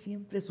tiene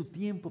siempre su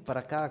tiempo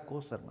para cada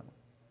cosa, hermano.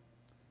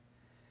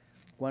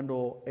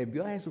 Cuando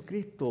envió a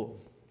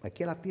Jesucristo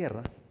aquí a la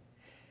tierra,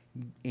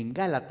 en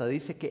Gálatas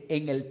dice que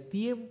en el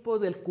tiempo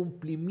del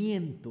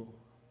cumplimiento,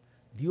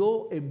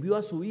 Dios envió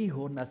a su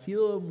Hijo,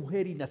 nacido de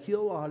mujer y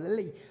nacido bajo la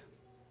ley,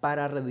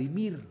 para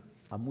redimir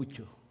a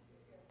muchos.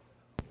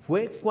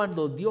 Fue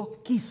cuando Dios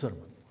quiso,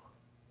 hermano.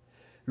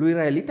 Los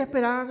israelitas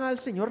esperaban al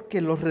Señor que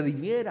los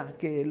redimiera,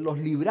 que los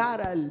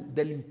librara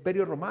del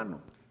imperio romano.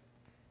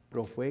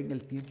 Pero fue en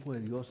el tiempo de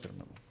Dios,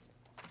 hermano.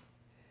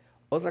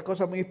 Otra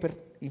cosa muy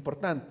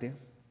importante.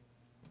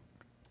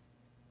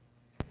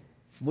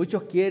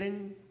 Muchos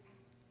quieren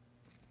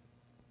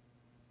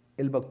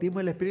el bautismo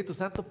del Espíritu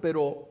Santo,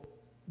 pero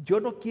yo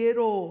no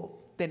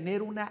quiero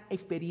tener una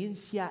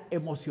experiencia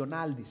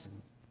emocional, dicen.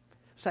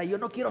 O sea, yo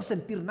no quiero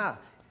sentir nada.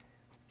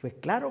 Pues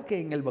claro que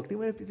en el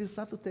bautismo del Espíritu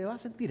Santo usted va a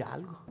sentir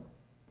algo.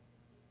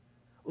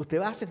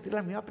 Usted va a sentir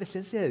la misma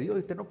presencia de Dios. Y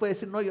usted no puede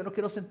decir, no, yo no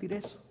quiero sentir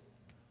eso.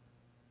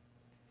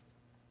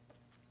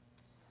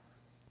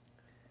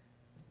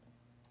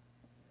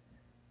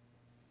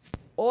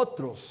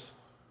 Otros,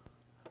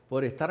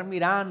 por estar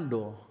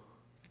mirando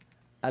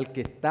al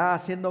que está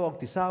siendo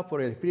bautizado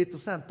por el Espíritu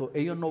Santo,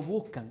 ellos no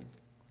buscan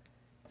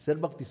ser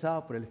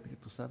bautizados por el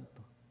Espíritu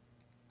Santo.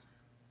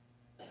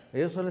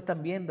 Ellos solo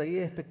están viendo ahí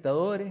de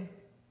espectadores,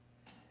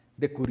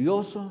 de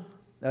curiosos,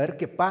 a ver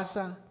qué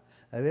pasa,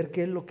 a ver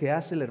qué es lo que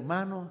hace el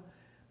hermano,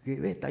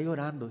 que está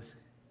llorando.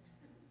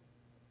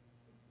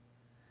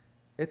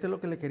 Esto es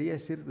lo que le quería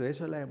decir, de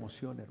eso es la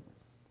emoción, hermano.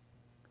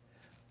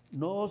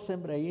 No os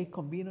embriaguéis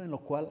con vino en lo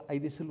cual hay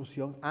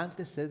disolución,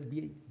 antes sed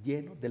bien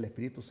llenos del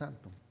Espíritu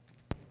Santo.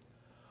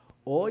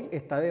 Hoy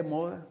está de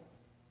moda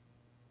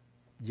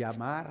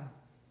llamar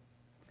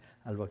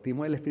al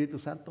bautismo del Espíritu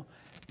Santo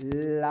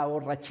la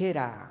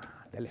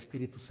borrachera del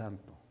Espíritu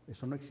Santo.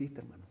 Eso no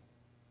existe, hermano.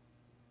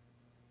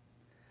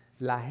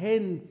 La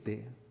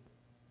gente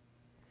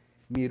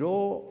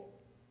miró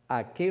a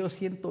aquellos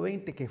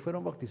 120 que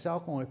fueron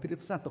bautizados con el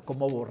Espíritu Santo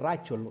como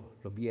borrachos,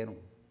 los vieron.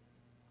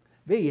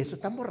 Ve, y eso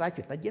están borrachos,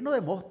 están llenos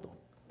de mosto.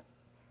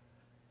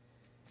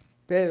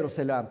 Pedro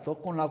se levantó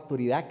con la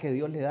autoridad que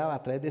Dios le daba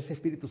a través de ese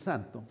Espíritu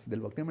Santo,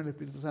 del bautismo del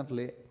Espíritu Santo.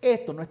 Le dijo,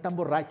 esto no están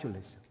borrachos,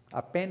 les dice.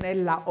 Apenas es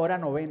la hora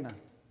 9.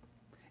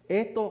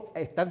 Estos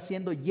están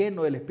siendo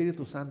llenos del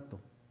Espíritu Santo.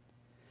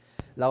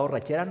 La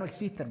borrachera no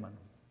existe, hermano.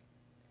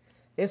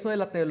 Eso de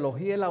la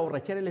teología de la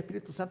borrachera del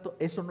Espíritu Santo,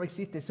 eso no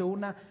existe. Eso es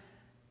una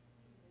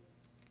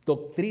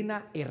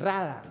doctrina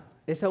errada.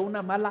 Esa es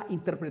una mala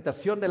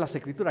interpretación de las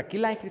Escrituras. Aquí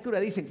las Escrituras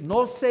dicen,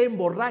 no se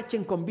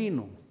emborrachen con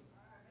vino.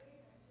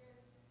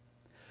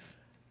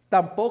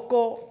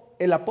 Tampoco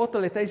el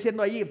apóstol le está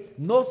diciendo allí,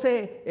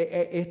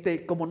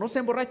 como no se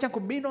emborrachan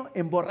con vino,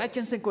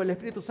 emborráchense con el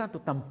Espíritu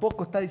Santo.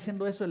 Tampoco está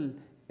diciendo eso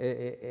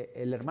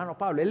el hermano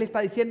Pablo. Él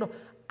está diciendo,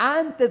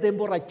 antes de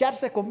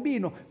emborracharse con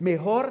vino,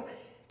 mejor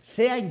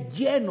sean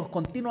llenos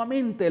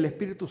continuamente del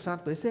Espíritu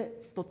Santo. Ese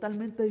es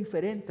totalmente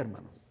diferente,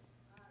 hermano.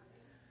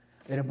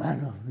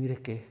 Hermano, mire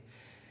que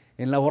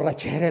en la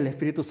borrachera el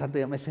Espíritu Santo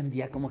ya me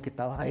sentía como que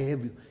estaba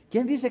ebrio.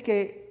 ¿Quién dice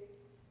que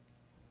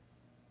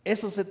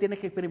eso se tiene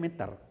que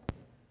experimentar?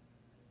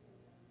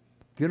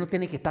 Que uno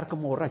tiene que estar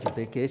como borracho.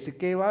 Tiene que decir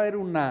que va a haber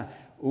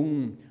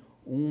un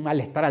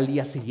malestar al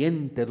día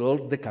siguiente,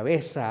 dolor de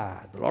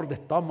cabeza, dolor de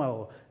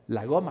estómago,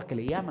 la goma que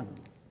le llaman,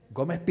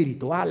 goma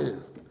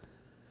espiritual.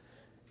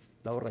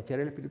 La borrachera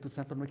del Espíritu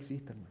Santo no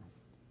existe, hermano.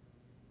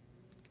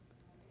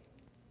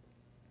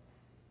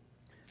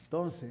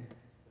 Entonces,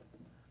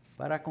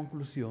 para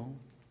conclusión,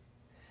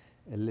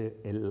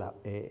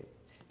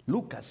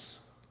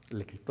 Lucas,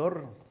 el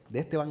escritor de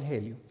este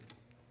evangelio,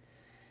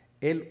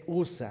 él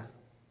usa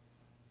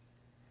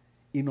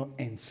y nos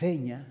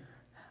enseña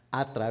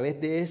a través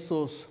de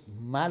esos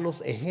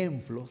malos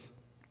ejemplos,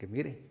 que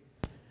mire,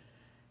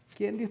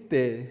 ¿quién de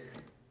ustedes,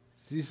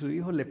 si su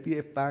hijo le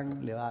pide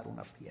pan, le va a dar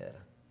una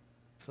piedra?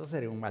 Eso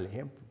sería un mal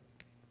ejemplo.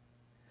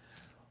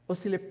 O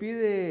si le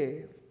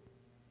pide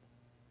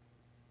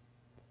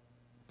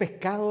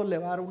pescado, le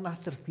va a dar una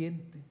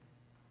serpiente.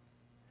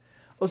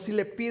 O si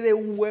le pide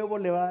un huevo,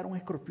 le va a dar un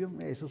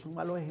escorpión. Eso es un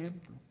malo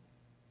ejemplo.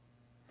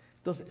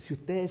 Entonces, si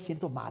ustedes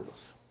siendo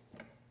malos,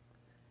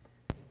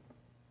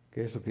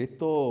 que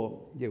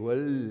Jesucristo llegó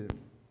el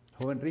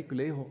joven rico y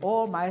le dijo,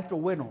 oh maestro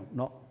bueno,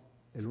 no,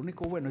 el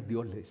único bueno es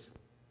Dios, le dice.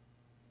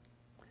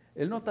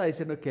 Él no está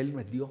diciendo que Él no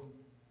es Dios,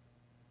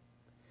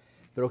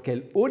 pero que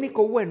el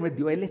único bueno es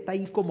Dios. Él está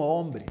ahí como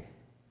hombre,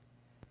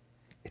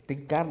 está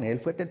en carne, Él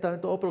fue tentado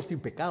en todo pero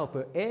sin pecado,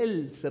 pero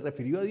Él se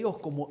refirió a Dios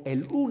como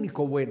el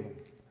único bueno.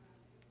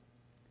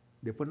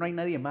 Después no hay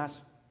nadie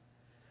más,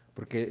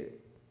 porque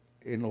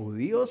en los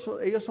judíos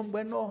ellos son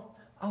buenos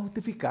a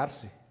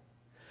justificarse.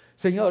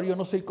 Señor, yo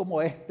no soy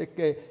como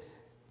este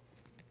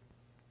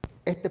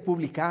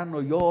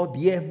publicano, yo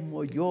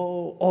diezmo, yo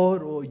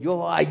oro,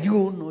 yo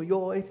ayuno,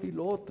 yo esto y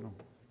lo otro.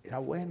 Era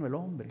bueno el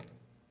hombre.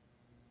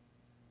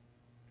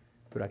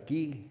 Pero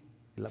aquí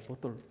el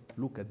apóstol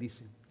Lucas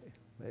dice,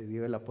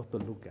 el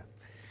apóstol Lucas,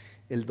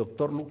 el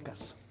doctor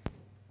Lucas,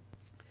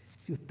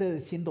 si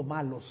ustedes siendo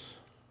malos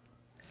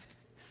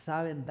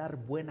saben dar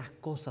buenas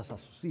cosas a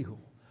sus hijos,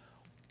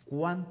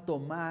 ¿cuánto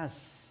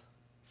más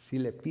si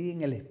le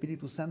piden el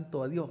Espíritu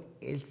Santo a Dios,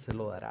 Él se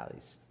lo dará?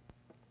 Dice.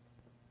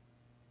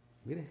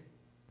 Mire,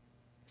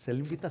 esa es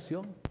la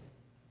invitación,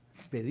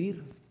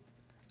 pedir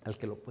al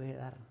que lo puede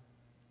dar.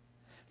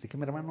 Así que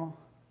mi hermano,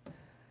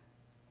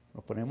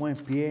 nos ponemos en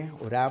pie,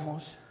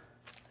 oramos,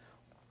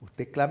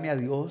 usted clame a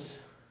Dios,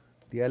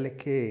 dígale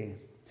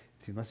que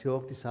si no ha sido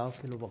bautizado,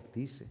 que lo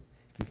bautice,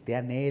 que usted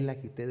anhela,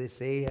 que usted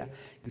desea,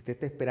 que usted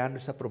está esperando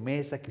esa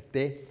promesa, que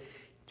usted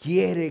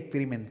quiere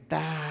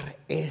experimentar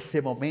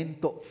ese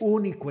momento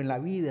único en la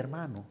vida,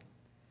 hermano,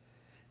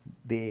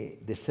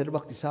 de ser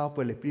bautizado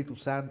por el Espíritu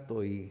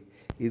Santo. Y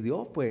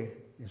Dios, pues,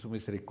 en su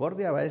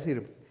misericordia va a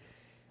decir,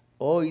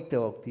 hoy te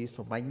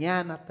bautizo,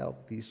 mañana te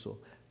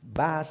bautizo,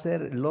 va a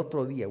ser el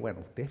otro día.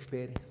 Bueno, usted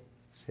espere,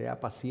 sea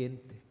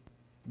paciente,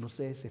 no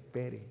se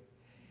desespere,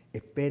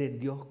 espere en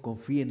Dios,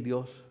 confíe en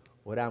Dios.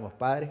 Oramos,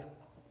 Padre,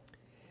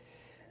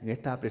 en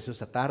esta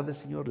preciosa tarde,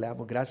 Señor, le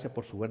damos gracias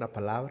por su buena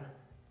palabra.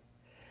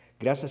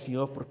 Gracias,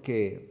 Señor,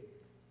 porque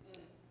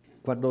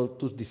cuando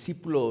tus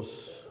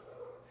discípulos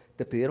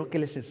te pidieron que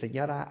les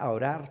enseñara a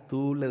orar,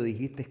 tú le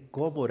dijiste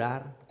cómo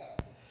orar,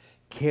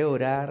 qué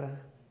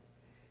orar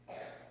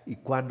y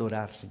cuándo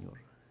orar, Señor.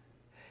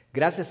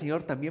 Gracias,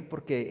 Señor, también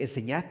porque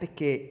enseñaste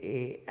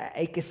que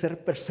hay que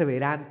ser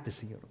perseverantes,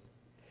 Señor,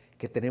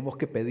 que tenemos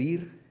que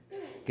pedir,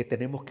 que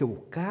tenemos que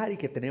buscar y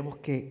que tenemos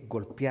que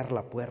golpear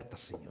la puerta,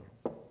 Señor.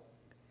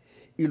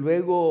 Y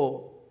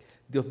luego,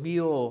 Dios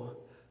mío,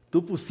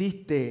 tú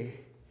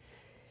pusiste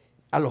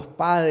a los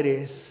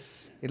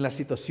padres en las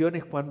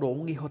situaciones cuando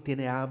un hijo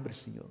tiene hambre,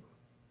 Señor.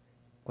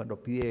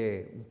 Cuando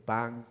pide un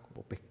pan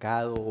o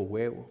pescado o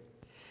huevo.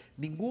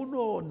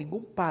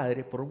 Ningún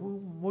padre, por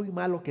muy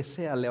malo que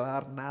sea, le va a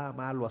dar nada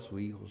malo a su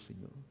hijo,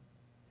 Señor.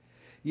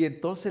 Y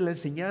entonces la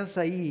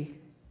enseñanza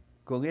ahí,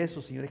 con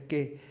eso, Señor, es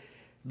que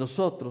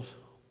nosotros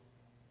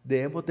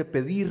debemos de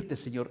pedirte,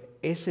 Señor,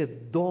 ese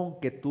don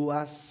que tú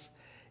has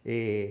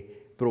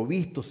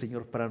provisto,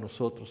 Señor, para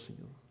nosotros,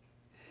 Señor.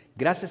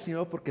 Gracias,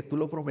 Señor, porque tú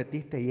lo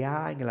prometiste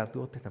ya en el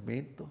Antiguo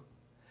Testamento.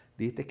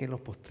 Dijiste que en los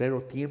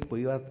postreros tiempos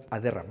ibas a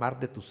derramar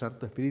de tu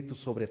Santo Espíritu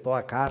sobre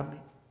toda carne.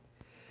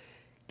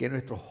 Que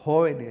nuestros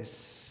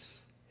jóvenes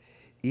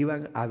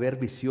iban a ver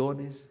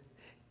visiones.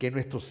 Que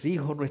nuestros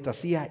hijos,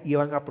 nuestras hijas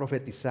iban a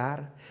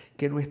profetizar.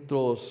 Que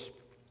nuestros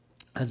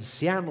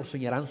ancianos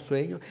soñarán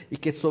sueños. Y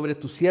que sobre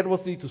tus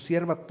siervos y tu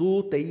sierva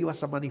tú te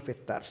ibas a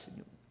manifestar,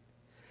 Señor.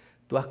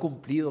 Tú has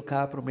cumplido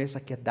cada promesa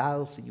que has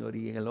dado, Señor,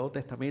 y en el Nuevo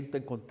Testamento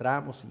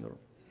encontramos, Señor,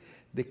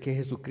 de que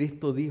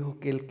Jesucristo dijo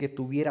que el que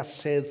tuviera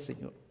sed,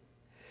 Señor,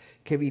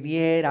 que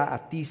viniera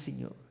a ti,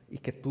 Señor, y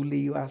que tú le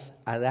ibas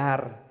a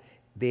dar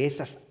de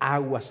esas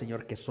aguas,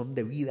 Señor, que son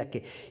de vida,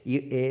 que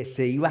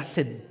se iba a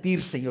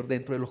sentir, Señor,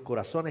 dentro de los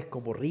corazones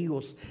como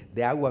ríos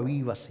de agua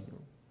viva,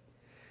 Señor.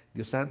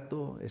 Dios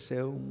santo, ese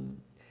es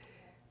un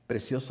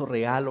precioso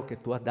regalo que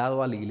tú has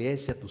dado a la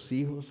iglesia, a tus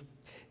hijos.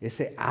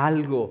 Ese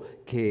algo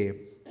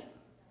que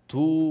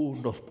tú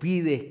nos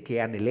pides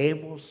que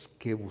anhelemos,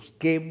 que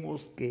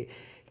busquemos,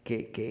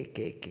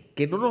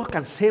 que no nos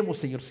cansemos,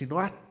 Señor, sino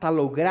hasta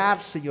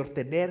lograr, Señor,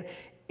 tener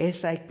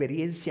esa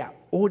experiencia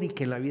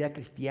única en la vida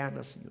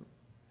cristiana, Señor.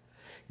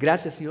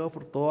 Gracias, Señor,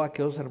 por todos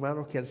aquellos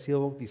hermanos que han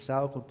sido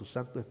bautizados con tu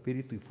Santo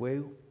Espíritu y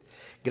fuego.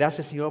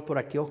 Gracias, Señor, por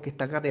aquellos que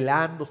están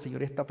anhelando,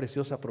 Señor, esta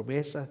preciosa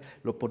promesa.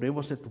 Lo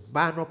ponemos en tus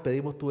manos,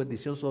 pedimos tu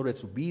bendición sobre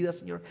sus vidas,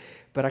 Señor,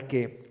 para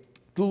que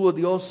tú, oh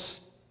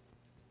Dios,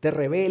 te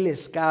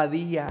reveles cada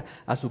día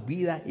a sus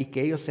vidas y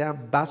que ellos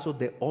sean vasos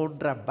de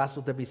honra,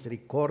 vasos de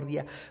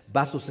misericordia,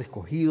 vasos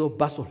escogidos,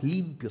 vasos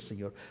limpios,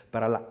 Señor,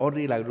 para la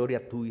honra y la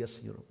gloria tuya,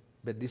 Señor.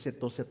 Bendice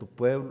entonces a tu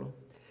pueblo.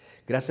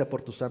 Gracias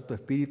por tu Santo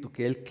Espíritu,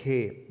 que es el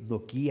que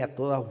nos guía a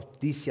toda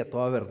justicia, a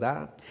toda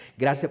verdad.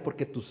 Gracias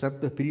porque tu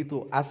Santo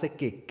Espíritu hace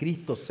que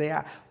Cristo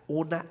sea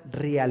una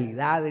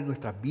realidad en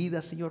nuestras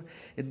vidas, Señor,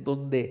 en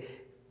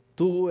donde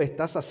tú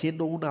estás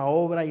haciendo una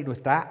obra y nos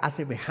estás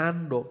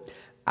asemejando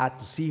a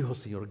tus hijos,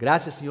 Señor.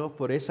 Gracias, Señor,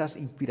 por esas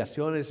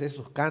inspiraciones,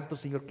 esos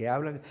cantos, Señor, que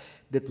hablan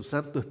de tu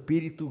Santo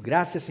Espíritu.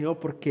 Gracias, Señor,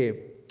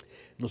 porque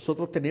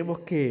nosotros tenemos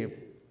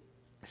que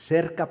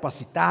ser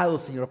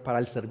capacitados, Señor, para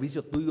el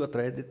servicio tuyo a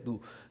través de tu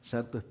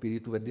Santo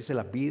Espíritu. Bendice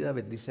las vidas,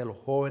 bendice a los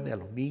jóvenes, a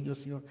los niños,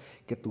 Señor.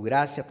 Que tu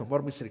gracia, tu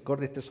amor,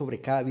 misericordia esté sobre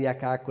cada vida,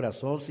 cada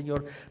corazón,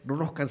 Señor. No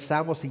nos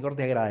cansamos, Señor,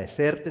 de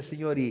agradecerte,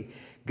 Señor. Y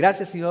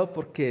gracias, Señor,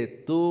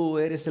 porque tú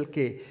eres el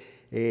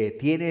que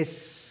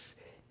tienes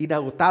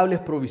inagotables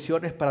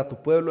provisiones para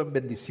tu pueblo en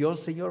bendición,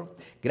 Señor.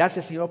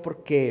 Gracias, Señor,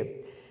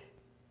 porque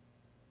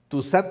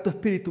tu Santo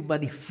Espíritu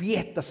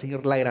manifiesta,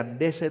 Señor, la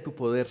grandeza de tu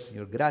poder,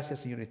 Señor. Gracias,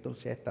 Señor.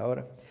 Entonces, a esta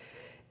hora,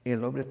 en el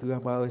nombre de tu Hijo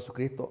amado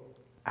Jesucristo.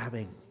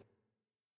 Amén.